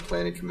approval by the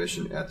Planning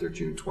Commission at their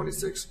June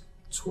 26,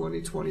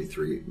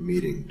 2023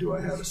 meeting. Do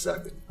I have a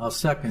second? I'll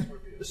second.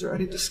 Is there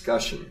any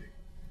discussion?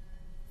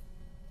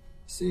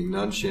 Seeing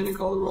none, Shannon,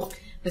 call the roll.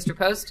 Mr.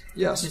 Post.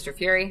 Yes. Mr.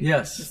 Fury.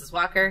 Yes. Mrs.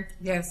 Walker.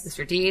 Yes.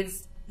 Mr.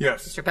 Deeds.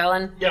 Yes. Mr.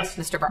 Bellin. Yes.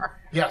 Mr. Barr.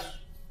 Yes.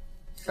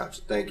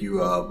 Gotcha. Thank you.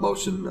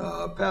 Motion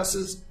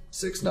passes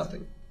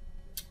 6-0.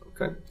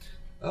 Okay.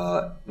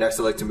 Next,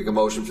 I'd like to make a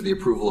motion for the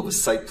approval of a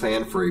site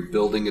plan for a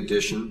building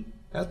addition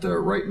at the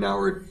Right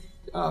Now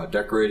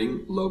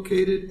Decorating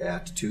located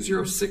at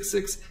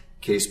 2066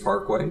 Case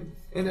Parkway,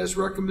 and as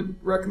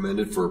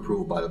recommended for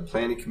approval by the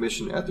Planning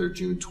Commission at their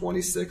June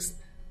 26th,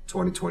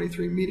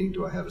 2023 meeting.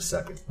 Do I have a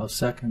second? I'll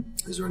second.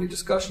 Is there any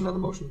discussion on the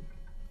motion?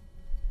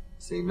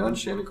 Seeing none,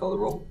 Shannon, call the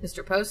roll.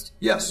 Mr. Post.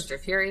 Yes. Mr.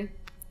 Fury.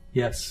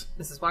 Yes.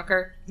 Mrs.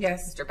 Walker.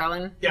 Yes. Mr.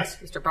 Bellin. Yes.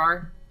 Mr.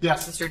 Barr.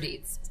 Yes. Mr.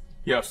 Deeds.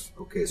 Yes.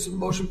 Okay, so the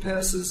motion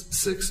passes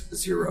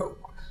 6-0.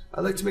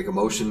 I'd like to make a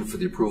motion for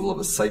the approval of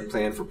a site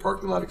plan for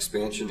parking lot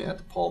expansion at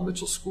the Paul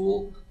Mitchell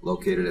School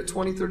located at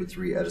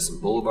 2033 Edison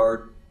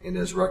Boulevard, and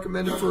as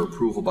recommended for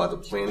approval by the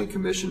Planning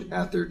Commission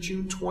at their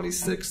June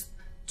 26th,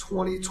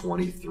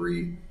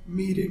 2023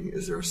 meeting.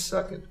 Is there a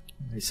second?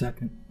 A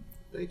second.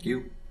 Thank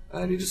you.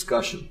 Any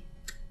discussion?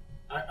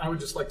 I would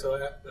just like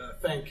to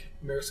thank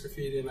Mayor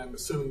Scafidi, and I'm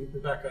assuming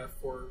Rebecca,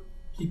 for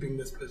keeping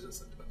this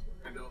business in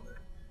Twinsburg. I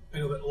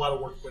know that a lot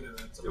of work went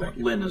into that. So thank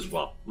you. Lynn as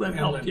well. Lynn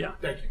helped. Lynn. Yeah.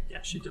 Thank you.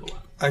 Yeah, she did a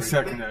lot. I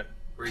second that.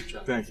 Great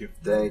job. Thank you.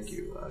 Thank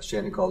you.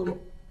 Shannon, call the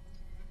roll.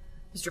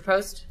 Mr.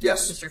 Post.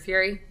 Yes. Mr.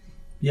 Fury.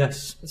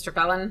 Yes. Mr.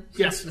 Bellin.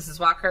 Yes. Mrs.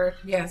 Walker.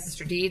 Yes.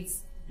 Mr.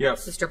 Deeds.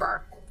 Yes. Mr.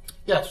 Barr.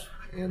 Yes.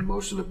 And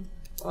motion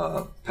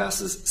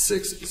passes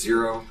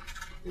 6-0.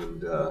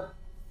 And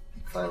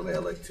finally,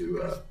 I'd like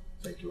to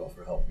thank you all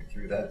for helping me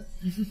through that.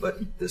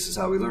 But this is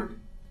how we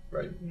learn,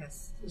 right?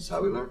 Yes. This is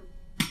how we learn.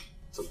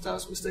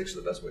 Sometimes mistakes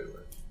are the best way to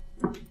learn.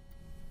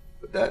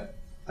 With that,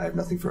 I have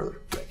nothing further.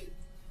 Thank you.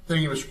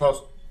 Thank you, Mr.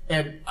 Post.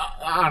 And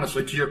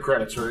honestly, to your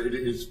credit, sir,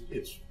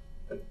 it's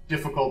a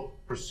difficult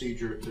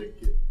procedure to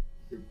get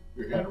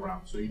your head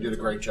around. So you did a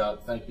great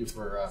job. Thank you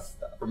for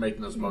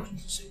making those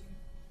motions this evening.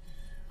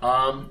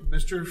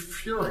 Mr.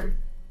 Fury,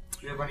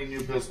 do you have any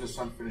new business,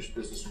 unfinished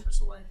business, or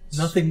miscellaneous?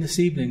 Nothing this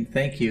evening.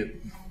 Thank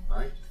you. All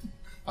right.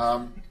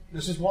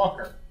 Mrs.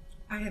 Walker.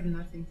 I have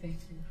nothing, thank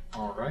you.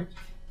 All right.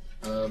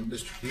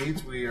 Mr.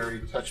 Deeds, we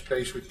already touched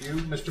base with you.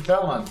 Mr.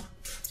 Bellin.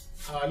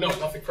 No,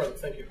 nothing further.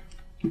 Thank you.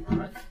 All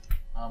right.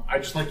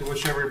 I'd just like to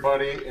wish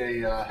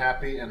everybody a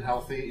happy and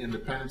healthy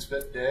Independence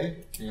Day,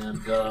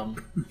 and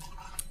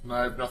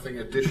I have nothing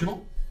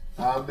additional.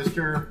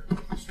 Mr.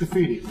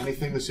 Scafidi,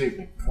 anything this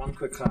evening? One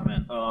quick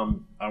comment.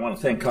 I want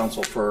to thank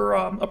Council for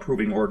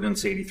approving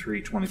Ordinance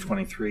 83,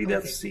 2023.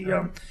 That's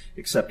the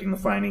accepting the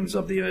findings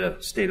of the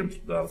State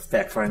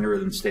Fact Finder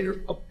and State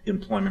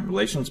Employment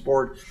Relations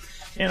Board.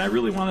 And I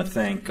really want to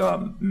thank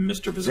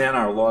Mr. Vizana,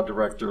 our Law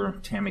Director,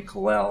 Tammy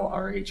Kalel,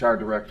 our HR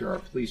Director, our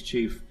Police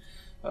Chief,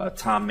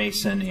 Tom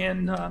Mason,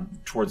 and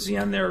towards the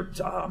end there,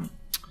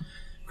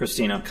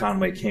 Christina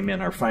Conway came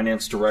in, our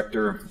Finance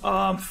Director,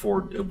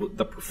 for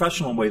the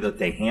professional way that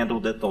they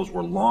handled it. Those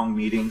were long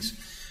meetings.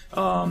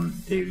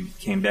 They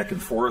came back and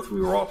forth.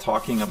 We were all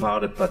talking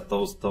about it, but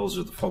those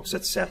are the folks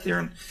that sat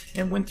there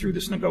and went through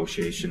this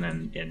negotiation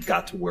and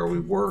got to where we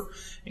were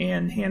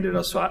and handed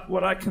us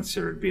what I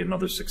consider to be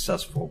another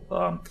successful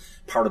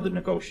part of the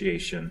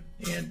negotiation.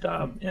 And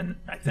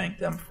I thank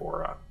them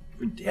for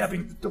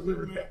having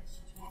delivered that.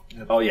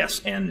 Oh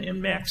yes,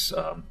 and Max,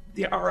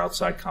 our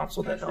outside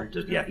counsel that helped.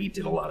 Yeah, he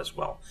did a lot as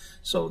well.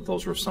 So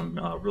those were some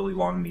really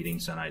long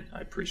meetings, and I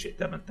appreciate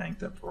them and thank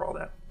them for all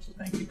that. So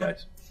thank you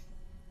guys.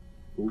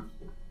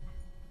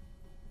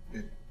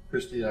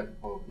 Christy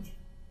Yakupovich.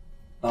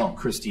 Oh,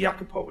 Christy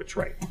Yakupovich,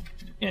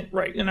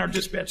 right. In our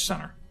dispatch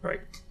center,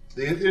 right.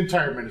 The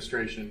entire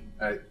administration.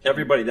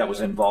 Everybody that was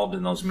involved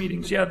in those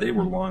meetings, yeah, they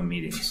were long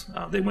meetings.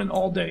 They went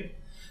all day.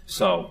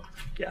 So,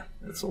 yeah,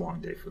 it's a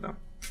long day for them.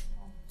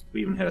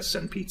 We even had to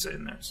send pizza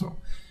in there, so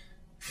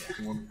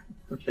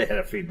they had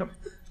to feed them.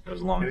 It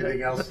was a long Anything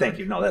day. else? But thank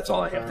you. No, that's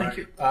all I have. All Thank right.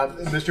 you.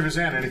 Mr.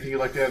 Vizan, anything you'd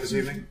like to add this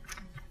evening?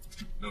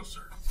 No,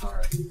 sir. All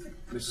right.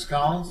 Mrs.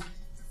 Collins?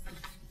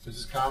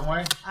 Mrs.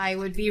 Conway? I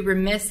would be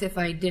remiss if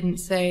I didn't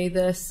say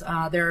this.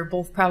 They're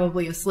both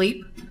probably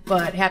asleep,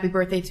 but happy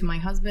birthday to my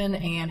husband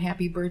and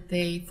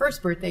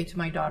first birthday to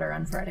my daughter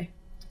on Friday.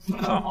 Oh,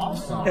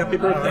 awesome. Happy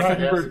birthday. Right,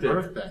 Happy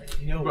birthday.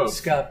 You know, it was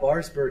Scott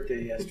Barr's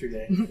birthday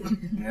yesterday.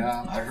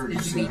 Yeah, I heard you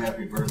sing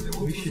happy birthday.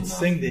 We should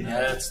sing to him.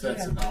 That's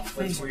enough.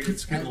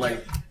 It's getting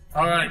late.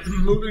 All right,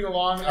 moving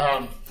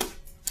along.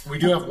 We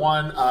do have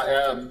one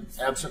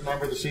absent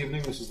member this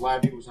evening. Mrs.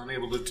 Labby was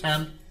unable to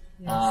attend.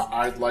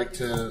 I'd like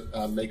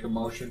to make a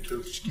motion to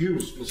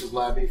excuse Mrs.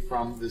 Labby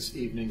from this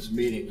evening's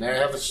meeting. May I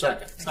have a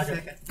second?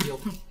 Second.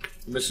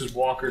 Mrs.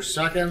 Walker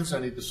seconds.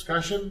 Any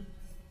discussion?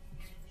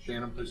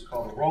 Shannon, please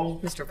call the roll.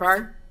 Mr.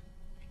 Barr?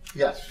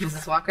 Yes.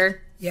 Mrs.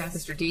 Walker? Yes.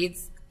 Mr.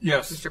 Deeds?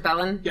 Yes. Mr.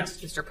 Bellin? Yes.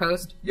 Mr.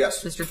 Post?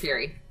 Yes. Mr.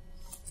 Fury?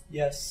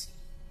 Yes.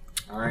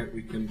 All right,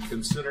 we can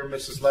consider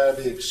Mrs.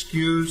 Labby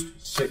excused,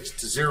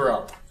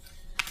 6-0.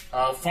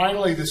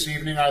 Finally, this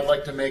evening, I'd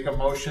like to make a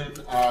motion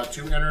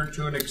to enter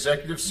into an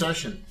executive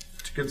session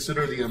to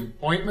consider the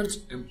appointment,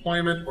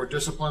 employment, or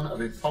discipline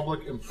of a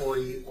public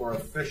employee or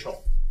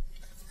official.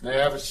 May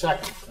I have a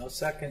second? No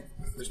second.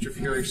 Mr.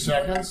 Fury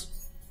seconds.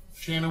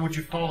 Shannon, would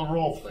you call the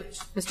roll,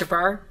 please? Mr.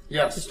 Barr?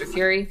 Yes. Mr.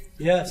 Fury?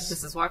 Yes.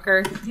 Mrs.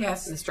 Walker?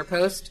 Yes. Mr.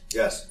 Post?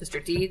 Yes.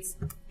 Mr. Deeds?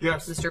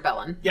 Yes. Mr.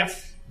 Bellin?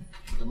 Yes.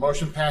 The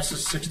motion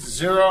passes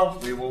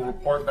 6-0. We will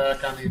report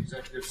back on the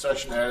executive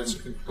session as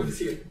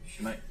concluded.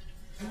 Good night.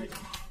 Good night.